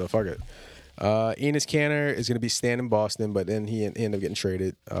something here. So fuck it. Enes Kanter is gonna be staying in Boston, but then he ended up getting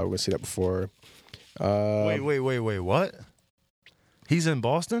traded. We're gonna see that before. Wait. What? He's in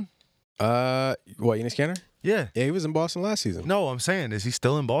Boston? What, Enes Kanter? Yeah. Yeah, he was in Boston last season. No, I'm saying, is he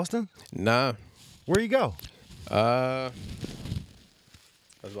still in Boston? Nah. Where'd he go? I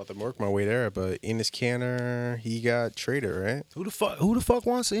was about to work my way there, but Enes Kanter, he got traded, right? Who the fuck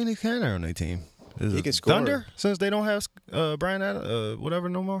wants Enes Kanter on their team? He can score. Thunder, since they don't have Brian Adams, whatever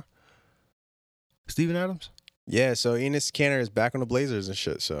no more. Steven Adams. Yeah, so Enes Kanter is back on the Blazers and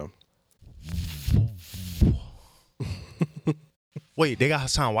shit. So. Wait, they got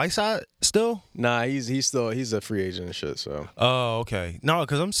Hassan Whiteside still? Nah, he's a free agent and shit. So. Oh, okay. No,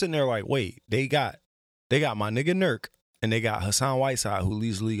 because I'm sitting there like, wait, they got my nigga Nurk, and they got Hassan Whiteside, who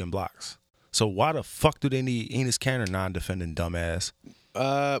leads the league in blocks. So why the fuck do they need Enes Kanter non-defending dumbass?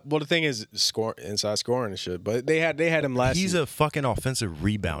 Well, the thing is, inside scoring and shit. But they had him last. He's a fucking offensive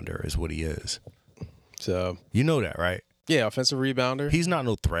rebounder, is what he is. So you know that, right? Yeah, offensive rebounder. He's not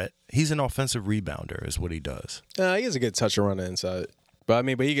no threat. He's an offensive rebounder, is what he does. He has a good toucher on the inside. But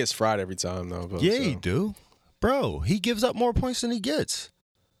he gets fried every time though. He do, bro. He gives up more points than he gets.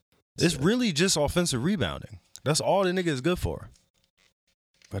 It's really just offensive rebounding. That's all the nigga is good for.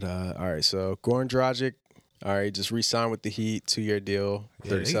 But all right, so Goran Dragic, all right, just re-signed with the Heat, 2-year deal,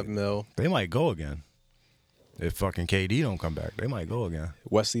 $37 million. They might go again. If fucking KD don't come back, they might go again.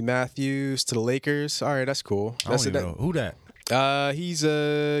 Wesley Matthews to the Lakers. All right, that's cool. I don't even know. Who that? He's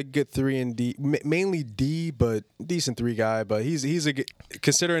a good 3 and D, mainly D, but decent 3 guy. But he's a good,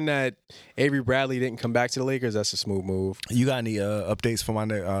 considering that Avery Bradley didn't come back to the Lakers, that's a smooth move. You got any updates for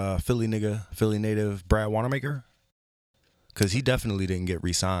my Philly native Brad Wanamaker? Because he definitely didn't get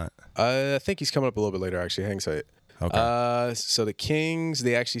re-signed. I think he's coming up a little bit later, actually. Hang tight. Okay. So the Kings,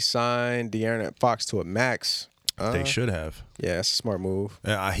 they actually signed De'Aaron Fox to a max. They should have. Yeah, that's a smart move.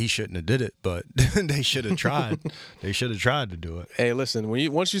 He shouldn't have did it, but they should have tried. They should have tried to do it. Hey, listen,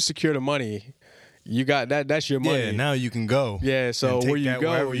 once you secure the money, you got that. That's your money. Yeah, now you can go. Yeah, so where you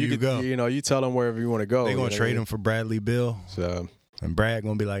go, you go. You tell them wherever you want to go. They're gonna trade him for Bradley Beal. So and Brad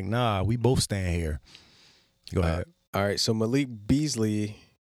gonna be like, nah, we both stand here. Go ahead. All right, so Malik Beasley.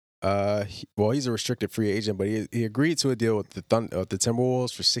 He's a restricted free agent, but he agreed to a deal with the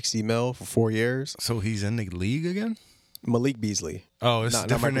Timberwolves for $60 million for 4 years. So he's in the league again? Malik Beasley. Oh, it's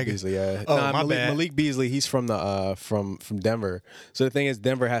different nigga. Beasley, yeah. Oh, my bad. Malik Beasley, he's from the from Denver. So the thing is,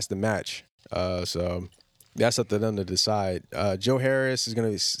 Denver has to match. So that's up to them to decide. Joe Harris is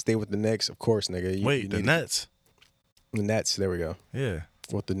gonna stay with the Knicks, of course, nigga. The Nets. The Nets. There we go. Yeah.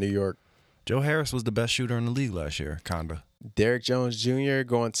 With the New York. Joe Harris was the best shooter in the league last year, kinda. Derrick Jones Jr.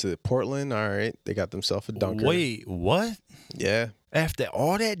 going to Portland. All right, they got themselves a dunker. Wait, what? Yeah. After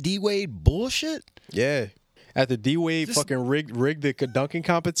all that D-Wade bullshit? Yeah. After D-Wade fucking rigged the dunking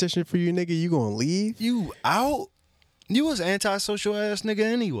competition for you, nigga, you gonna leave? You out? You was antisocial ass nigga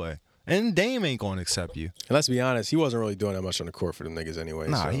anyway. And Dame ain't gonna accept you. And let's be honest, he wasn't really doing that much on the court for them niggas anyway.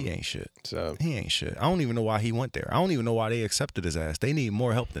 Nah, he ain't shit. So he ain't shit. I don't even know why he went there. I don't even know why they accepted his ass. They need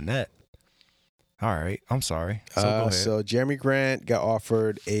more help than that. All right, I'm sorry. So go ahead. So Jeremy Grant got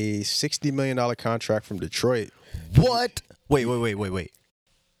offered a $60 million contract from Detroit. What? Wait.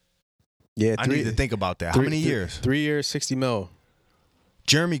 Yeah, I need to think about that. How many years? 3 years, $60 million.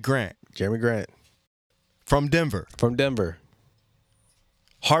 Jeremy Grant. From Denver. From Denver.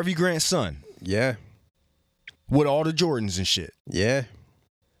 Harvey Grant's son. Yeah. With all the Jordans and shit. Yeah.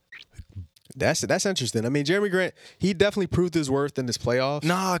 That's interesting. I mean, Jeremy Grant, he definitely proved his worth in this playoffs.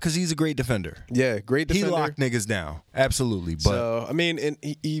 Nah, because he's a great defender. Yeah, great defender. He locked niggas down. Absolutely. But so, I mean, and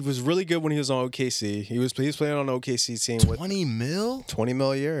he was really good when he was on OKC. He was playing on the OKC team with 20 mil? 20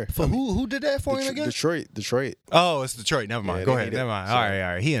 mil a year. For who did that for him again? Detroit. Oh, it's Detroit. Never mind. Yeah, Go ahead. Never mind. So, all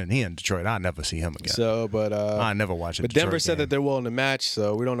right. He in Detroit. I'll never see him again. So, but I never watch it. But Denver said that they're willing to match,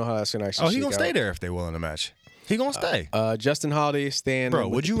 so we don't know how that's gonna actually. Oh, he gonna stay there if they're willing to match. He gonna stay. Justin Holiday staying. Bro,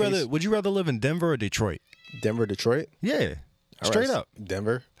 would you rather live in Denver or Detroit? Denver, Detroit? Yeah. All Straight right, up.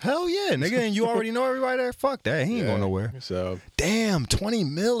 Denver. Hell yeah, nigga. And you already know everybody there. Fuck that. He ain't going nowhere. So damn, 20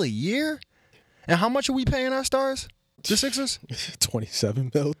 mil a year? And how much are we paying our stars? The Sixers? 27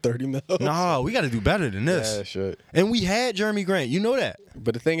 mil, 30 mil. Nah, we got to do better than this. Yeah, shit. And we had Jeremy Grant. You know that.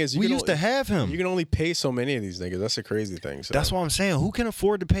 But the thing is, we used to have him. You can only pay so many of these niggas. That's a crazy thing. So. That's what I'm saying. Who can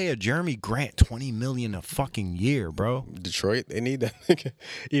afford to pay a Jeremy Grant $20 million a fucking year, bro? Detroit, they need that.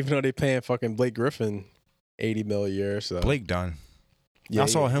 Even though they paying fucking Blake Griffin $80 million a year. So Blake done. Yeah, I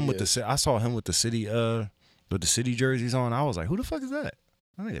saw him with the city jerseys on. I was like, who the fuck is that?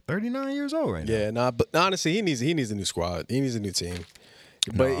 I think 39 years old right now. Yeah, but honestly, he needs a new squad. He needs a new team.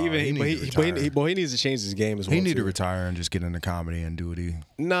 But he needs to change his game as well. He need to retire and just get into comedy and do what he.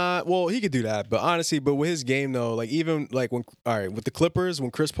 Nah, well, he could do that. But honestly, with his game though, like even like with the Clippers, when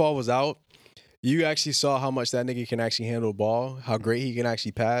Chris Paul was out, you actually saw how much that nigga can actually handle the ball, how great he can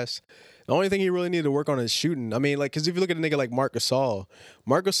actually pass. The only thing he really needed to work on is shooting. I mean, like, because if you look at a nigga like Marc Gasol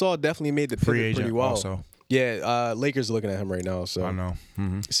definitely made the pivot pretty well. Also. Yeah, Lakers are looking at him right now. So I know.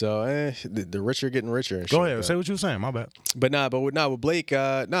 Mm-hmm. So the rich are getting richer. And Go ahead, say what you were saying. My bad. But with Blake,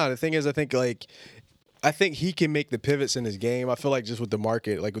 the thing is, I think he can make the pivots in his game. I feel like just with the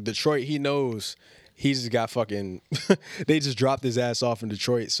market, like with Detroit, he knows he just got fucking. They just dropped his ass off in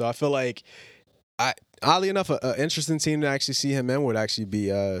Detroit. So I feel like, oddly enough, an interesting team to actually see him in would actually be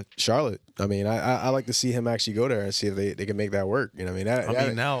Charlotte. I mean, I like to see him actually go there and see if they can make that work. You know what I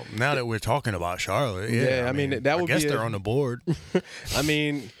mean? Now that we're talking about Charlotte, yeah. I mean that would be. I guess they're on the board. I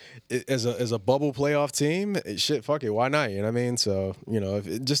mean, as a bubble playoff team, shit, fuck it, why not? You know what I mean? So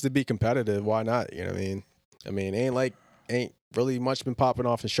just to be competitive, why not? You know what I mean? Ain't really much been popping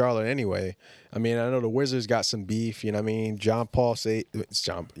off in Charlotte anyway. I mean, I know the Wizards got some beef. You know what I mean? John Wall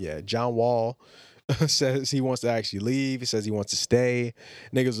says he wants to actually leave. He says he wants to stay.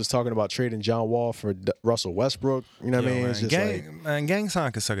 Niggas was talking about trading John Wall for Russell Westbrook. You know what I mean? Man, it's just Gang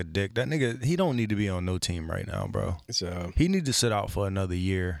Sign can suck a dick. That nigga, he don't need to be on no team right now, bro. So he need to sit out for another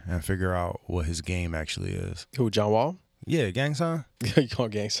year and figure out what his game actually is. Who, John Wall? Yeah, Gang Sign. You call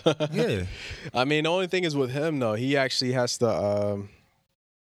Gang Sign? Yeah. I mean, the only thing is with him though, he actually has to.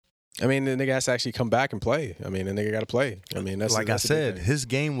 The nigga has to actually come back and play. I mean, the nigga got to play. I mean, that's like I said, his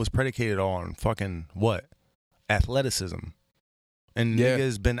game was predicated on fucking what? Athleticism. And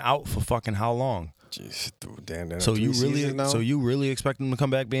nigga's been out for fucking how long? Jeez, damn. So you really expect him to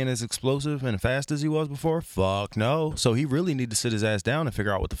come back being as explosive and fast as he was before? Fuck no. So he really need to sit his ass down and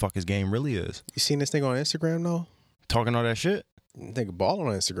figure out what the fuck his game really is. You seen this thing on Instagram though? Talking all that shit? Nigga balling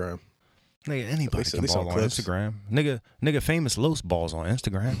on Instagram. Nigga, anybody can ball on Instagram. Nigga, famous Los balls on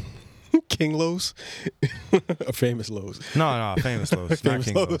Instagram. King Los? Famous Los. No, famous Los. Not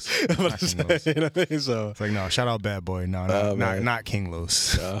King Los. You know what I mean? So it's like, no, shout out Bad Boy. No, not King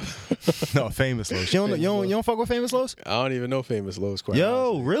Los. No, famous Los. You don't fuck with famous Los? I don't even know famous Los. Quite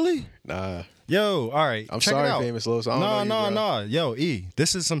Yo, honestly. Really? Nah. Yo, all right. I'm check sorry, it out. famous Los. No. Yo, E,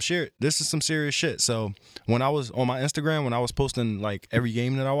 this is some serious shit. So when I was on my Instagram, when I was posting like every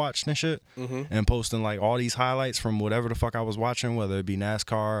game that I watched and shit, and posting like all these highlights from whatever the fuck I was watching, whether it be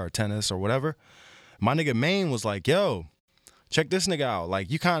NASCAR or tennis or whatever, my nigga Maine was like, yo, check this nigga out. Like,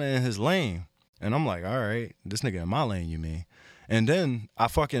 you kind of in his lane. And I'm like, all right, this nigga in my lane, you mean? And then I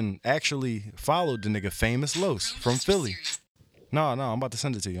fucking actually followed the nigga Famous Los from Philly. No, I'm about to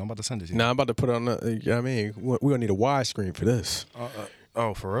send it to you. Nah, I'm about to put it on the, I mean, we're going to need a widescreen for this.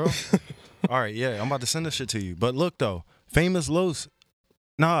 Oh, for real? All right, yeah, I'm about to send this shit to you. But look, though, Famous Los,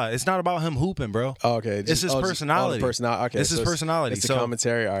 nah, it's not about him hooping, bro. Oh, okay. It's his personality. Okay. It's his personality. It's the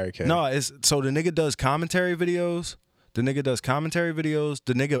commentary? All right, okay. No, so the nigga does commentary videos. The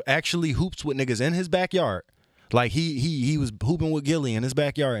nigga actually hoops with niggas in his backyard. Like, he was hooping with Gilly in his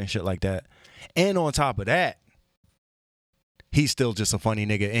backyard and shit like that. And on top of that, he's still just a funny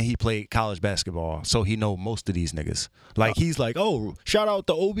nigga, and he played college basketball, so he know most of these niggas. Like, he's like, oh, shout out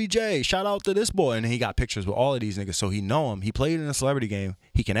to OBJ, shout out to this boy, and he got pictures with all of these niggas, so he know him. He played in a celebrity game.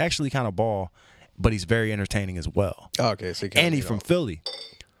 He can actually kind of ball, but he's very entertaining as well. Okay, so and he's from Philly.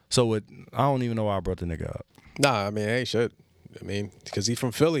 So I don't even know why I brought the nigga up. Nah, I mean, hey, shit. I mean, because he's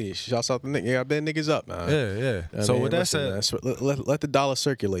from Philly. Shouts out the nigga. Yeah, I bet niggas up, man. Yeah. I So mean, with that listen, said, man, let the dollar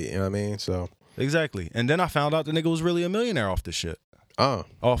circulate. You know what I mean? So, exactly. And then I found out the nigga was really a millionaire off this shit.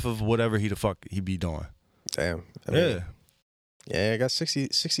 Off of whatever he be doing. Damn. I mean, Yeah. Yeah, I got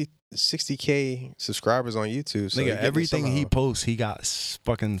 60K subscribers on YouTube. So Nigga, everything he posts, he got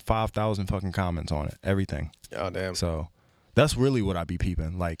fucking 5,000 fucking comments on it. Everything. Oh, damn. So that's really what I be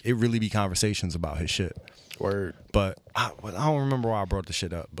peeping. Like, it really be conversations about his shit. Word. But I don't remember why I brought the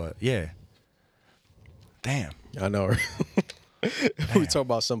shit up. But yeah. Damn. I know. We talk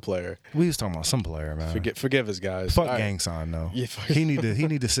about some player. We was talking about some player, man. Forgive us, guys. Fuck All right. gang sign though. Yeah, he need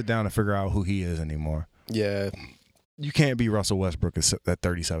to sit down and figure out who he is anymore. Yeah. You can't be Russell Westbrook at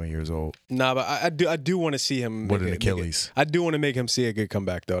 37 years old. Nah, but I do want to see him with an Achilles. I do want to make him see a good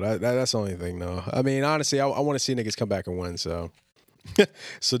comeback though. That's the only thing though. I mean, honestly, I want to see niggas come back and win. So,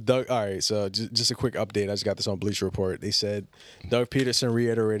 so Doug. All right. So just a quick update. I just got this on Bleacher Report. They said Doug Peterson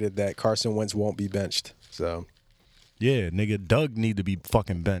reiterated that Carson Wentz won't be benched. So. Yeah, nigga, Doug need to be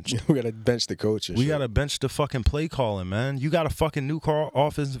fucking benched. We gotta bench the coach. We gotta bench the fucking play calling, man. You got a fucking new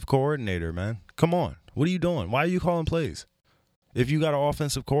offensive coordinator, man. Come on, what are you doing? Why are you calling plays? If you got an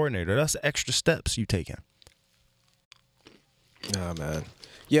offensive coordinator, that's extra steps you taking. Nah, man.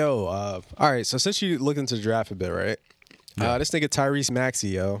 Yo, all right. So since you looked into the draft a bit, right? Yeah. This nigga Tyrese Maxey,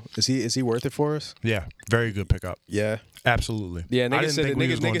 yo, is he worth it for us? Yeah, very good pickup. Yeah. Absolutely. Yeah, I didn't think we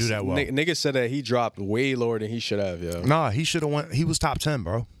was gonna do that well. Niggas said that he dropped way lower than he should have, yo. Nah, he should have went. He was top 10,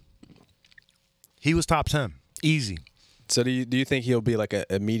 bro. He was top 10, easy. So do you think he'll be like an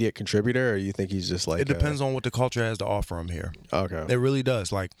immediate contributor, or you think he's just like? It depends on what the culture has to offer him here. Okay. It really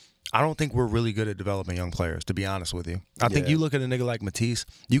does. Like, I don't think we're really good at developing young players, to be honest with you. I think you look at a nigga like Matisse,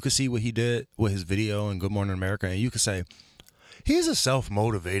 you could see what he did with his video in Good Morning America, and you could say, he's a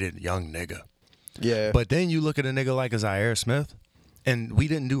self-motivated young nigga. Yeah. But then you look at a nigga like Zaire Smith, and we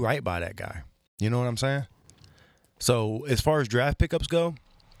didn't do right by that guy. You know what I'm saying? So as far as draft pickups go,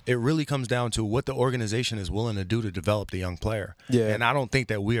 it really comes down to what the organization is willing to do to develop the young player. Yeah. And I don't think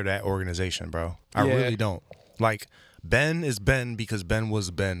that we're that organization, bro. I really don't. Like, Ben is Ben because Ben was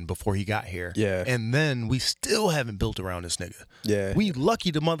Ben before he got here. Yeah. And then we still haven't built around this nigga. Yeah. We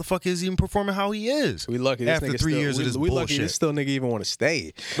lucky the motherfucker is even performing how he is. We lucky this after nigga 3 still, years of this we bullshit. lucky this still nigga even want to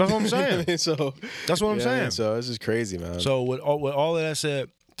stay. That's what I'm saying. So that's what I'm saying. So this is crazy, man. So with all of that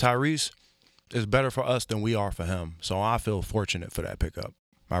said, Tyrese is better for us than we are for him. So I feel fortunate for that pickup.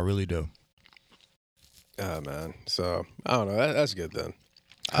 I really do. Man. So I don't know. That's good then.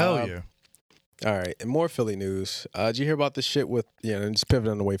 Hell yeah. All right, and more Philly news. Did you hear about this shit with, just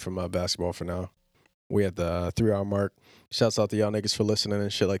pivoting away from basketball for now. We had the 3-hour mark. Shouts out to y'all niggas for listening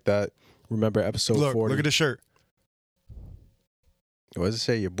and shit like that. Remember episode 40. Look at the shirt. What does it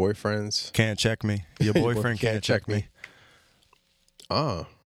say? Your boyfriends can't check me. Your boyfriend can't check me. Oh.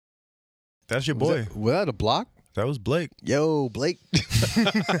 That's your boy. Was that a block? That was Blake. Yo, Blake.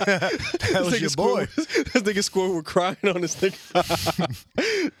 That was your boy. This nigga scored with crying on this thing.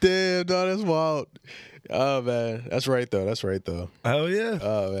 Damn, no, that's wild. Oh man, that's right though. Hell yeah.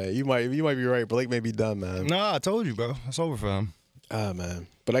 Oh man, you might be right. Blake may be done, man. Nah, I told you, bro. It's over for him. Oh man,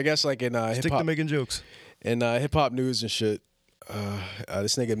 but I guess like in hip stick hop, to making jokes. In hip hop news and shit,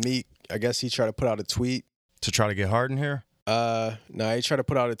 this nigga Meek, I guess he tried to put out a tweet to try to get hard in here. Nah, he tried to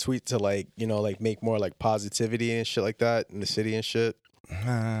put out a tweet to make more like positivity and shit like that in the city and shit. What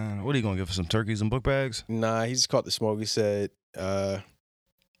are you gonna give for some turkeys and book bags? Nah, he just caught the smoke. He said, I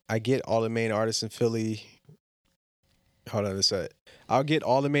get all the main artists in Philly. Hold on a sec. I'll get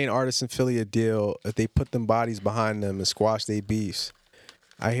all the main artists in Philly a deal if they put them bodies behind them and squash they beefs.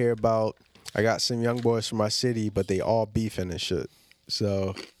 I got some young boys from my city, but they all beefing and shit.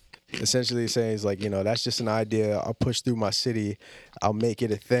 So essentially saying is like, that's just an idea. I'll push through my city. I'll make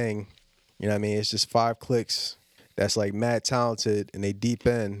it a thing. You know what I mean? It's just 5 clicks that's like mad talented and they deep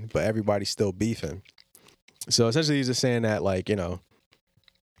in, but everybody's still beefing. So essentially he's just saying that like,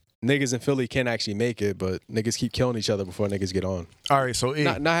 niggas in Philly can't actually make it, but niggas keep killing each other before niggas get on. All right, so E.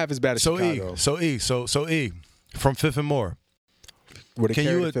 Not half as bad as Chicago. So E from Fifth and More. Would it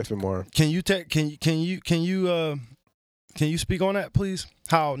carry Fifth and More? Can you speak on that, please?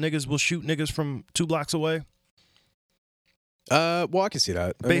 How niggas will shoot niggas from 2 blocks away? Well, I can see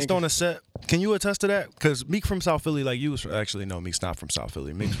that. Based on a set. Can you attest to that? Because Meek from South Philly, like you was actually no, Meek's not from South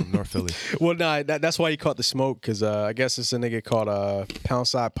Philly. Meek's from North Philly. Well, nah, that's why he caught the smoke, because I guess it's a nigga called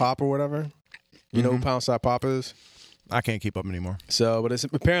Poundside Pop or whatever. You know who Poundside Pop is? I can't keep up anymore. So, but it's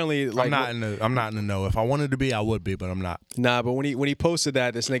apparently like I'm not in the know. If I wanted to be, I would be, but I'm not. Nah, but when he posted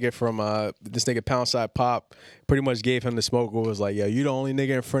that, this nigga Poundside Pop pretty much gave him the smoke. It was like, yo, you the only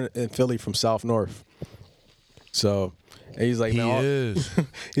nigga in Philly from South North. So, and he's like, He man, is.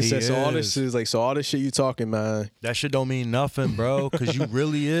 he said, so all is. this is like, so all this shit you talking, man. That shit don't mean nothing, bro, because you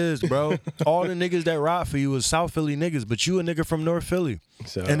really is, bro. All the niggas that rock for you is South Philly niggas, but you a nigga from North Philly.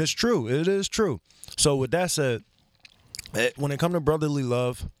 So, And it's true. It is true. So with that said, when it come to brotherly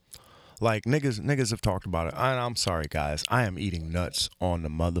love, like niggas have talked about it. I'm sorry, guys. I am eating nuts on the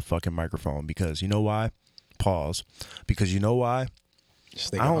motherfucking microphone because you know why? Pause. Because you know why?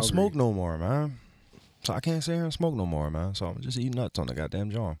 I don't smoke no more, man. So I can't sit here and smoke no more, man. So I'm just eating nuts on the goddamn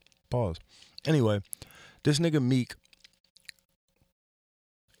John. Pause. Anyway, this nigga Meek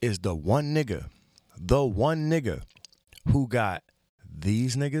is the one nigga who got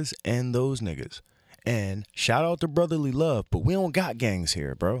these niggas and those niggas. And shout out to brotherly love, but we don't got gangs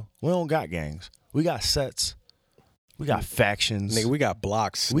here, bro. We don't got gangs. We got sets. We got factions. Nigga, we got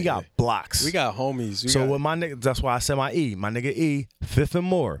blocks. We nigga. got blocks. We got homies. So with my nigga, that's why I said my nigga E, Fifth and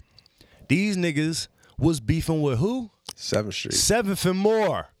More. These niggas was beefing with who? 7th Street. 7th and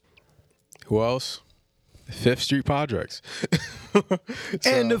More. Who else? 5th Street Podrex.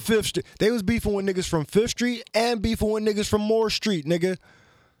 And the 5th Street. They was beefing with niggas from 5th Street and beefing with niggas from Moore Street, nigga.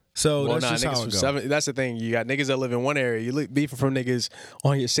 So Well, that's just niggas how from it go. 7. That's the thing. You got niggas that live in one area. You beefing from niggas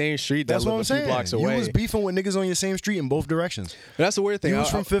on your same street that That's live what I'm a few saying. blocks You away. was beefing with niggas on your same street in both directions. But that's the weird thing. You was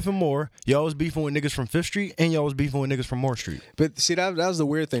I- from 5th and Moore. Y'all was beefing with niggas from 5th Street, and y'all was beefing with niggas from Moore Street. But see, that was the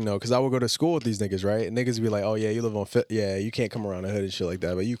weird thing though, because I would go to school with these niggas, right? And niggas would be like, "Oh yeah, you live on Fifth. Yeah, you can't come around the hood and shit like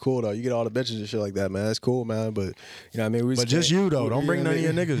that. But you cool though. You get all the bitches and shit like that, man. That's cool, man. But you know what I mean? We But just can't- you though. Don't bring none of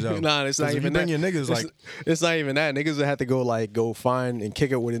your niggas though. Nah, it's not 'Cause if even you bring that. your niggas, like It's not even that. Niggas would have to go find and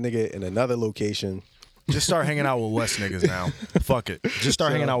kick it with a nigga in another location. just start hanging out with West niggas now. Fuck it. Just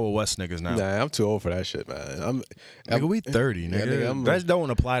start hanging out with West niggas now. Nah, I'm too old for that shit, man. Nigga, we 30, nigga. nigga, that don't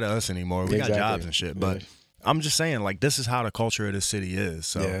apply to us anymore. We Exactly. got jobs and shit. But Yeah. I'm just saying, like, this is how the culture of this city is.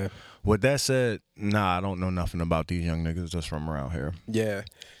 So, Yeah. with that said, nah, I don't know nothing about these young niggas that's from around here. Yeah,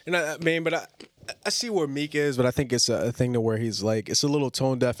 and I mean, but I see where Meek is, but I think it's a thing to where he's like, it's a little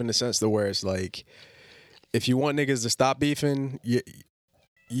tone deaf in the sense to where it's like, if you want niggas to stop beefing,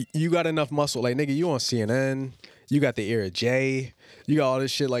 you got enough muscle. Like, nigga, you on CNN, you got the ear of Jay, you got all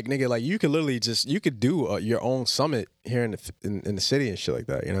this shit. Like, nigga, like you could literally you could do your own summit here in the city and shit like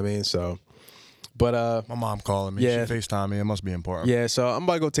that. You know what I mean? So, but My mom calling me. Yeah. She FaceTime me. It must be important. yeah. So I'm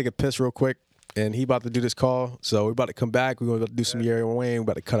about to go take a piss real quick. And he about to do this call. So we about to come back. We're going to do some Yeri Wayne. We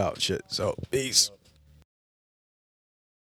about to cut out shit. So peace.